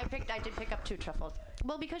 I did pick up 2 truffles.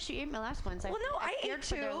 Well, because she ate my last ones. Well, no, I ate feared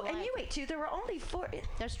for 2, their and life. you ate 2. There were only 4.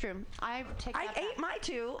 That's true. I ate my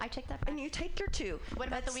 2. I take that back. And you take your 2. What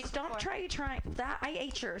about the week Don't before? try that. I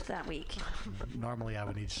ate yours that week. Normally I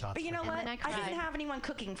would eat shots. But you know for what? then I I cried. didn't have anyone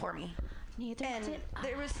cooking for me. Neither And did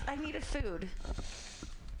I needed food.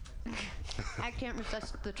 I can't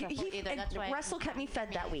resist the truffle either. That's why Russell kept me fed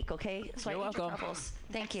that week, okay? So You're I ate your welcome. truffles.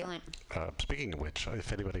 Thank you. Speaking of which,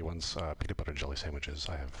 if anybody wants peanut butter jelly sandwiches,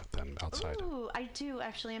 I have them outside. Ooh, I do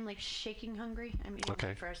actually. I'm like shaking hungry. I'm eating Okay.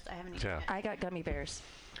 them first. I haven't eaten Yeah. yet. I got gummy bears.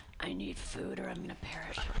 I need food or I'm gonna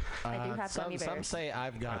perish. I do have gummy some bears. say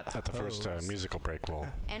I've got At the first musical break, we'll.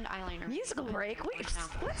 And eyeliner. Musical break?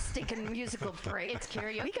 Let's stick in musical break. It's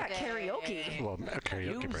karaoke. We got day. karaoke. Well, a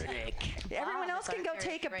karaoke break. Everyone else can go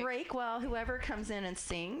take a break. break while whoever comes in and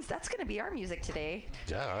sings. That's going to be our music today.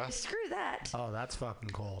 Yeah. Screw that. Oh, that's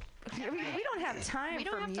fucking cool. We don't have time We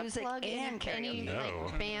don't for have to music plug and in any karaoke.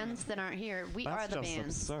 like, bands that aren't here. We are the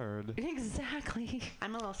bands. absurd. Exactly.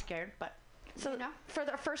 I'm a little scared, but So for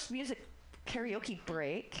the first music karaoke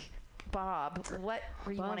break, Bob, what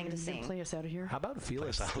were you wanting to sing? Play us out of here. How about Feel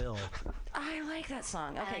It Still? I like that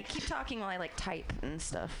song. Okay, keep talking while I like type and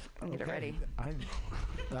stuff and get it ready.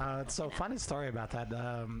 So funny story about that.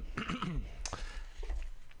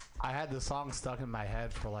 I had the song stuck in my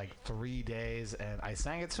head for like 3 days, and I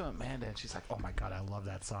sang it to Amanda, and she's like, "Oh my god, I love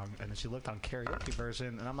that song." And then she looked on karaoke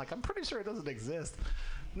version, and I'm like, "I'm pretty sure it doesn't exist."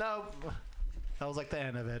 No. That was like the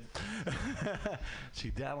end of it. She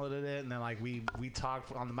downloaded it, and then like we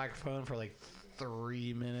talked on the microphone for like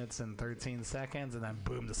 3 minutes and 13 seconds, and then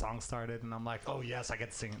boom, the song started, and I'm like, oh yes, I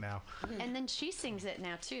get to sing it now. And then she sings it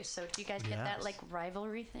now too. So do you guys get that Yes. like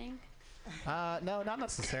rivalry thing? No, not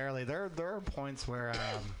necessarily. There are points where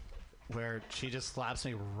she just slaps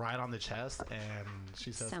me right on the chest, and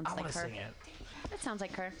she says, Sounds "I want like to her. sing it." That sounds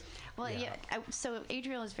like her. Well, Yeah. so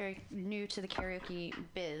Adriel is very new to the karaoke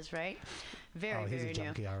biz, right? Very, Oh, he's a very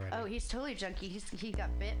junkie new. already. Oh, he's totally junkie. He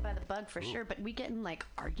got bit by the bug for sure. But we get in like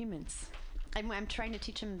arguments. I'm trying to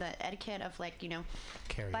teach him the etiquette of like, you know.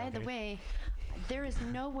 By the Karaoke. way, there is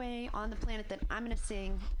no way on the planet that I'm gonna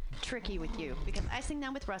sing "Tricky" with you because I sing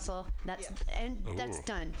that with Russell. That's Ooh.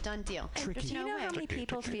 done deal. Do you know how many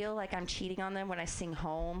people feel like I'm cheating on them when I sing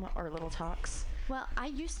 "Home" or "Little Talks"? Well, I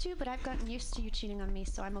used to, but I've gotten used to you cheating on me,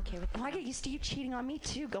 so I'm okay with that. Well, I get used to you cheating on me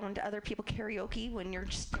too, going to other people karaoke when you're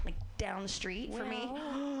just like down the street for me.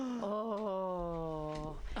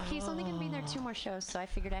 Oh. He's only going to be there 2 more shows, so I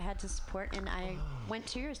figured I had to support, and I went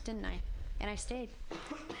to yours, didn't I? And I stayed.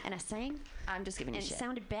 And I sang. I'm just giving you and shit. It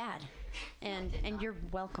sounded bad. And you're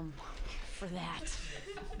welcome for that.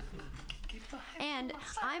 And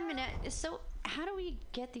I'm going to... So how do we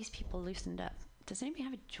get these people loosened up? Does anybody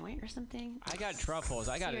have a joint or something? I got truffles.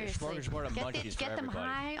 I got a Seriously. smorgasbord of Get munchies for Get them everybody.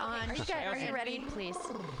 high on... Are you ready? Please.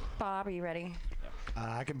 Bob, are you ready?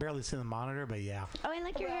 I can barely see the monitor, but yeah. Oh, I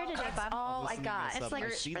like your hair today, That's Bob. all I got. It's like I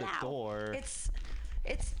see the door. It's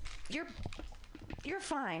you're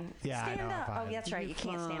fine. Yeah, I stand know, I'm up. fine. Oh, that's right. You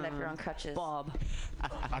can't stand up. You're on crutches. Bob.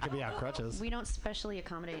 I could be on crutches. We don't specially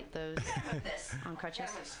accommodate those on crutches.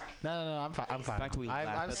 No, I'm fine. I'm fine. In fact, we laugh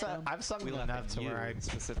I've at sung them. I've sung We them laugh enough at to you where I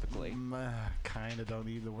specifically kind of don't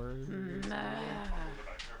need the word.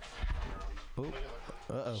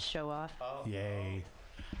 Uh-oh. Show off. Yay.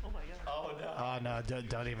 Oh no!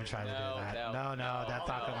 Don't even try to do that. No, that's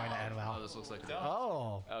not going to end well. Oh, this looks like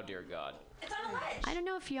Oh. Oh dear God. I don't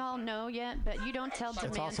know if y'all know yet, but you don't tell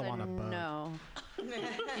It's also on Samantha a boat. no.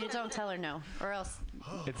 You don't tell her no, or else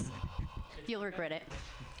It's you'll regret it.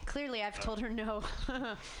 Clearly, I've told her no.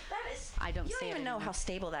 That is. I don't You say don't it even know anymore. how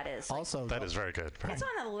stable that is. Also, that is very good. It's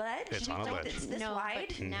on a ledge. It's on a ledge. It's this No, wide.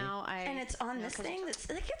 but now I. And it's on no, this 'cause thing. That's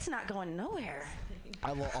like it's not going nowhere.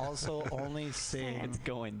 I will also only sing. It's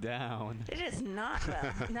going down. It is not.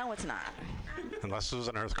 No, it's not. Unless there's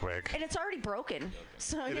an earthquake. And it's already broken.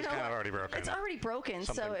 So It you is know kind of already broken. It's already broken.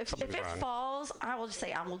 So Something- if something's it wrong. falls, I will just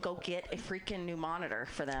say I will go get a freaking new monitor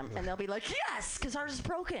for them, and they'll be like, yes, because ours is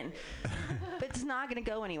broken. But it's not going to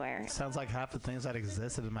go anywhere. Sounds like half the things that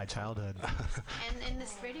existed in my childhood. And in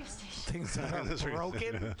this radio station. Things that are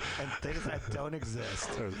broken and things that don't exist.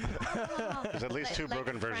 There's at least two Like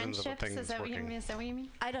broken versions of a friendships, thing is that's that what you working. mean? Is that what you mean?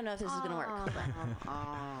 I don't know if this is going to work.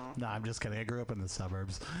 No, I'm just kidding. I grew up in the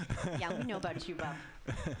suburbs. Yeah, we know about you, Bob.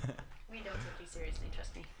 We don't take you seriously,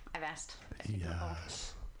 trust me. I've asked.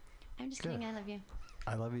 Yes. I'm just Good. kidding, I love you.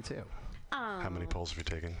 I love you too. How many polls have you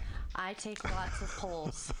taken? I take lots of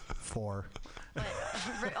polls, 4.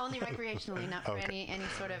 but only recreationally, not for Okay. any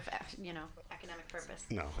sort of academic purpose.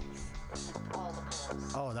 No. All the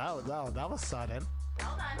polls. Oh, that was sudden.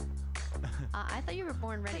 Hold on. I thought you were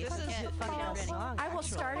born ready. This is Fuck a it fall already. song. I will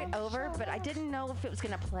start it over, but I didn't know if it was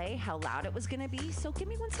going to play, how loud it was going to be. So give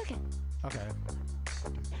me 1 second. Okay.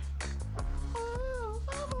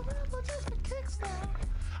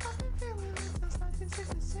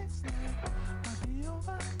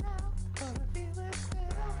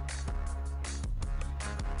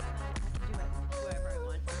 Whoever I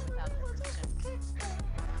want, without their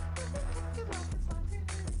permission.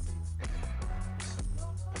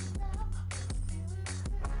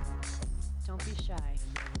 Don't be shy.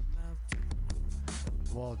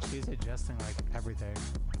 Well, she's adjusting like everything.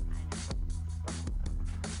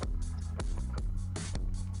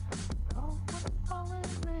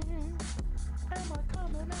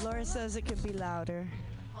 Laura says it could be louder.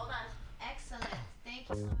 Hold on. Excellent. Thank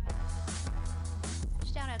you so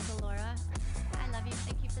much. Shout out to Laura. I love you.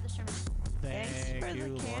 Thank you for the sermon. Thanks for you, the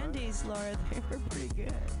Laura. candies, Laura. They were pretty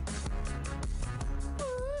good.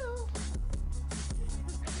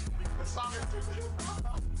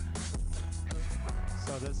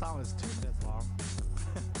 So this song is 2 minutes long.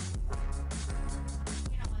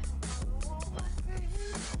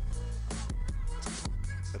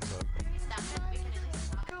 It's a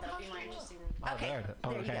Oh, Okay, there it is.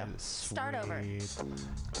 there you Okay, go. Start over.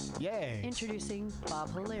 sweet. Yay. Introducing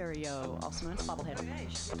Bob Hilario, also known as Bobblehead.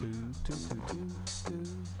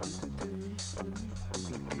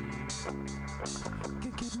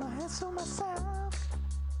 Can keep my hands to myself.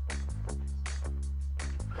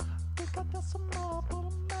 Think I got some more, put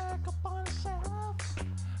 'em back up on the shelf.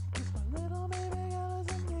 'Cause my little baby girl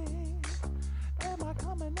is in need. Am I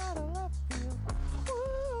coming out of left field?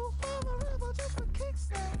 Woo, from a rebel just for kicks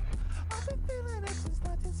now. I've been feeling it since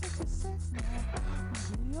 1966 now.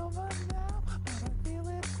 Maybe over now, but I feel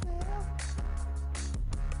it still.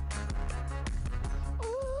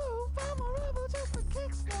 Ooh, from a rebel just for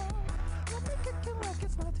kicks now. Let me kick it like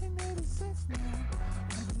it's 1986 now.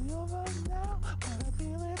 Maybe over now, but I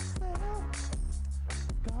feel it still.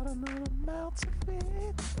 Got another mouth to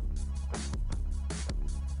feed.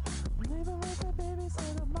 Leaving with the baby,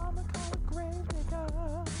 say the mama call a grave digger.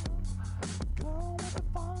 Going with the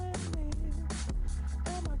falling leaves.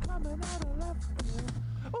 Am I coming out of left field?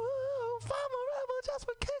 Ooh, from a rebel just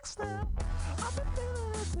for kicks now. I've been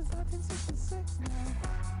feeling it since 1966 now.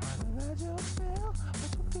 I'm glad you feel,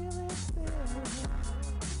 but you feel it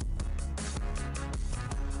still.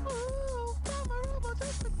 Ooh, from a rebel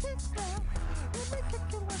just for kicks now. Let me kick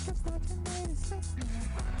it like it's 1986 now.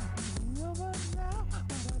 Maybe over now,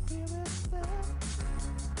 but I feel it still.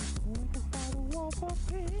 We can fight a war for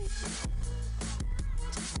peace.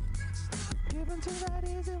 Giving to that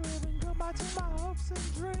easy living, goodbye to my hopes and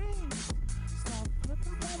dreams. Stop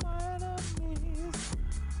flipping for my enemies.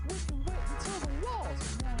 We can wait until the walls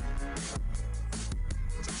are down.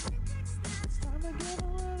 It's time to give a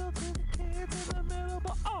little to the kids in the middle,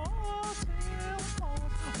 but all till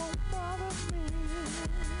falls won't bother me.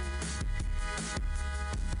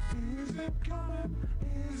 Is it coming?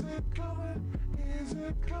 Is it coming? Is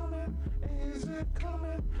it coming? Is it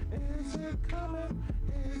coming? Is it coming?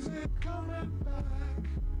 Is it coming back?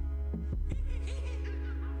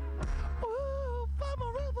 Ooh, from a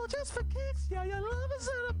rebel just for kicks. Yeah, your love is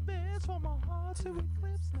in a bitch from my heart to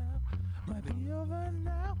eclipse now. Might be over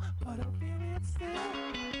now, but I feel it still.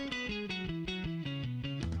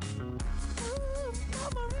 Ooh,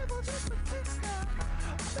 from a rebel just for kicks now.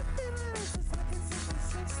 I've been feeling it since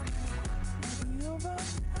 1966 now. Might be over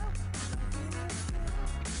now, but I feel it still.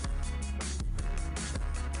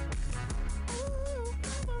 Ooh,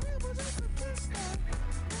 from a rebel just for kicks now.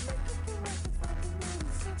 Let me kick it like it's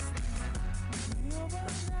 1986 now. Might be over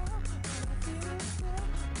now,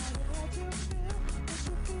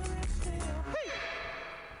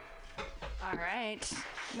 right.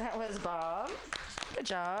 That was Bob. Good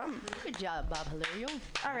job. Good job, Bob Hilario.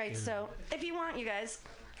 All right, so if you want, you guys,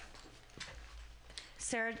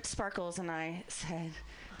 Sarah Sparkles and I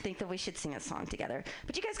think that we should sing a song together.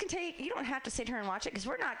 But you guys you don't have to sit here and watch it because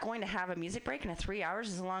we're not going to have a music break, and 3 hours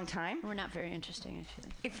is a long time. We're not very interesting,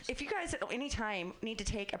 actually. If you guys at any time need to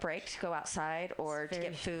take a break to go outside or to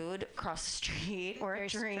get food across the street or a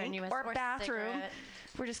drink or a bathroom,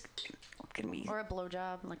 we're just going to be... Or a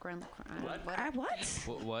blowjob, like around the corner.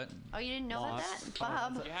 What? What? Oh, you didn't know about that?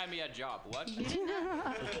 Bob. You had me at job. What? You didn't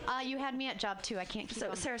know? You had me at job, too. I can't keep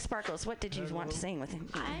So, Sarah Sparkles, what did you want to sing with him?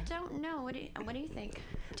 I don't know. What do you think?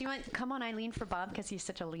 Do you want Come On Eileen for Bob because he's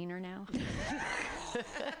such a leaner now?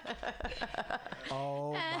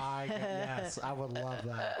 Oh my god, yes, I would love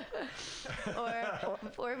that.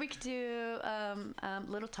 or we could do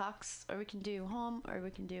Little Talks, or we can do Home, or we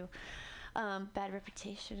can do Bad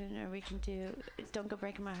Reputation, or we can do Don't Go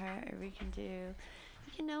Breaking My Heart, or we can do,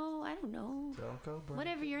 I don't know. Don't go breaking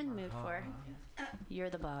whatever you're in the mood for. You're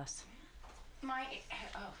the boss. Okay.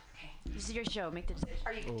 This is your show. Make the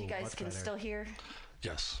decision. You guys can still hear?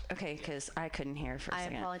 Yes. Okay, because I couldn't hear for a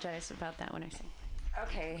second. I apologize about that when I sing.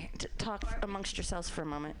 Okay, talk amongst yourselves for a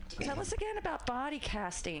moment. Tell us again about body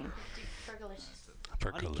casting.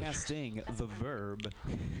 Body casting, the verb.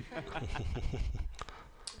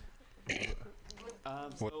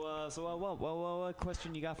 What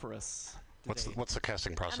question you got for us? What's the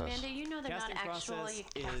casting process? Amanda, you know they're Casting not actually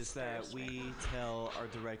process is that we tell our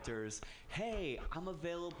directors, hey, I'm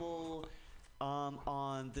available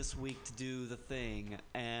on this week to do the thing,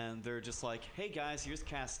 and they're just like, hey guys, here's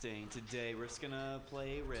casting. Today Riff's gonna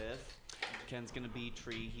play Riff. Ken's gonna be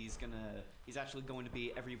Tree. He's actually going to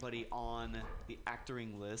be everybody on the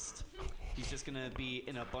actoring list. He's just gonna be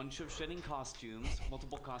in a bunch of shedding costumes,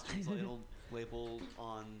 multiple costumes labeled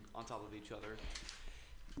on top of each other.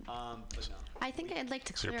 But no. I think I'd like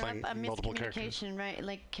to So you're clear up playing a multiple miscommunication, right?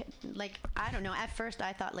 Like I don't know. At first,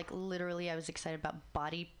 I thought literally I was excited about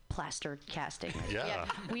body plaster casting. Yeah.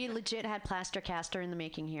 We legit had plaster caster in the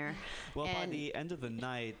making here. Well, by the end of the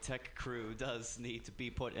night, tech crew does need to be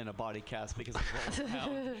put in a body cast because of rolling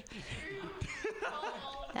out,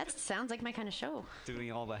 That sounds like my kind of show.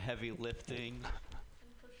 doing all the heavy lifting,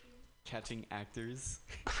 catching actors.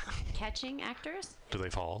 Catching actors? Do they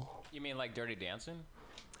fall? You mean like Dirty Dancing?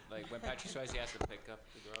 Like when Patrick Swayze has to pick up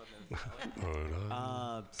the girl and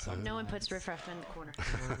then No one puts Riff Raff in the corner.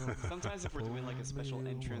 Sometimes if we're doing like a special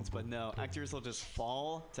entrance, but no, actors will just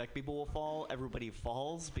fall. Tech people will fall. Everybody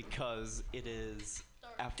falls because it is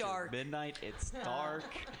after midnight. It's dark.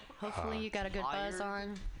 Hopefully you got a good buzz tired.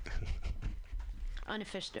 on.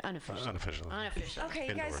 Unofficial. Okay,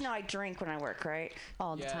 you guys know I drink when I work, right?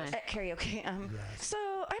 All the time. At karaoke. So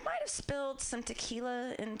I might have spilled some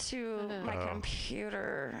tequila into my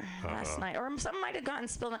computer last night, or something might have gotten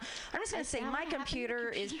spilled. I'm just gonna say my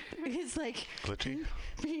computer is like glitchy,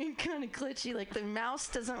 being kind of glitchy. Like the mouse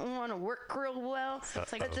doesn't want to work real well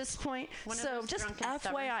at this point. So just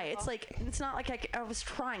FYI, it's not like I was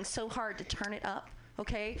trying so hard to turn it up.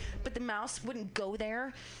 Okay, but the mouse wouldn't go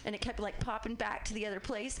there, and it kept popping back to the other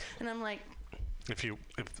place, and I'm like, if you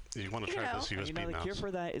want to try this USB the mouse, cure for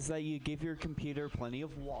that is that you give your computer plenty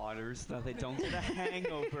of water so that they don't get a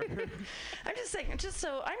hangover. I'm just saying,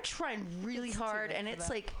 I'm trying really hard, and it's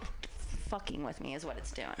fucking with me is what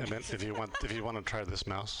it's doing. and then if you want to try this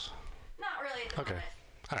mouse, not really. At the okay, moment.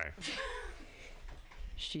 all right.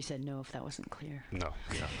 She said no if that wasn't clear. No,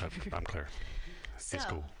 yeah, I'm clear. It's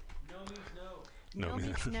cool. No means no. No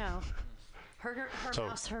means no. Her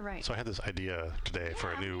mouse, her right. So I had this idea today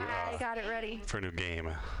for a new. I got it ready. For a new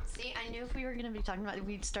game. See, I knew if we were going to be talking about it,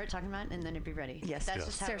 we'd start talking about it, and then it'd be ready. Yes. That's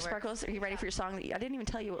just how Sarah it Sparkles, are you ready for your song? I didn't even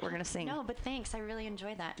tell you what we're going to sing. No, but thanks. I really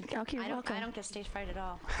enjoyed that. Okay, you're welcome. I don't get stage fright at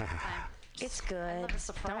all. It's good. I love a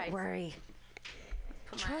surprise. Don't worry.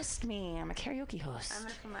 Trust me, I'm a karaoke host. I'm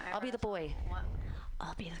gonna put my I'll be the boy. What?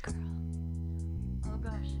 I'll be the girl. Oh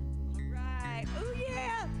gosh. All right. Oh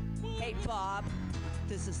yeah. Hey Bob,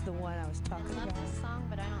 this is the one I was talking I love about. this song,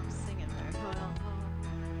 but I don't sing it very well.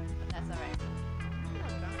 But that's all right.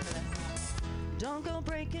 I'm drunk for this. Don't go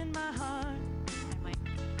breaking my heart. I might.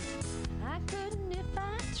 I couldn't if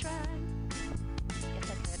I tried.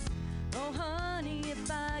 Yes, I could. Oh honey,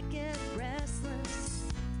 if I get restless,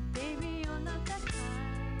 Baby, you're not that kind.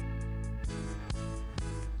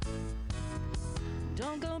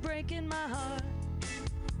 don't go breaking my heart.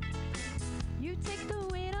 You take the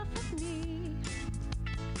weight off of me.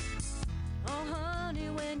 Oh honey,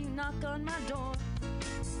 when you knock on my door.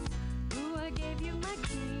 Ooh, I gave you my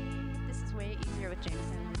key. This is way easier with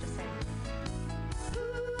Jameson, I'm just saying.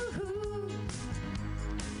 Ooh,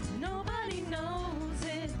 nobody knows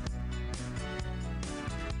it.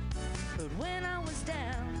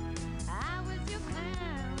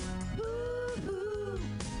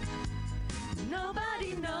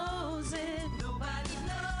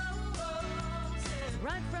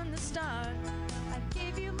 from the start. I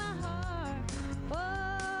gave you my heart. Whoa,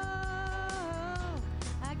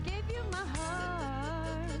 I gave you my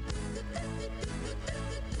heart.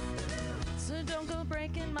 So don't go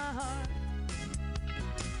breaking my heart.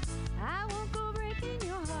 I won't go breaking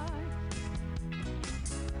your heart.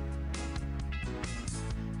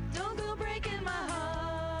 Don't go breaking my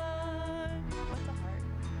heart. What's a heart?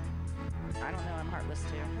 I don't know. I'm heartless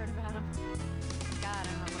too. Heard about him. God,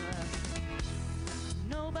 I'm on the list.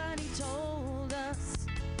 Nobody told us.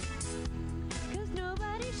 'Cause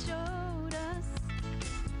nobody showed us.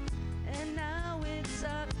 And now it's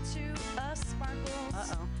up to us, Sparkles.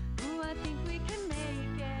 Uh-oh. Ooh, I think we can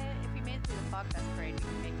make it. If you made it through the fog fest parade, you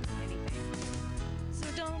can make anything. So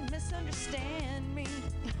don't misunderstand me.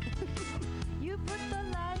 You put the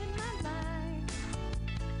light in my life.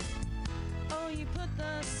 Oh, you put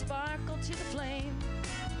the sparkle to the flame.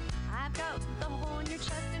 I've got the hole in your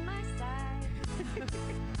chest in my side.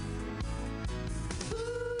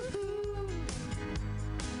 Ooh,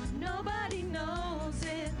 nobody knows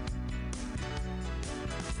it.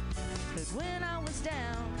 But when I was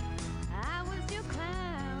down, I was your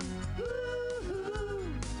clown. ooh,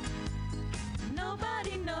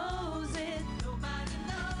 nobody knows it. Nobody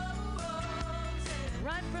knows it.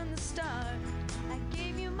 Right from the start, I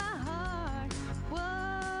gave you my heart. Whoa,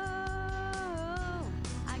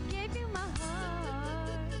 I gave you my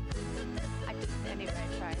heart. Anyway,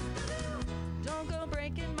 try it. don't go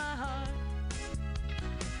breaking my heart.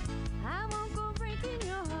 I won't go breaking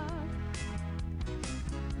your heart.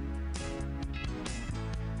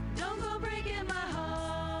 Don't go breaking my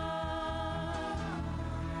heart.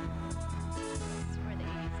 This is where the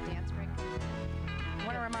 80s dance break comes in. I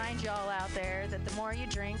want to remind y'all out there that the more you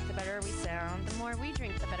drink, the better we sound. The more we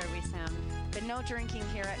drink, the better we sound. But no drinking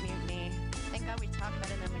here at Mutiny. Thank God we talk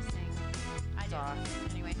better than we sing. I do. Off.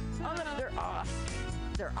 Anyway. Oh, no, they're off.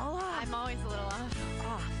 They're all off. I'm always a little off.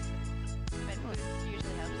 Off. But booze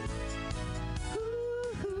usually helps.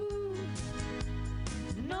 Ooh,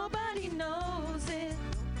 nobody knows it.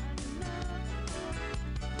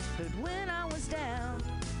 But when I was down,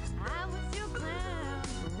 I was your clown.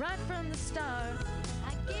 right from the start,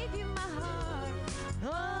 I gave you my heart.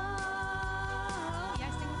 oh,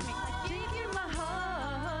 Yeah, sing with me. I give you my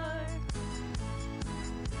heart.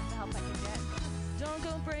 the help I can get. Don't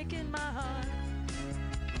go breaking my heart.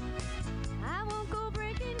 I won't go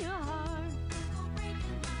breaking your heart.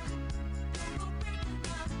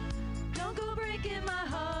 Don't go breaking my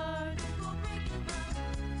heart.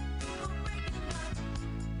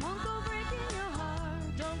 Won't go breaking your heart.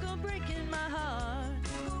 Don't go breaking my heart.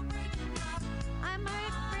 I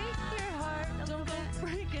might break your heart. Don't go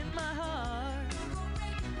breaking my heart.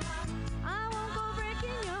 I won't go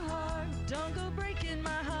breaking your heart. Don't go breaking my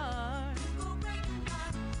heart.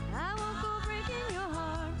 I won't go breaking your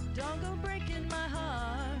heart. Don't go breaking my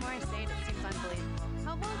heart. The more I say it, it seems unbelievable. I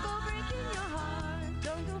won't go breaking your heart.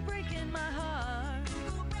 Don't go breaking my heart.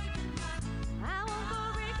 I won't go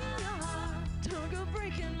breaking your heart. Don't go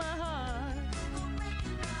breaking my heart.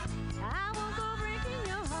 I won't go breaking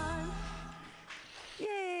your heart.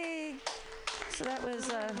 Yay! So that was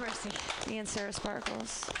Mercy. me and Sarah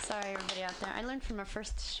Sparkles. Sorry, everybody out there. I learned from our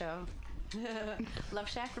first show. Love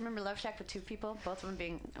Shack. Remember Love Shack with two people, both of them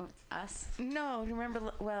being us? No, do you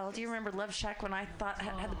remember? Well, do you remember Love Shack when I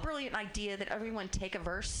had the brilliant idea that everyone take a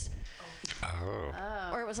verse? Oh.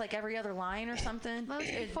 Or it was like every other line or something. Well,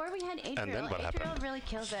 before we had Adriel. And then what Adriel happened? really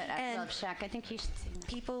kills it at Love Shack. I think he should sing.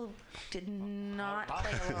 People did not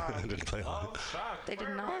play along. Didn't play along. They did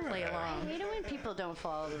not play I along. hate it when people don't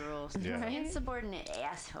follow the rules. Yeah. Right? Insubordinate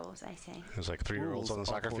assholes, I say. There's like 3-year-olds on the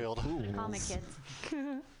soccer field. I call my kids.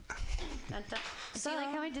 See,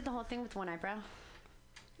 like how I did the whole thing with one eyebrow?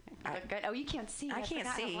 Look good. Oh, you can't see. I can't forgot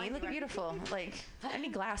how see. You blind look are. beautiful. Like, I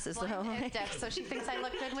need glasses though. Blind and deaf, so she thinks I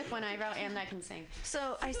look good with one eyebrow and I can sing.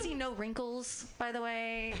 So I see no wrinkles, by the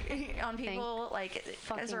way, on people. Like,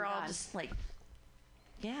 guys are all God. just like,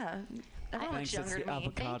 yeah. Everyone looks Thanks, younger it's than the me.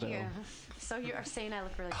 avocado. Thank you. So you are saying I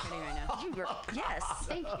look really pretty right now. You were, yes.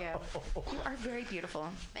 Thank you. You are very beautiful.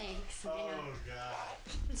 Thanks. God.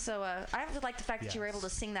 So I would like the fact that you were able to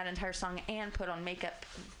sing that entire song and put on makeup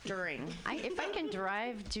during. If I can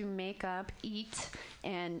drive, do makeup, eat,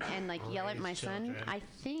 and like yell at my son, I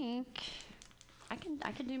think I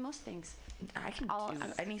can do most things. I can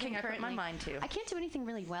do anything I put my mind to. I can't do anything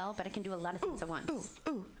really well, but I can do a lot of things at once.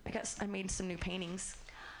 Ooh! I made some new paintings.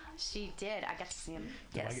 She did. I got to see them.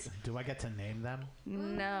 Yes. Do I get to name them?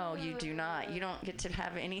 No, you do not. You don't get to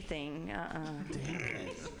have anything.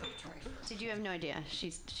 Did you have no idea?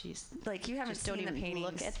 She's like, you haven't just seen don't the even paintings.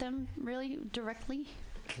 look at them really directly.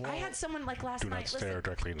 I had someone like last Do not night. stare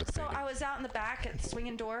directly into the So painting. I was out in the back at the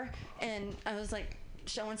swinging door, and I was like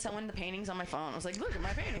showing someone the paintings on my phone. I was like, look at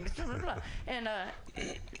my paintings. Blah, blah, blah. And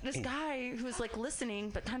this guy who was like listening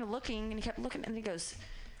but kind of looking, and he kept looking, and he goes,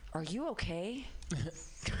 "Are you okay?"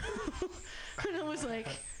 And I was like,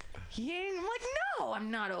 "Yeah." I'm like, "No,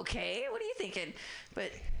 I'm not okay. What are you thinking?"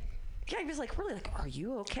 But yeah, he was like, really like, "Are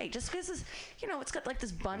you okay?" Just because it's, it's got like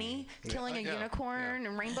this bunny killing a unicorn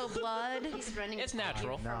and rainbow blood. He's running. It's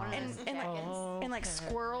natural. And like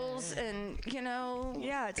squirrels and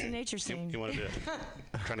Yeah, it's a nature scene. You wanted to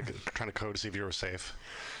trying to code to see if you were safe.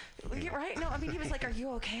 Yeah, right? No, I mean, he was like, "Are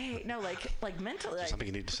you okay?" No, like mentally. Like, Something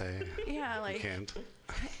you need to say. Yeah, like. You can't.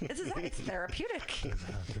 It's therapeutic.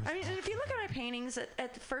 I mean, and if you look at my paintings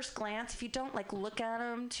at the first glance, if you don't like look at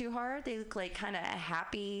them too hard, they look like kind of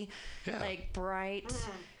happy, like bright,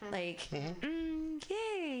 like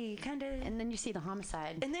yay, kind of. And then you see the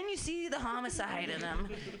homicide. And then you see the homicide in them.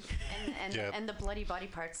 And the bloody body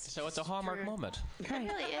parts. So it's a Hallmark moment. It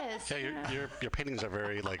really is. Yeah, your paintings are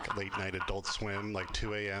very like late night Adult Swim, like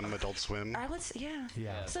 2 a.m. Adult Swim.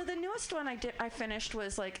 Yeah. So the newest one I finished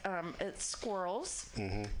was like it's squirrels.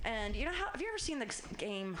 Mm-hmm. And have you ever seen the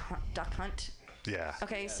game Duck Hunt? Yeah.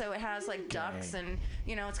 Okay, so it has like ducks, and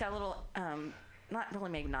it's got a little not really,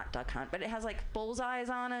 maybe not Duck Hunt, but it has like bullseyes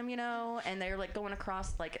on them, and they're like going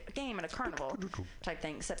across like a game at a carnival type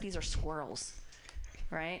thing, except these are squirrels,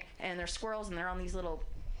 right? And they're squirrels, and they're on these little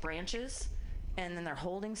branches, and then they're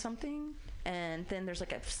holding something, and then there's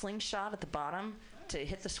like a slingshot at the bottom to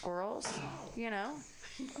hit the squirrels,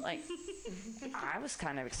 like I was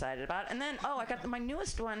kind of excited about it. And then I got my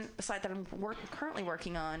newest one beside that I'm currently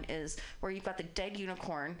working on is where you've got the dead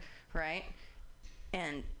unicorn, right?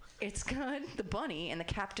 And it's got the bunny in the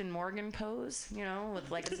Captain Morgan pose,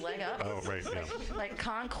 with like his leg up. Oh, right, yeah. Like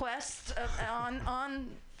conquest on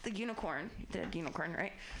the unicorn, dead unicorn,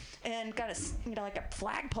 right? And got like a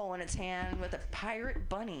flagpole in its hand with a pirate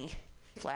bunny